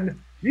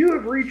 Flynn, you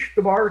have reached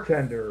the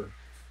bartender,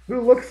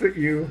 who looks at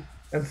you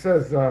and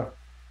says,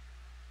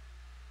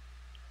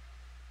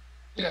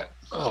 Yeah.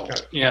 Oh,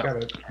 you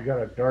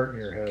got a dart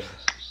in your head.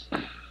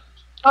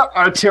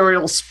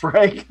 Arterial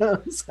spray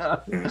goes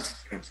out.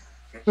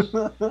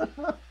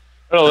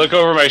 I'll look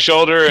over my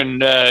shoulder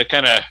and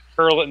kind of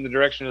hurl it in the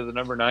direction of the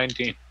number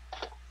 19.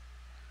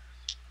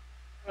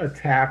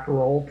 Attack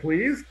roll,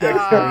 please.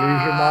 Dexterity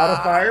is your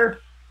modifier.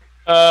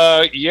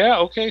 Yeah,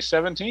 okay,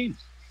 17.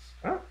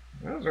 Oh,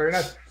 very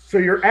nice. So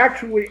you're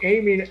actually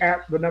aiming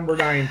at the number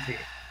 19.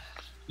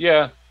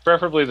 Yeah,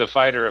 preferably the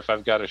fighter if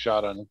I've got a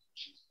shot on him.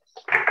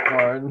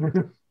 I'll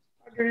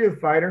give you the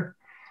fighter.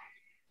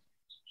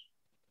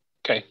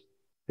 Okay.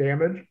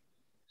 Damage.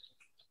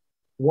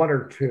 1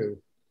 or 2.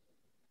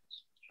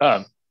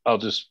 I'll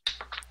just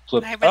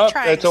flip I've been up.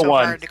 trying That's a so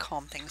 1. hard to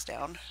calm things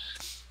down.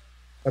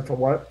 That's a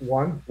what?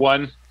 1?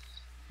 1.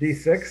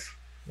 D6.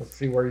 Let's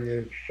see where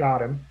you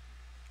shot him.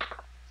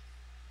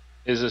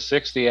 Is a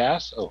 6 the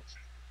ass? Oh.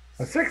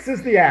 A 6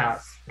 is the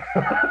ass.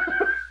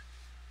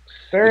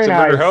 Very It's a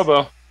nice. murder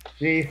hobo.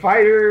 The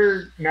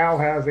fighter now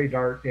has a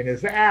dart in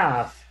his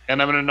ass.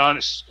 And I'm going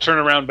to turn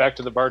around back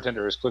to the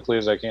bartender as quickly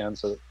as I can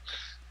and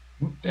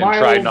Miles,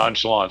 try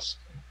nonchalance.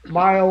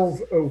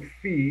 Miles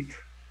O'Feet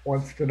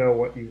wants to know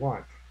what you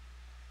want.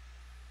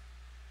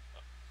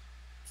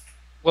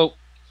 Well,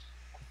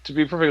 to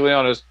be perfectly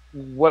honest,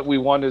 what we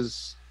want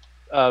is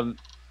the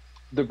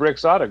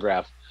Brick's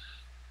autograph.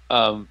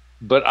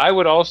 But I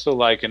would also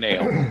like an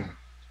ale.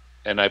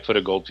 And I put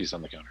a gold piece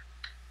on the counter.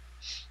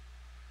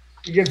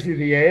 He gives you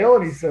the ale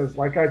and he says,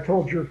 like I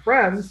told your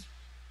friends,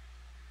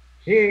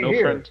 he ain't No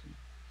here. friend.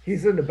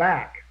 He's in the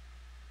back.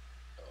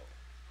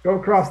 Go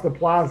across the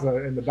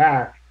plaza in the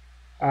back.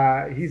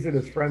 He's at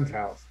his friend's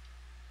house.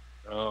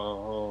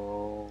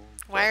 Oh.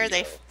 Why are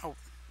they? bloody hell. Oh,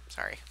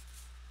 sorry.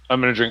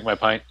 I'm going to drink my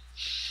pint.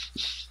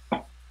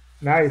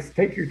 Nice.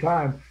 Take your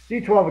time.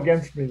 D12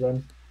 against me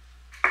then.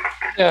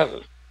 Yeah,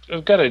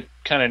 I've got to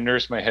kind of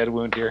nurse my head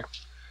wound here.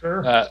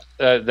 Sure.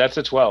 That's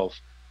a 12.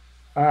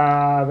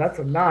 That's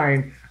a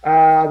 9.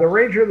 The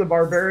Ranger, the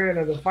Barbarian,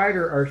 and the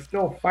Fighter are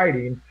still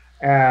fighting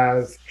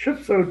as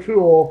Chips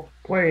O'Toole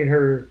playing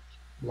her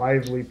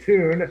lively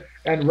tune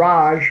and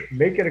Raj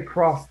make it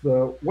across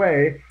the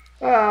way.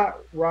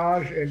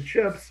 Raj and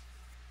Chips,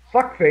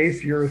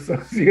 fuckface, your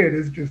associate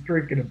is just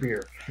drinking a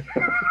beer.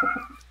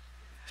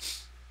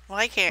 Well,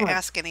 I can't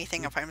ask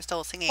anything if I'm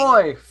still singing.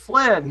 Boy,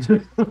 Flynn.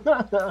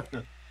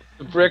 The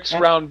bricks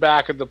round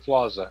back of the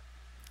plaza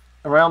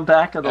Around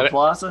back of the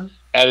plaza?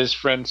 at his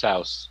friend's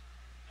house.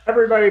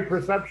 Everybody,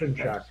 perception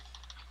check.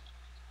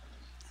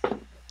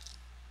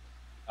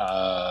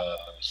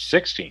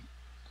 16.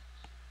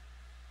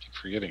 Keep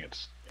forgetting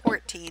it's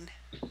 14.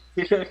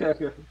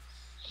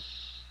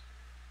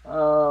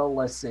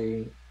 Let's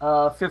see.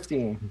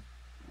 15.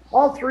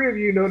 All three of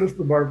you notice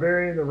the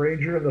Barbarian, the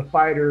Ranger, and the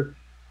Fighter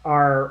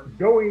are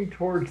going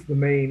towards the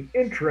main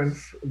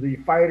entrance. The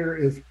Fighter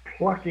is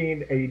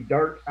plucking a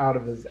dart out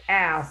of his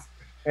ass,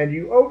 and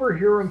you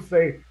overhear him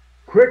say,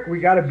 "Quick, we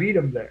got to beat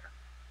him there."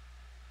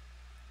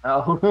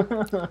 Oh.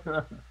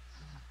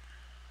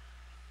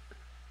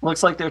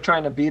 Looks like they're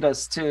trying to beat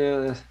us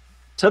to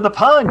the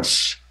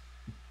punch.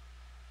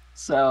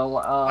 So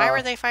Why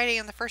were they fighting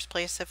in the first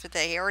place if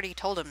they already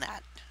told him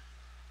that?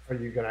 Are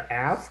you going to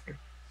ask?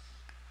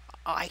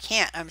 Oh, I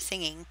can't. I'm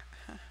singing.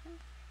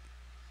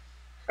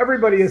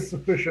 Everybody is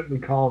sufficiently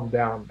calmed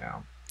down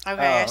now.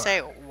 Okay, I say,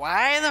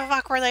 why the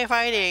fuck were they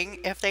fighting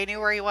if they knew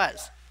where he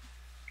was?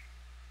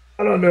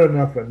 I don't know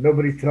nothing.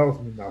 Nobody tells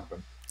me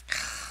nothing.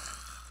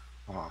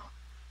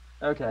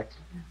 Okay.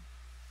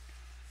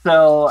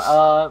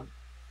 So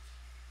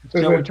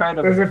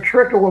There's a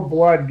trickle of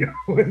blood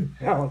going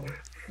down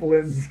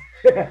Flynn's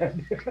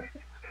head.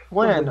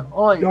 Flynn,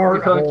 oh, you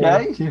Dart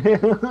okay?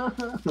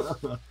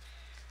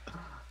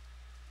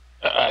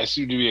 I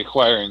seem to be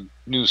acquiring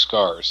new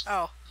scars.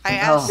 Oh, I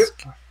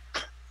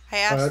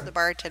asked the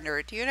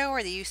bartender, do you know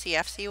where the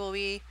UCFC will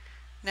be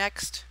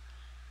next?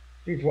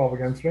 D12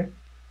 against me.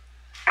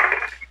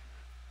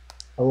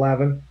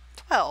 11.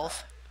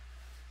 12.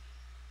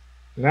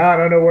 Now I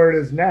don't know where it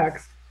is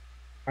next.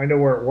 I know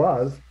where it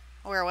was.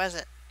 Where was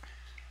it?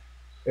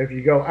 If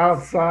you go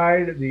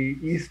outside the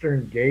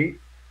eastern gate,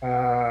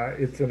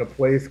 it's in a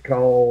place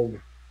called,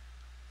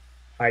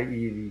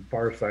 i.e., the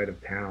far side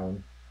of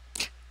town,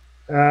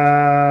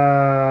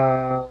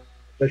 the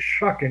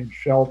Shuck and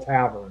Shell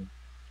Tavern.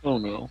 Oh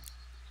no.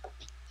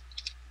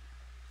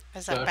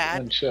 Is that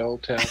bad? Shell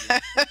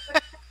Tavern.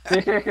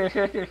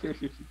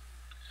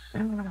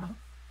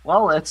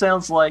 Well, it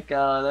sounds like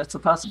that's a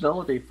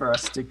possibility for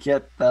us to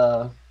get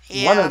one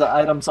of the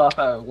items off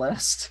our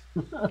list.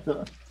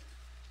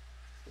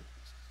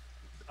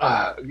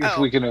 If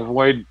we can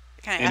avoid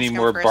any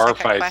more bar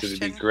fights, it'd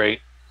be great.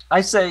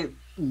 I say,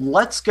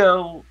 let's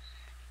go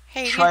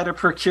Hey, try to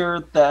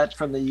procure that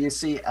from the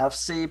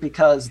UCFC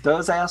because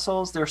those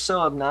assholes, they're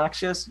so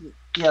obnoxious.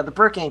 Yeah, the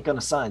brick ain't going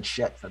to sign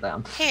shit for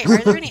them. Hey, are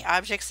there any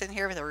objects in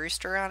here with a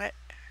rooster on it?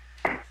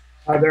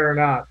 There are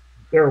not.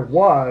 There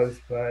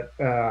was, but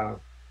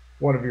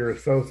one of your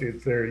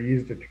associates there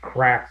used it to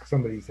crack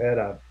somebody's head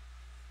up.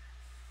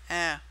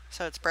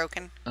 So it's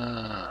broken?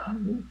 All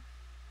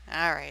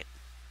right.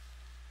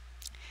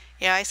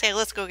 Yeah, I say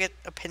let's go get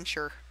a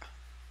pincher.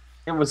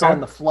 It was on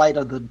the flight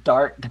of the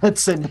dart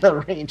that's in the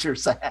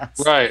Ranger's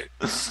ass. Right.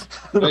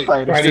 The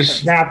fighter's Right, he ass.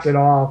 snapped it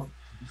off.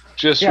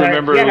 Just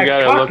remember, we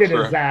gotta look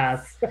for his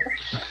ass.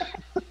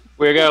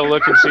 We gotta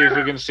look and see if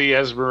we can see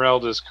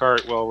Esmeralda's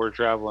cart while we're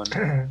traveling.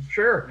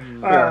 Sure.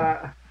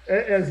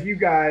 As you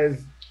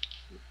guys,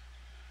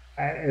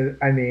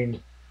 I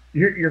mean,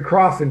 you're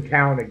crossing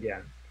town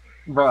again.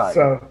 Right.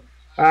 So,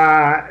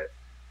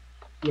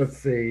 let's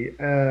see.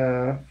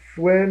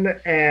 Flynn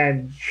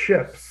and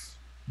Chips,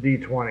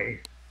 D20.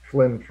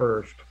 Flynn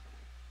first.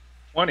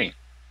 20.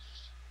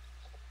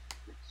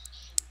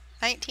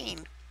 19.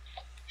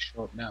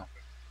 Show up now.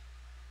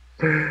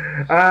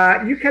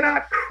 You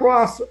cannot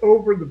cross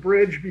over the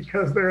bridge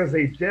because there is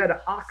a dead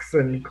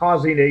oxen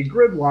causing a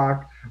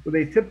gridlock with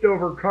a tipped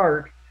over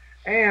cart.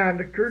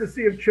 And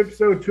courtesy of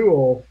Chips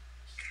O'Toole,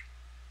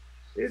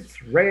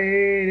 it's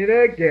raining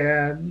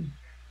again.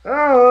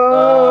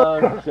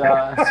 Oh,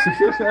 gosh.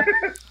 Okay.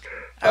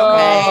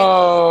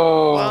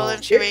 Oh. Well, then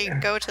should we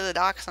go to the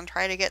docks and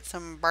try to get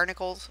some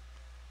barnacles?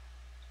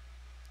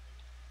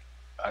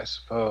 I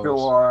suppose.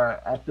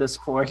 Sure, at this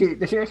point.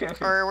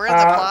 Or we're in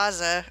the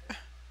plaza.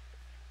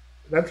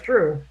 That's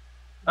true.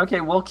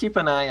 Okay, we'll keep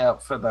an eye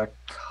out for the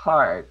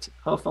cart.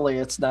 Hopefully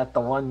it's not the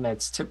one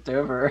that's tipped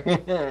over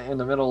in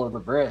the middle of the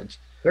bridge.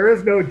 There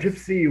is no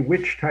gypsy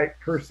witch type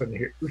person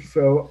here.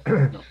 So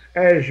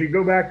as you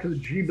go back to the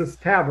Jeebus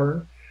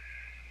Tavern,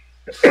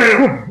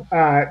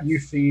 you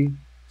see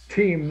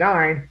Team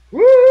 9.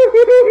 Woo-hoo!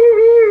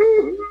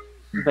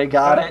 They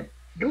got it.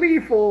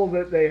 Gleeful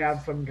that they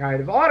have some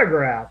kind of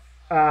autograph.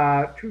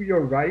 To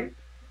your right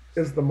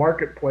is the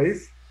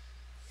marketplace,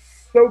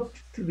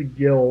 soaked to the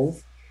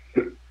gills.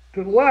 To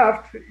the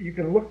left, you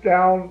can look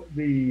down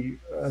the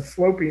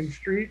sloping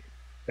street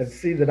and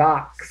see the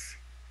docks.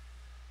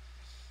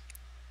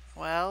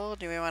 Well,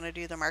 do we want to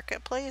do the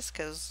marketplace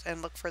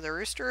and look for the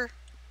rooster?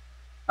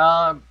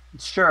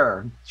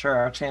 Sure.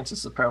 Our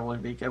chances would probably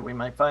be good. We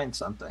might find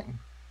something.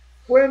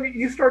 When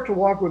you start to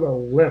walk with a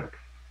limp,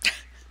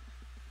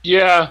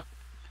 Yeah,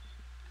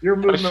 your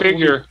movement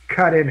will be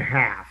cut in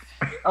half.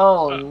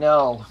 Oh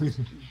no!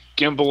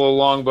 Gimbal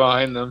along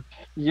behind them.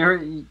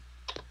 You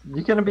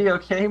gonna be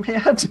okay,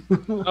 man?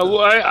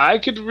 I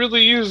could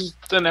really use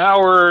an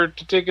hour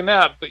to take a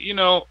nap, but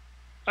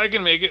I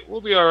can make it.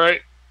 We'll be all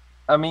right.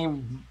 I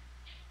mean,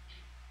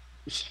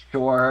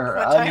 sure.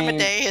 What time of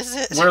day is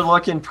it? We're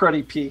looking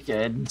pretty peaked,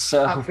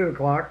 so. About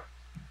 2:00.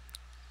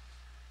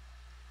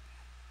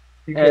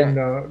 You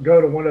can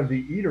go to one of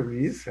the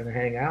eateries and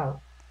hang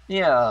out.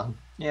 Yeah,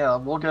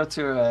 we'll go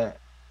to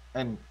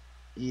an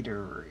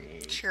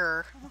eatery.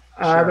 Sure.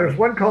 There's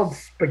one called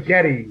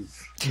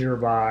Spaghetti's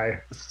nearby.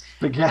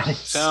 Spaghetti.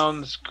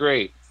 Sounds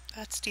great.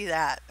 Let's do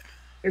that.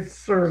 It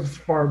serves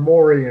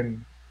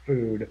Farmorian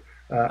food,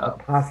 a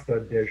pasta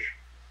dish.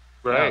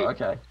 Right. Oh,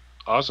 okay.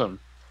 Awesome.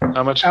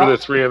 How much for the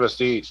three of us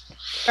to eat?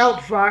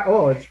 Outside,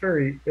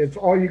 it's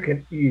all you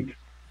can eat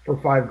for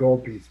 5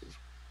 gold pieces.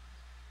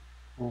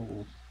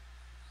 Ooh.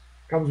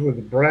 Comes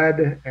with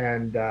bread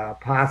and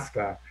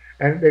pasta.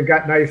 And they've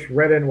got nice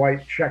red and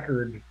white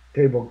checkered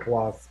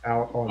tablecloths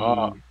out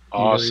on the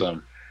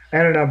awesome.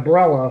 And an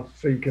umbrella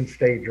so you can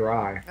stay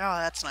dry. Oh,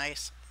 that's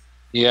nice.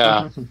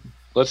 Yeah.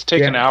 Let's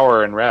take an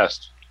hour and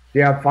rest. Do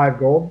you have 5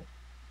 gold?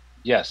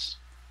 Yes.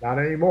 Not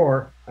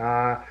anymore.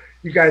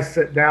 You guys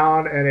sit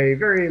down, and a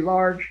very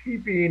large,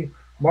 heaping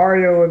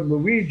Mario and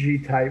Luigi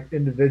type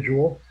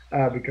individual,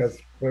 because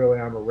clearly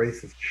I'm a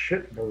racist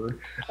shitbird,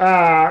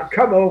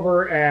 come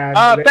over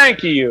and...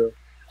 thank you.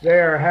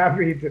 They're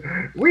happy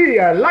to... We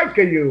like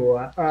you.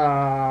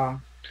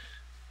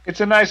 It's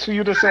nice for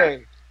you to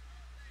say.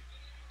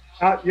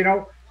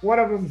 One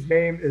of them's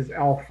name is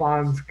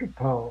Alphonse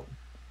Capone.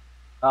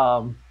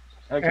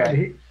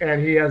 Okay.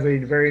 And he has a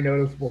very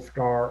noticeable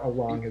scar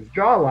along his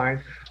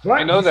jawline. But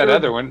I know that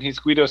other one. He's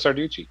Guido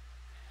Sarducci.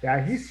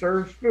 Yeah, he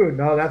serves food.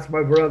 No, that's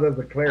my brother,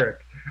 the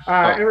cleric.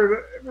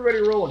 Everybody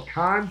roll a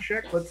con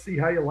check. Let's see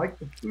how you like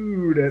the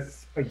food at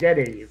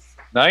Spaghetti's.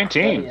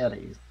 19.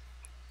 Spaghetti's.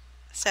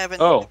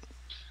 7. Oh.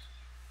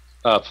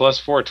 Plus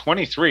 4,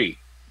 23.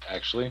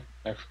 Actually,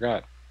 I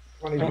forgot.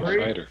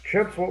 23.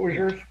 Chips, what was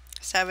yours?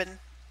 7.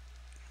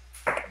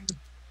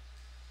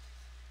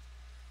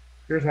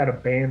 Yours had a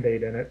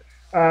Band-Aid in it.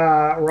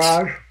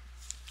 Raj?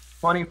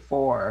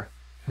 24.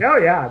 Oh,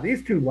 yeah.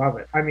 These two love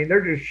it. I mean,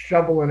 they're just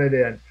shoveling it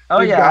in.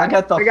 I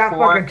got the They got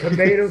fork. fucking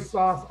tomato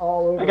sauce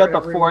all over. I got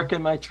the fork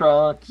in my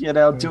trunk,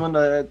 doing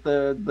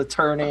the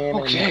turn-in.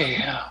 Okay,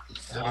 yeah.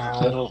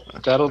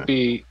 That'll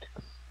be...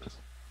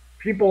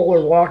 People are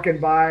walking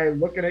by,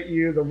 looking at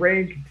you. The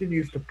rain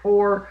continues to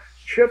pour.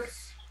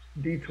 Chips,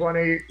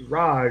 D20.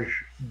 Raj,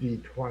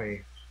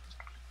 D20.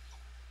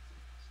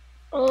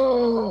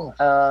 Oh.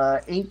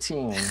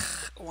 18.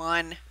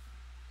 1.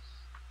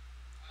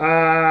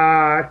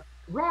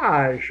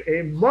 Raj,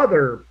 a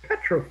mother,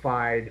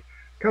 petrified,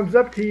 comes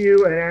up to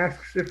you and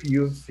asks if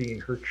you have seen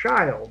her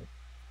child.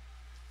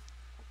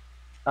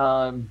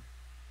 I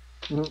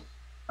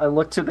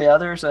look to the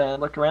others and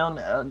look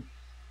around.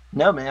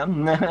 No,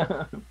 ma'am.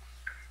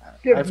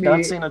 I've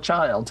not seen a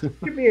child.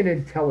 Give me an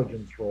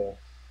intelligence roll.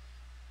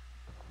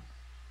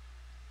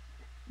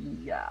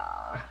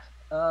 Yeah.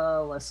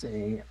 Let's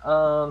see.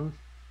 Well.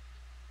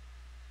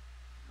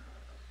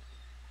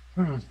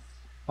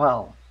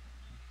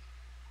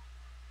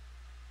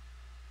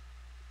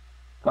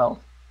 12.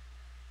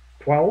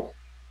 12?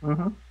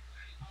 Mm-hmm.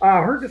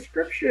 Her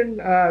description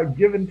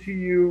given to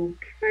you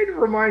kind of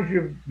reminds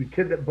you of the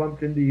kid that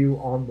bumped into you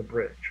on the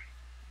bridge.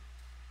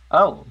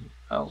 Oh,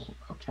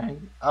 okay.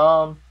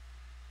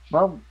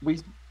 Well, we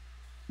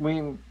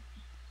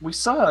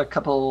saw a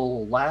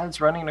couple lads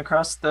running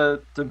across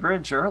the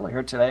bridge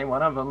earlier today.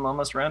 One of them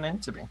almost ran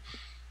into me.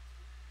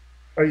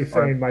 Are you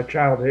saying my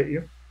child hit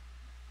you?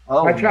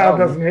 Oh, my child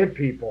doesn't hit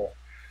people.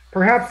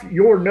 Perhaps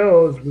your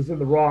nose was in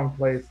the wrong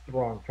place at the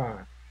wrong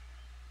time.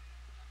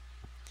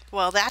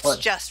 Well, that's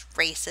just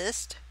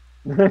racist.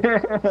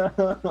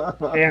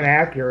 And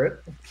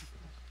accurate.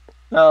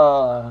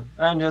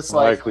 I'm just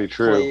likely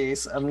true.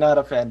 Please, I'm not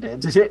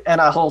offended. And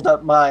I hold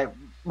up my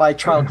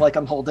trunk like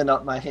I'm holding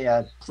up my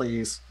hand.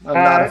 Please, I'm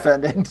not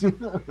offended.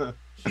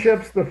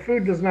 Chips, the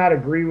food does not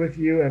agree with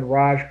you, and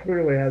Raj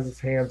clearly has his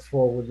hands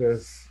full with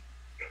this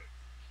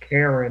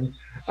Karen.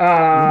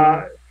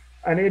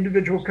 An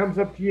individual comes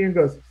up to you and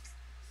goes,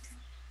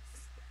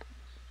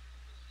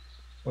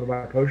 "What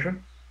about a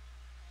potion?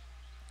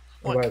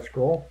 What about a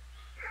scroll?"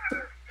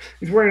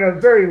 He's wearing a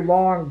very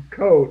long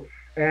coat,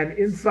 and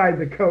inside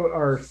the coat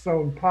are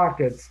sewn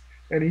pockets,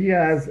 and he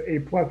has a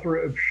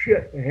plethora of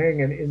shit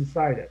hanging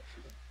inside it.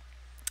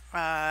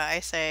 I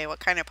say, what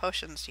kind of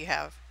potions do you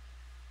have?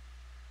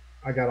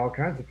 I got all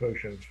kinds of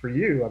potions. For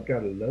you, I've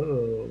got a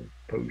love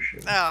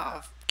potion.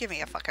 Oh, give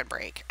me a fucking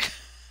break.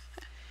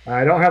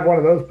 I don't have one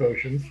of those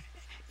potions.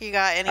 You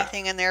got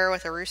anything in there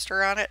with a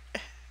rooster on it?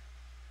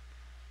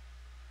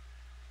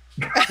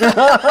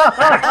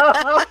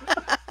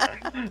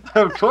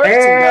 Of course he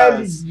And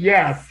does.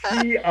 yes,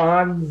 he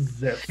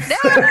unzips.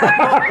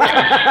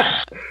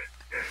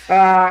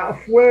 No!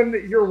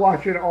 Flynn, you're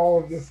watching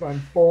all of this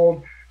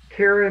unfold.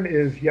 Karen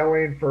is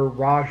yelling for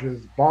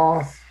Raj's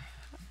boss.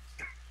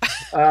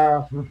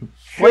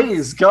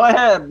 Please go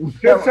ahead.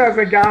 Just has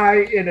a guy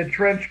in a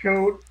trench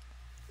coat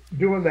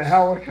doing the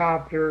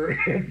helicopter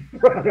in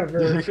front of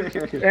her,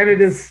 and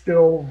it is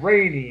still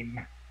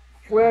raining.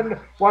 Flynn,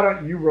 why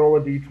don't you roll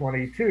a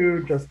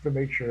d22 just to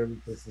make sure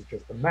that this is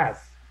just a mess?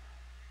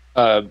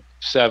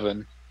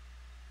 7.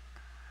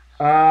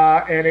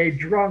 And a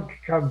drunk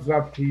comes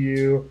up to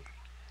you.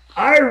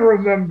 I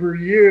remember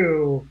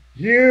you.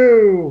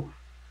 You.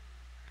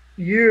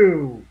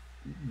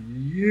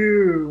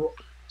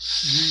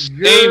 Saved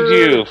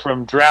you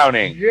from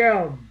drowning.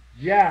 Jim.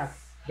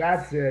 Yes,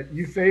 that's it.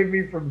 You saved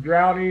me from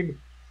drowning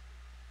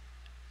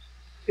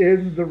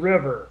in the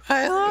river.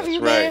 I love That's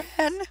you, right.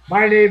 man.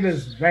 My name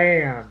is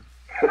Van.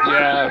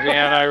 Yeah,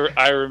 man,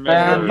 I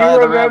remember. By You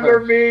the remember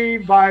river. me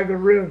by the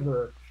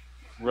river.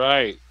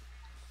 Right.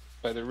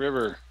 By the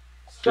river.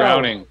 So,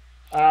 Drowning.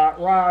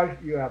 Raj,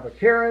 you have a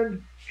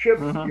Karen.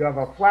 Chips, Mhm. you have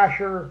a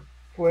flasher.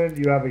 Flynn,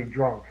 you have a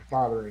drunk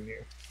bothering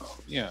you.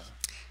 Yeah.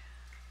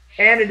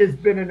 And it has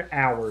been an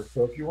hour,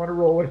 so if you want to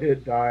roll a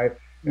hit die,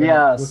 and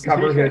Yes.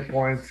 recover hit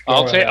points.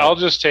 go ahead. I'll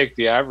just take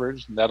the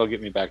average, and that'll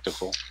get me back to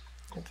full.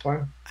 That's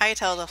fine. I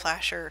tell the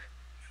flasher,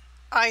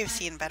 I've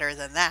seen better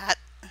than that.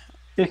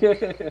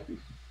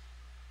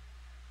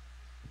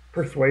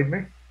 Persuade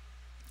me.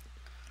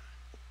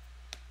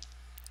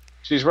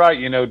 She's right.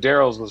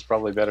 Daryl's was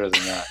probably better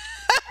than that.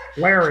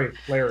 Larry.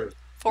 40.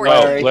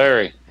 Oh,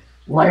 Larry.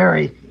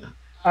 Larry.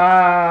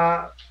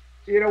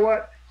 You know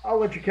what? I'll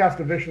let you cast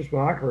a vicious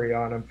mockery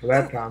on him for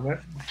that comment.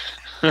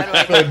 How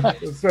do I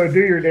do, So do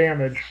your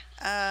damage.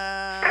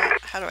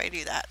 how do I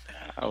do that?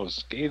 I was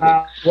scathing.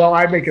 Well,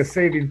 I make a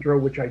saving throw,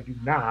 which I do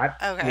not.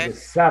 Okay. With a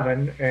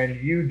 7, and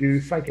you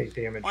do psychic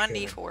damage. to him.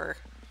 1d4.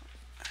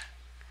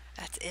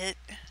 That's it.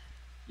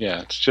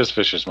 Yeah, it's just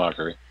vicious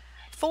mockery.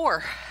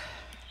 4.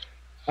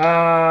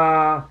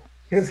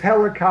 His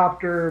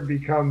helicopter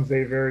becomes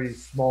a very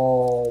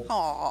small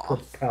Aw.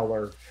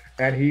 propeller,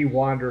 and he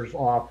wanders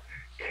off.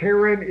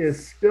 Karen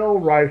is still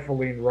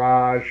rifling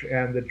Raj,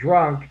 and the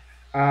drunk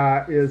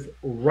is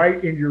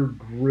right in your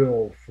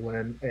grill,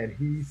 Flynn, and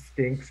he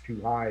stinks to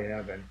high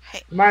heaven.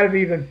 Hey. He might have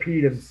even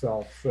peed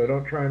himself, so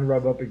don't try and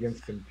rub up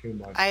against him too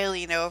much. I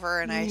lean over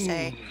and I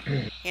say,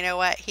 you know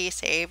what? He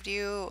saved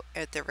you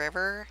at the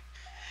river.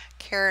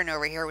 Karen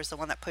over here was the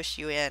one that pushed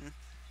you in.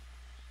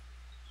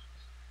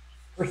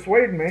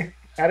 Persuade me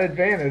at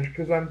advantage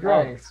because I'm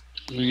drunk. Nice.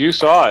 You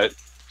saw it.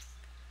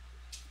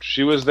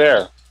 She was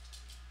there.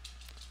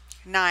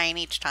 9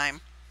 each time.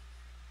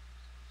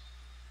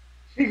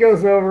 He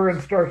goes over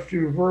and starts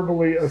to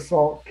verbally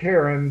assault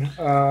Karen,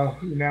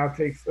 who now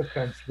takes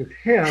offense with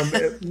him.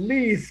 At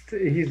least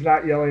he's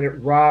not yelling at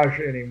Raj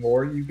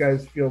anymore. You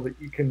guys feel that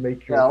you can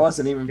make your Yeah, I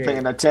wasn't even escape.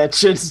 paying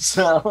attention,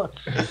 so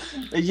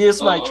I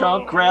used my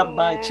trunk, grabbed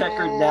my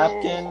checkered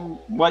napkin,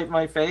 wiped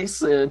my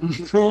face,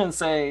 and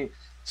say,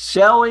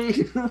 "Shall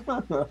we?"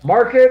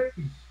 Market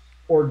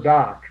or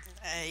dock?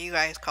 You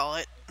guys call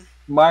it.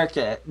 Mark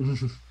it.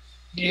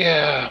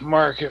 Yeah,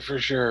 market for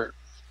sure.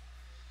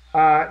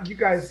 You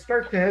guys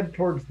start to head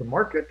towards the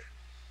market,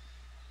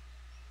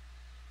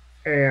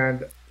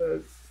 and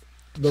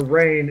the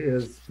rain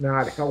is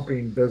not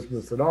helping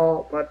business at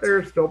all, but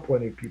there's still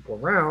plenty of people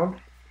around.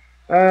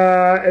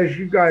 As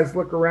you guys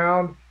look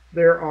around,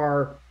 there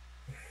are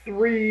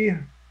 3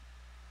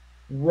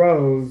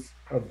 rows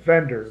of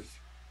vendors.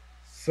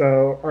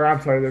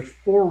 There's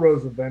 4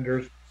 rows of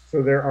vendors,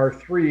 so there are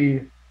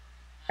 3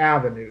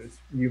 avenues.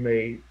 You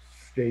may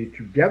stay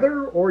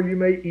together, or you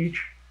may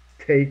each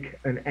take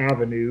an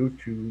avenue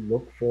to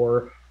look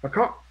for a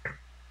cop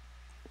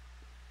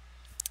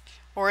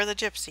Or the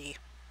gypsy.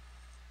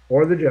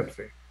 or the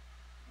gypsy.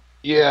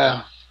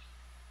 Yeah.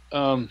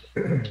 Oh,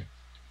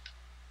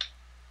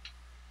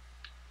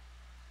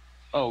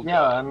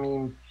 Yeah, I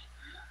mean,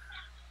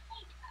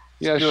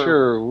 yeah, sure.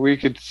 sure. We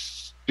could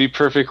be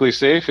perfectly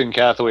safe in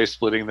Cathaway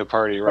splitting the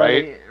party,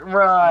 right?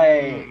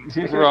 Right.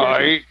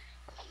 Right.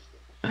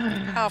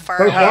 How far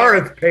So far,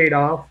 away? it's paid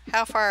off.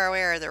 How far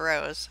away are the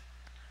rows?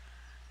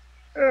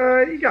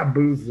 You got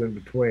booths in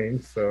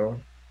between, so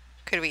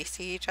Could we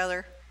see each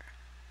other?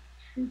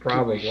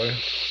 probably.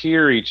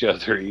 Hear each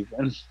other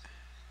even. It's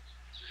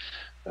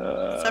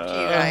up to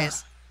you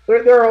guys.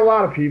 There are a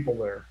lot of people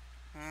there.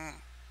 Mm.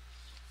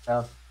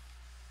 Yeah.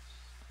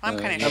 I'm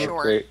kind Yeah, of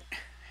short. great.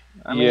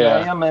 I mean, Yeah.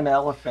 I am an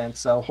elephant,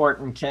 so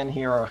Horton can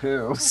hear a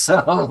who.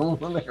 So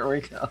there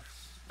we go.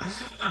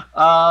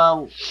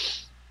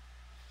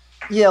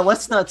 Yeah,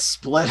 let's not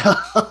split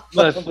up.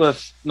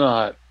 Let's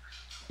not.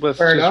 Let's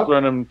Fair just enough.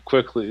 run them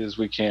quickly as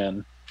we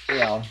can.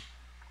 Yeah.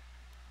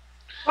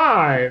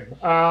 5.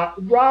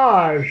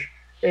 Raj,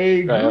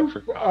 a Try out for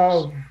group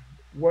cause. of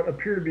what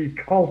appear to be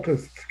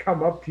cultists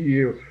come up to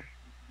you,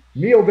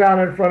 kneel down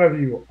in front of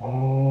you.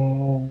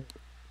 Oh.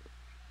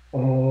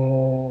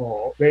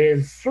 They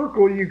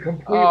encircle you Oh,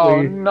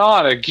 completely,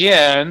 not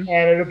again.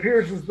 and it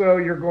appears as though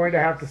you're going to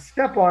have to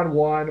step on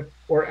one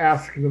or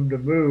ask them to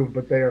move,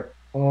 but they're,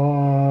 They're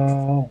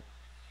oh.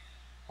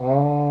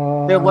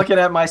 looking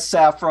at my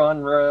saffron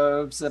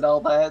robes and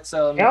all that,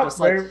 so I'm Yep, just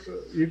like,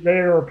 they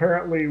are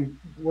apparently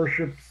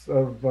worships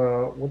of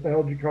what the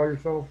hell did you call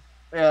yourself?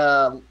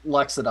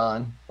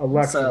 Luxodon. So,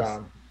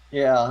 Alexidon.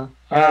 yeah.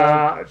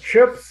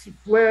 Chips,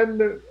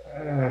 Flynn,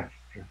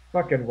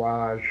 fucking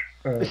Raj.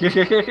 He's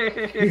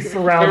Hey,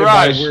 surrounded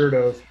by Raj,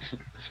 weirdos.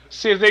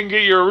 see if they can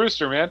get you a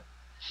rooster, man.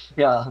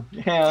 Yeah.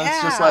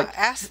 It's just like,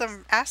 ask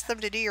them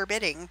to do your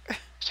bidding.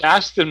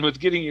 Task them with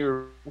getting you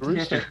a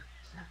rooster.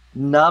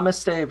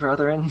 Namaste,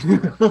 brethren.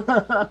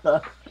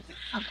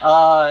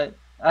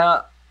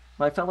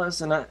 My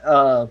fellows and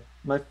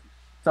my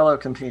fellow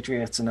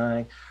compatriots and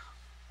I,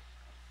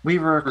 we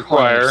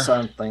require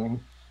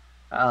something.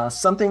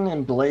 Something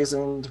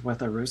emblazoned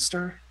with a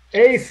rooster.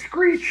 A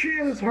screech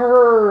is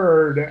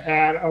heard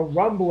and a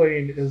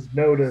rumbling is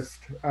noticed.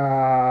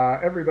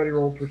 Everybody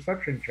roll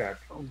perception check.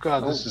 Oh,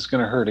 God, this is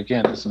going to hurt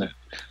again, isn't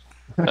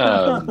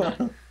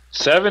it?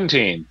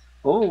 17.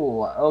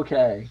 Oh,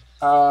 okay.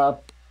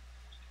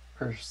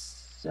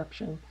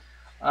 Perception.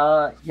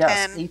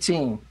 Yes, 10.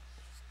 18.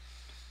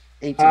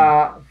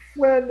 18.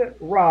 Flynn,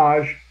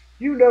 Raj,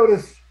 you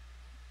notice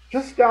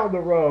just down the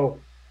row,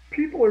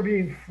 people are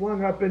being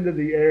flung up into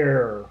the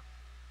air,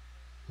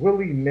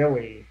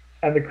 willy-nilly,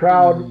 and the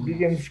crowd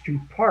begins to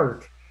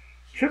part.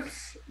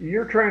 Chips,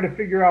 you're trying to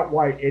figure out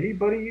why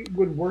anybody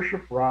would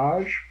worship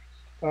Raj,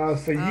 so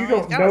you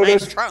don't he's got a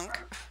notice nice trunk.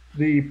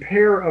 the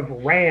pair of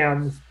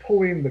rams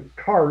pulling the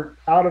cart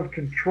out of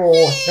control,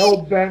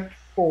 hell-bent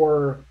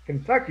for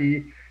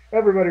Kentucky.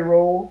 Everybody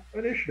roll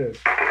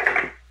initiative.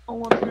 I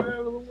want to get out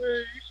of the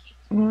way.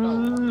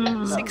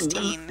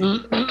 16.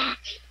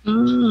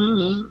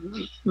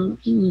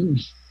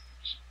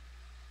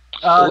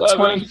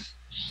 20,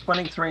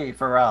 23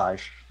 for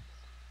Raj.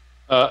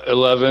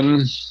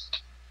 11.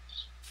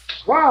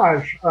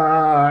 Raj,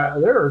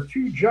 there are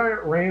 2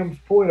 giant rams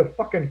pulling a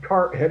fucking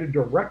cart headed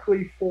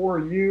directly for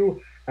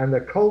you, and the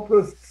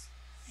cultists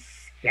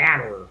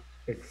scatter,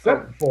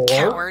 except for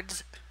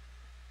Cowards.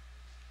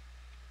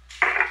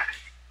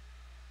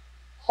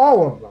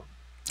 all of them.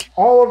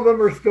 All of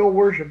them are still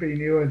worshiping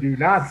you and do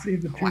not see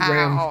the 2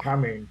 rams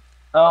coming.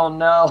 Oh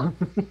no.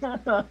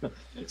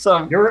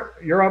 So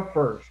You're up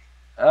first.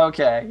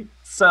 okay.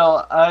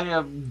 So I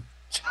am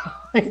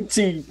trying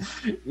to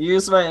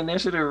use my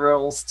initiative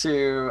rolls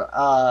to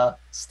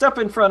step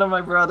in front of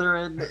my brother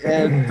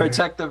and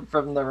protect them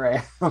from the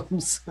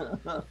rams.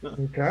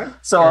 Okay.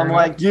 So I'm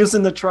like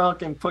using the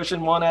trunk and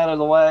pushing one out of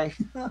the way.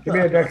 Give me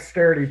a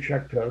dexterity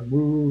check to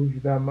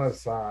move them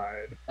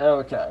aside.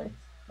 Okay.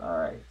 All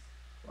right.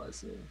 Let's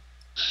see.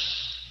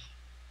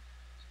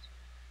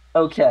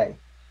 Okay.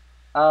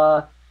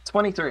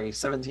 23,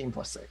 17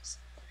 plus 6.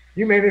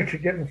 You managed to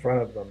get in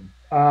front of them.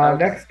 Okay.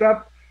 Next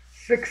up,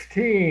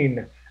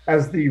 16.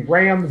 As the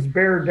Rams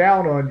bear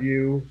down on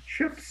you,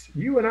 Chips,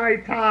 you and I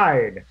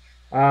tied.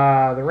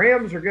 The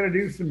Rams are going to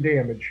do some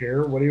damage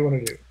here. What do you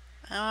want to do?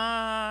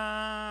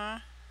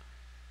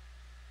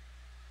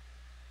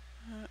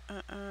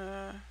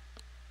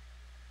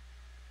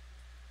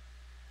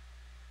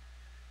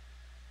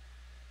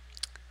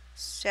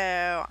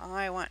 So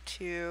I want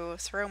to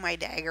throw my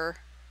dagger.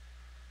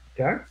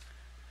 Okay.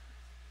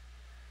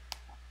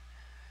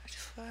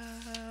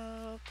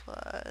 12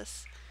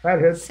 plus That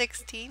hits.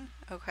 16.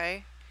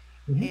 Okay.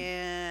 Mhm.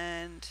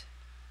 And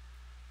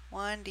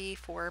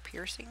 1d4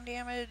 piercing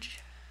damage,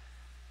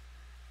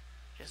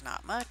 which is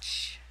not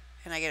much.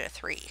 And I get a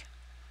 3.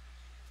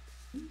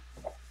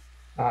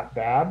 Not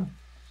bad.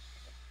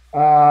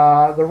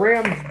 The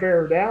Rams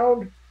bear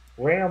down.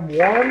 Ram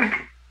 1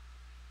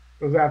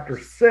 goes after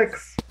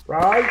 6.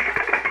 Raj.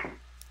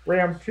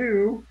 Ram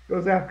 2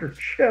 goes after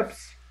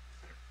Chips.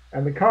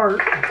 And the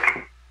cart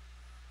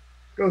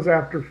goes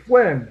after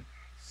Flynn.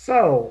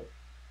 So,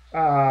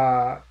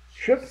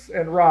 Chips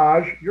and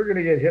Raj, you're going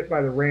to get hit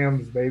by the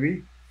Rams,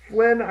 baby.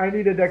 Flynn, I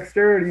need a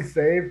dexterity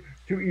save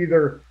to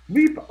either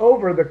leap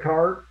over the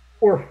cart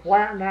or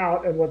flatten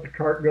out and let the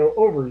cart go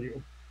over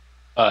you.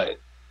 I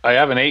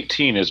have an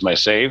 18 as my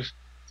save.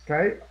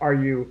 Okay? Are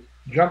you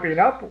jumping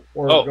up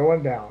or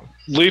going down?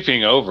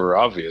 Leaping over,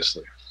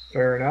 obviously.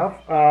 Fair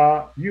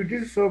enough. You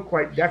do so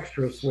quite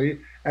dexterously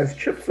as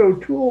Chips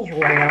O'Toole's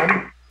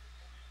ram.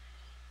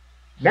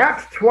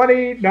 Nat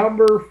 20,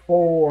 number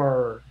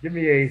 4. Give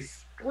me a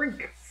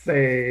strength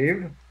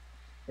save,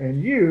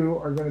 and you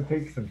are going to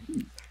take some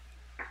heat.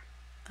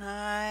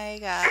 I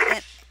got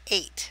an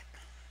 8.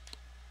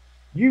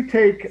 You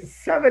take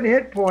 7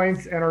 hit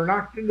points and are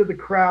knocked into the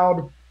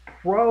crowd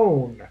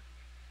prone.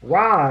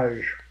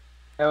 Raj.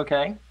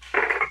 Okay.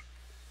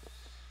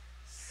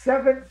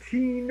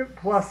 17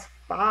 plus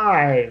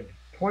 5.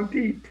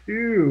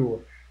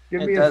 22.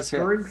 Give It me a does hit.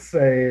 strength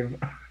save,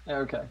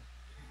 Okay.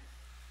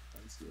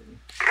 Let's see.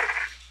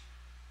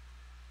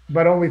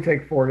 but only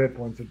take 4 hit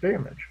points of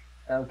damage.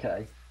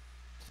 Okay.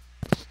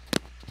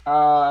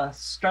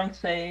 Strength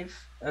save.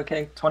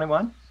 Okay,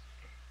 21.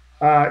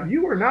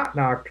 You were not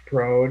knocked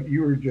prone.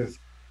 You were just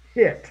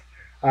hit.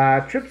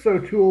 Chips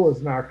O'Toole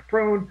is knocked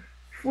prone.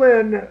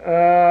 Flynn,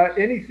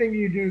 anything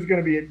you do is going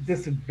to be at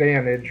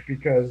disadvantage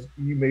because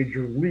you made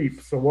your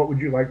leap. So, what would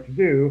you like to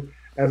do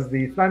as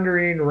the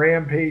thundering,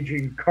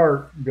 rampaging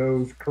cart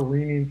goes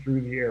careening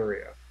through the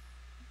area?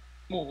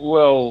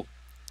 Well,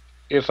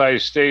 if I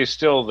stay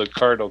still, the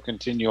cart will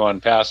continue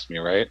on past me,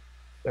 right?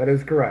 That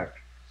is correct.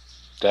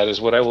 That is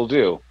what I will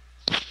do.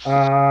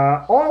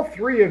 All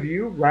 3 of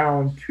you,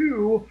 round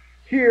 2,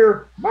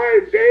 hear my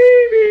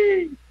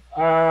baby.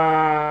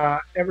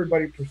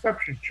 Everybody,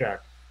 perception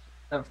check.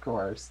 Of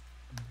course.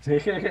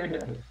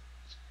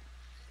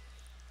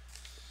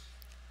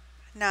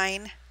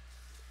 9.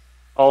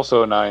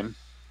 Also 9.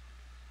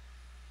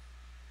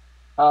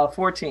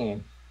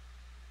 14.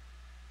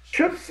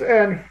 Chips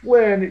and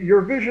Flynn,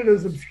 your vision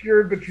is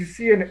obscured, but you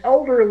see an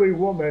elderly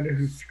woman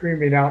who's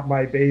screaming out,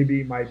 my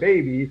baby, my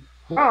baby.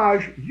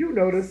 Raj, you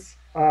notice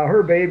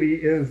her baby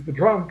is the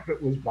drunk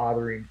that was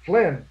bothering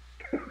Flynn.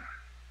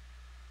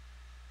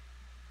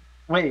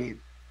 Wait,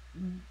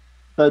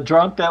 the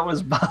drunk that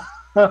was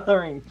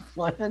bothering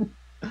Flynn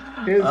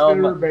Is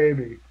her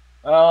baby.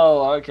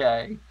 Oh,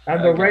 okay.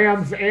 And the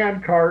Rams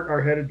and cart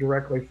are headed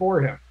directly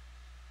for him.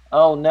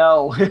 Oh,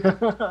 no.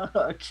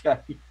 Okay.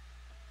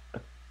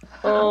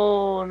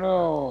 Oh,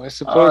 no. I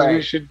suppose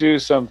we should do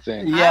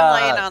something. Yeah.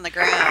 I'm laying on the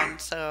ground,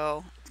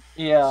 so...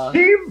 Yeah.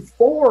 Team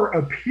 4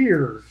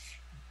 appears.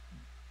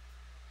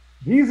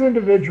 These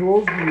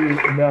individuals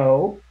you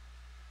know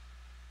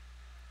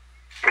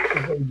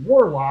is a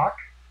warlock,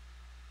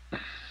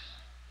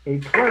 a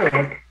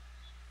cleric,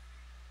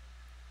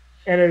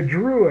 and a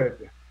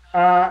druid.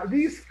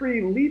 These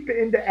 3 leap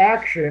into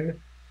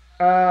action.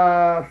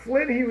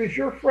 Flynn, he was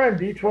your friend.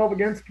 D12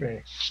 against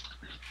me.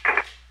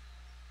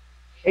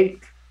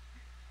 8.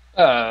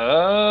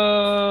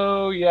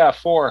 Oh, yeah,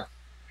 4.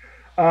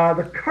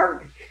 The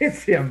cart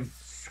hits him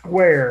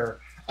square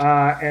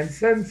and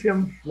sends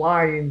him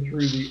flying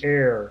through the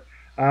air.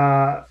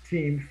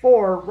 Team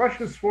 4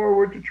 rushes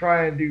forward to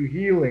try and do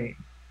healing.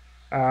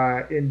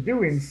 In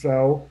doing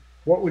so,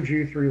 what would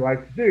you 3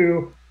 like to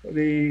do?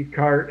 The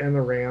cart and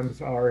the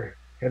Rams are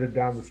headed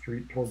down the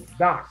street towards the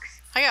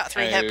docks. I got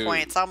 3 hit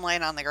points. I'm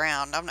laying on the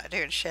ground. I'm not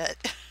doing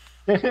shit.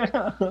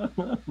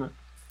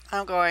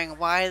 I'm going,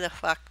 why the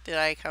fuck did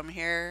I come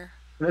here?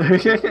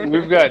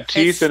 We've got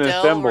teeth and a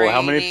still thimble.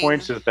 How many raining.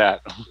 points is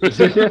that? The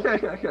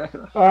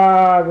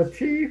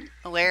teeth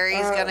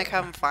Larry's gonna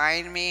come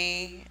find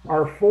me.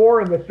 are 4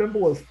 and the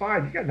thimble is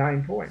 5. You got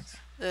 9 points.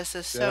 This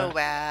is so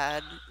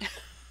bad.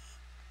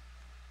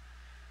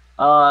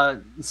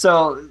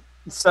 So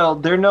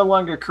they're no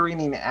longer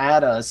careening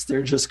at us.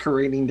 They're just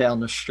careening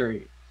down the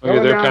street. Okay,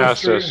 Going they're down the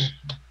past street, us.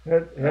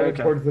 Headed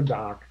towards the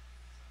dock.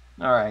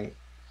 All right.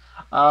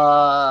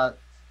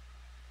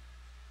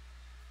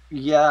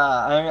 Yeah,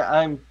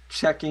 I'm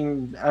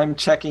checking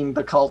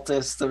the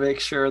cultists to make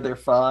sure they're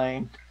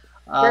fine.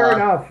 Fair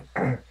enough.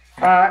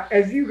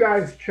 As you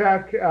guys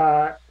check,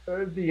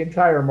 the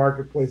entire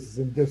marketplace is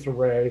in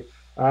disarray.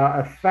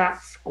 A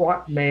fat,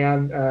 squat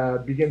man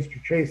begins to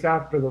chase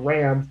after the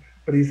Rams,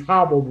 but he's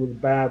hobbled with a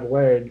bad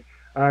leg.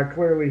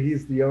 Clearly,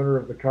 he's the owner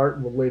of the cart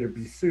and will later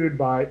be sued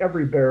by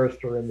every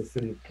barrister in the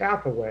city of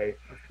Cathaway.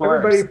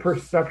 Everybody,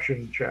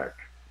 perception check.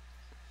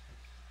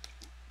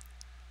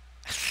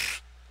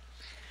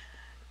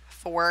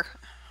 4.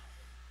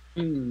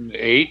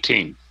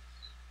 18.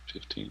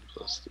 15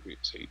 plus 3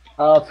 is 18.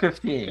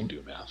 15. I can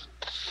do math.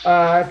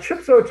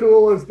 Chips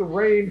O'Toole, as the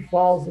rain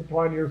falls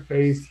upon your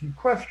face, you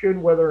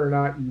question whether or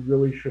not you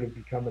really should have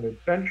become an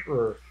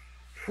adventurer.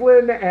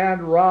 Flynn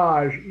and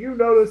Raj, you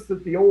notice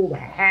that the old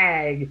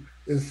hag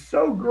is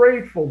so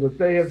grateful that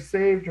they have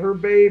saved her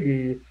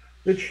baby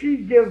that she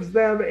gives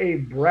them a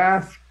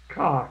brass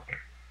cock,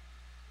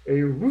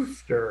 a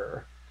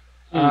rooster.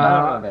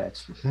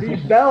 The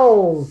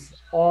bells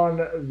on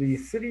the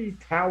city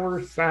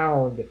tower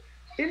sound,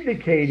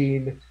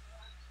 indicating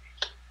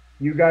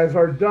you guys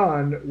are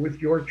done with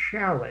your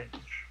challenge.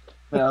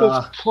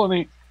 That's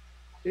funny.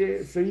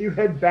 So you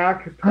head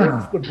back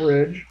towards the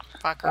bridge.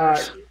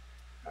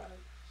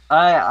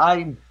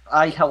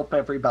 I help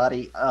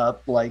everybody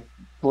up, like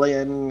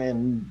Blinn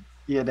and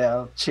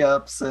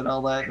Chips and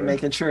all that,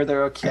 making sure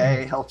they're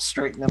okay, help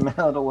straighten them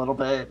out a little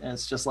bit. And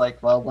it's just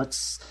like, well,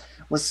 let's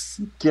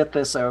get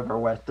this over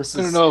with. I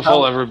don't know if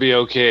I'll ever be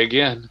okay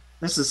again.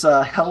 This is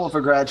a hell of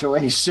a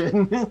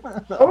graduation.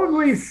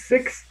 Only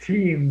 6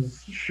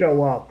 teams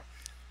show up.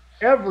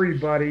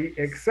 Everybody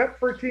except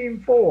for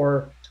Team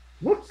 4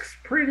 looks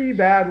pretty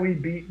badly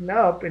beaten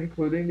up,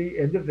 including the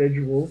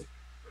individuals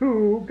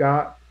who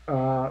got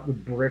the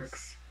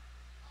Bricks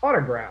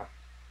autograph.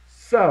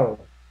 So,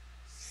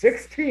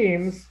 6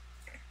 teams.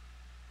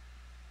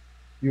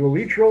 You will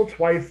each roll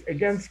twice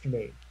against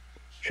me.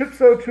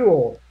 Chips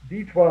O'Toole,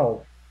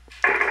 D12.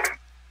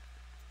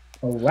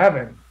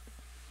 11.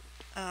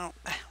 Oh,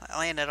 I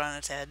landed on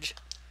its edge.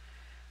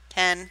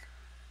 10.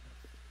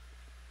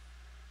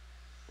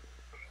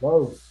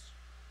 Close.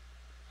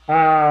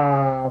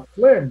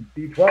 Flynn,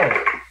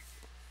 D12.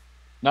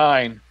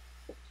 9.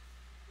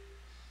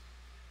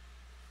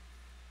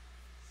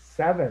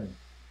 7.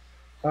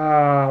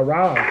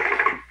 Rob,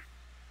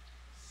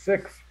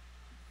 6.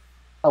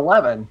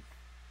 11.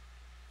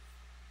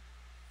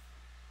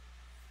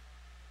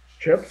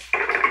 Chips,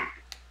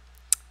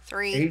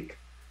 3. 8.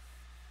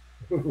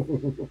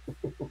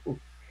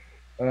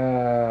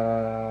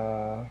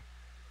 uh,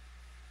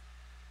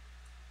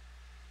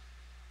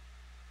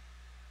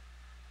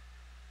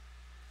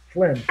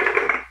 Flynn,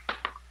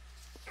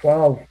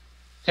 12.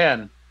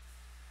 10.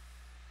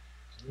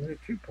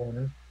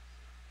 2-pointer.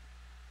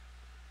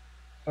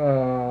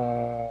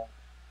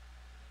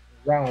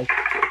 Rob,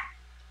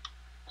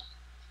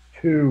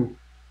 2.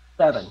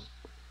 7.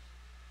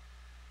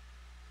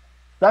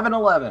 7,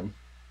 11.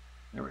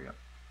 There we go.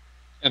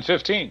 And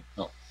 15.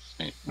 Oh,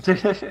 see,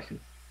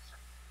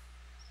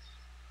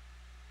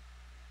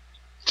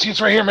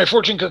 it's right here, my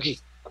fortune cookie.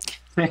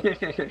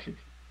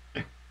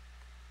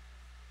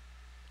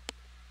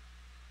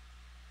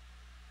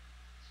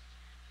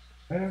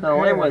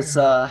 So it was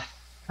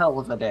hell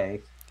of a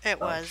day. It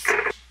was.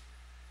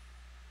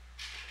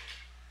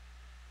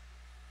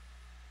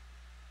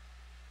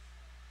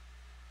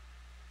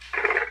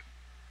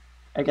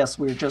 I guess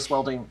we were just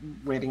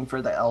waiting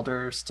for the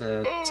elders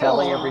to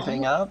tally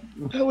everything up.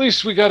 At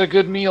least we got a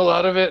good meal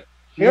out of it.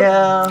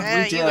 Yeah,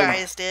 Yeah, we did. you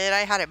guys did. I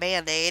had a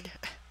Band-Aid.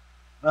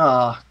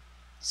 Oh,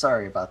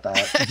 sorry about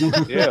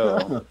that.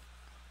 Yeah.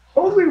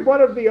 Only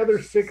one of the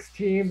other 6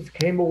 teams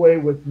came away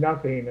with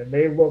nothing, and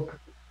they look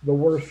the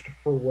worst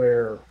for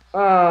wear.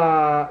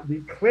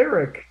 The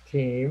cleric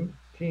team,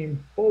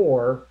 Team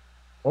 4,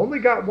 only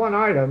got 1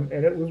 item,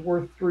 and it was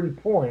worth 3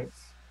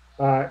 points.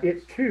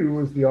 It too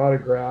was the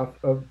autograph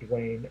of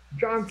Dwayne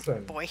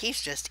Johnson. Boy,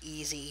 he's just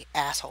easy,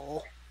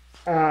 asshole.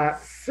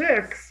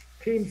 6,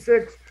 Team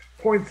 6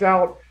 points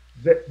out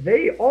that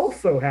they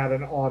also had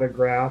an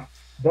autograph,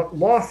 but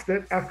lost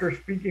it after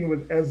speaking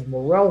with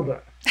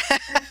Esmeralda.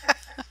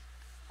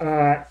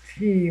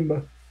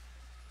 Team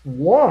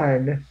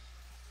 1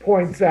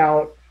 points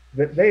out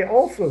that they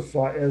also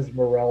saw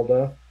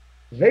Esmeralda.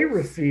 They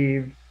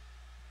received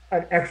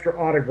an extra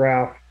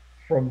autograph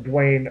from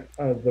Dwayne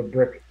the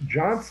Brick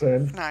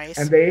Johnson. Nice.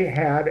 And they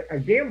had a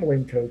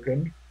gambling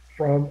token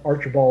from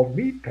Archibald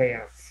Meat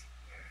Pants.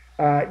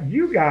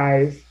 You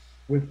guys,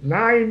 with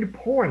 9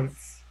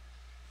 points,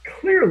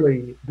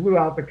 clearly blew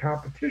out the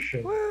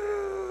competition.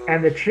 Woo.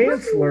 And the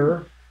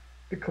Chancellor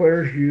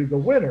declares you the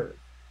winner.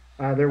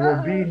 There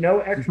will be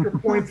no extra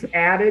points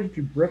added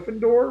to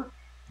Gryffindor.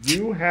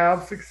 You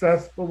have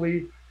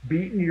successfully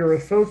beaten your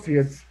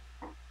associates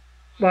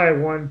by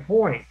 1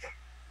 point.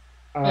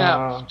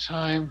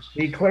 Time.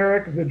 The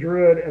cleric, the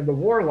druid, and the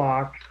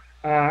warlock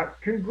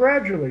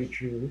congratulate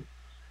you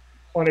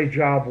on a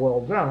job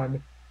well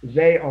done.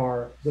 They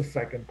are the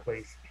second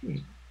place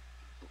team.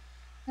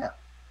 Yeah,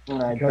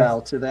 and I bow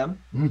to them.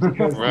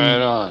 Because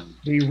Right on.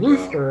 the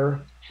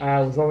rooster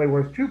was only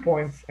worth 2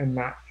 points and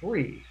not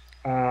 3.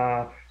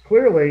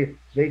 Clearly,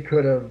 they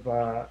could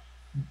have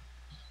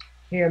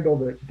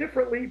handled it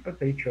differently, but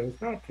they chose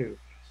not to.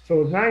 So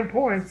with 9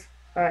 points,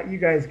 you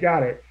guys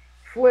got it.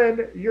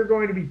 Flynn, you're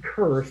going to be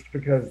cursed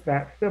because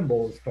that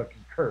thimble is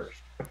fucking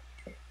cursed.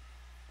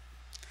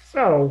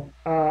 So,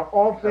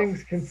 all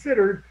things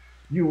considered,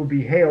 you will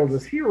be hailed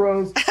as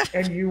heroes,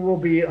 and you will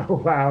be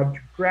allowed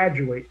to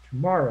graduate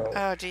tomorrow.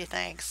 Oh, gee,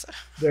 thanks.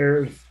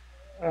 There's,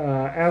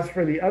 as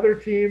for the other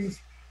teams,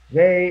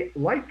 they,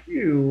 like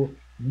you,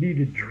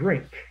 need a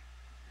drink.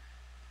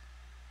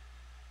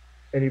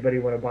 Anybody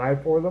want to buy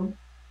for them?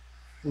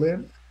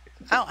 Flynn?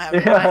 I don't have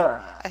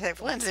money. I think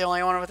Flynn's the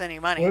only one with any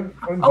money.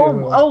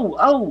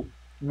 Oh,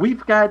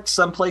 we've got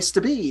someplace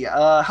to be.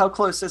 How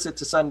close is it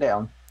to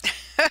sundown?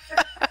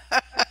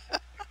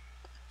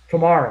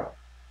 Tomorrow.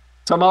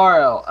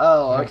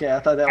 Oh, okay. I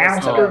thought that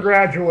was after today.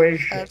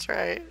 graduation. That's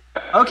right.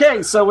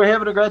 Okay, so we're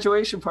having a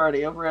graduation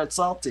party over at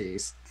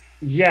Salty's.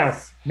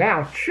 Yes.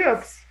 Now,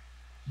 Chips,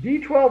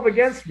 D12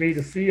 against me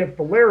to see if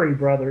the Larry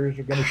brothers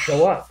are going to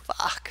show up.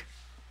 Fuck.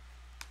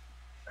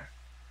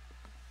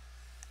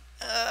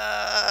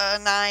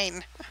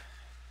 9.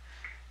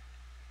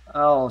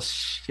 Oh,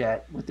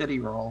 shit. What did he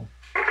roll?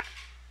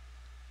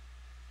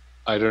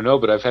 I don't know,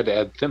 but I've had to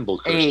add thimble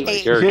curse to my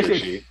 8. character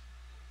sheet.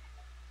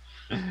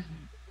 The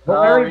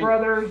Larry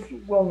brothers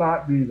will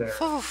not be there.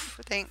 Oof,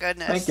 thank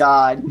goodness. Thank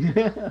God.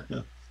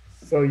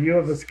 So you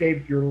have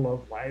escaped your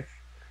love life.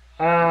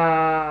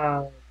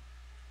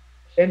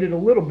 Ended a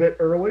little bit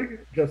early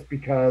just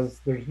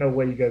because there's no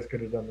way you guys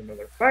could have done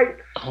another fight.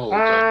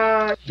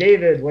 Oh,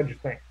 David, what'd you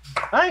think?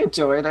 I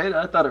enjoyed it.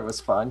 I thought it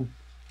was fun.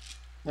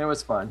 It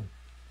was fun.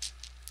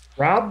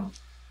 Rob?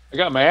 I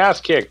got my ass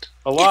kicked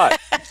a lot.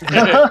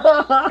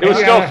 It was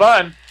still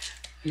fun.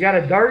 You got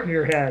a dart in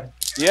your head.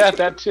 Yeah,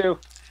 that too.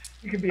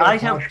 You could be I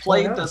have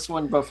played this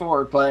one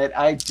before, but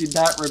I did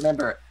not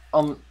remember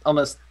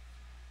almost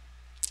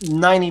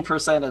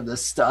 90% of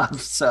this stuff.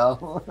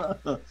 So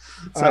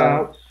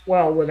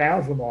Well, with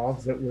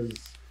Asimov's, it was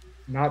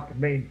not the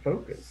main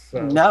focus.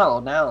 So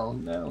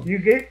No. you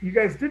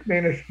guys did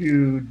manage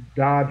to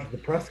dodge the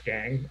press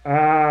gang.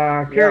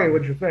 Yeah. Carrie,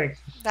 what'd you think?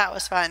 That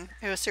was fun.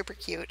 It was super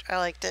cute. I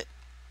liked it.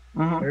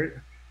 Hmm.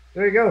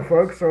 There you go,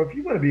 folks. So if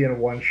you want to be in a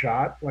one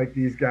shot like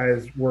these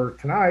guys were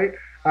tonight,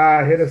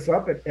 hit us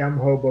up at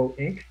mhobo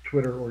inc,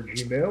 Twitter or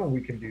Gmail, and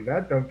we can do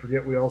that. Don't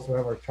forget, we also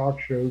have our talk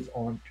shows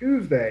on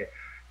Tuesday.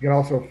 You can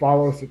also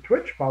follow us at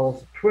Twitch, follow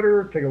us at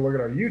Twitter, take a look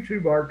at our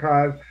YouTube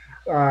archive.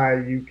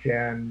 You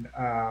can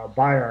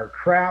buy our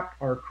crap,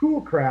 our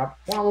cool crap,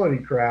 quality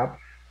crap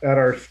at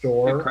our Good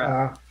store.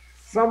 crap.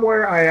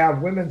 Somewhere I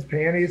have women's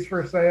panties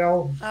for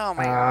sale. Oh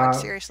my god,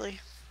 seriously.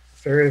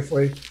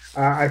 Seriously,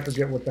 I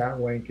forget what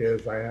that link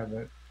is. I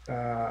haven't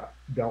uh,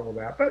 dealt with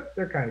that, but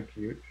they're kind of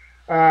cute.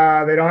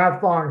 They don't have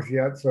thongs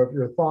yet, so if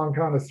you're a thong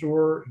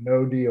connoisseur,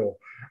 no deal.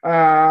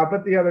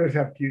 But the others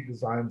have cute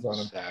designs on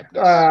them.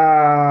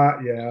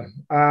 Sadness.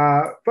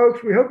 Yeah.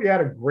 Folks, we hope you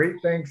had a great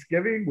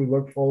Thanksgiving. We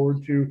look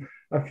forward to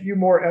a few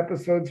more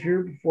episodes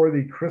here before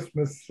the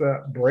Christmas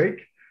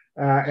break.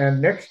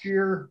 And next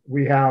year,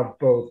 we have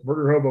both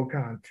Murder Hobo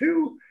Con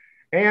 2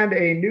 and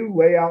a new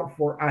layout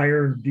for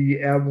Iron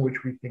DM,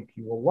 which we think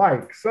you will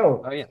like.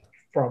 So, Oh yeah.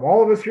 from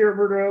all of us here at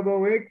Murder Hobo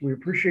Inc., we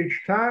appreciate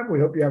your time.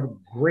 We hope you have a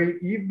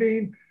great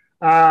evening,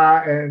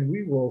 and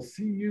we will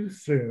see you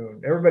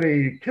soon.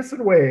 Everybody, kiss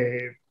and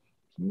wave.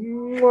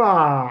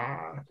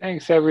 Mwah.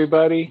 Thanks,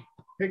 everybody.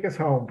 Take us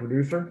home,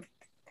 producer.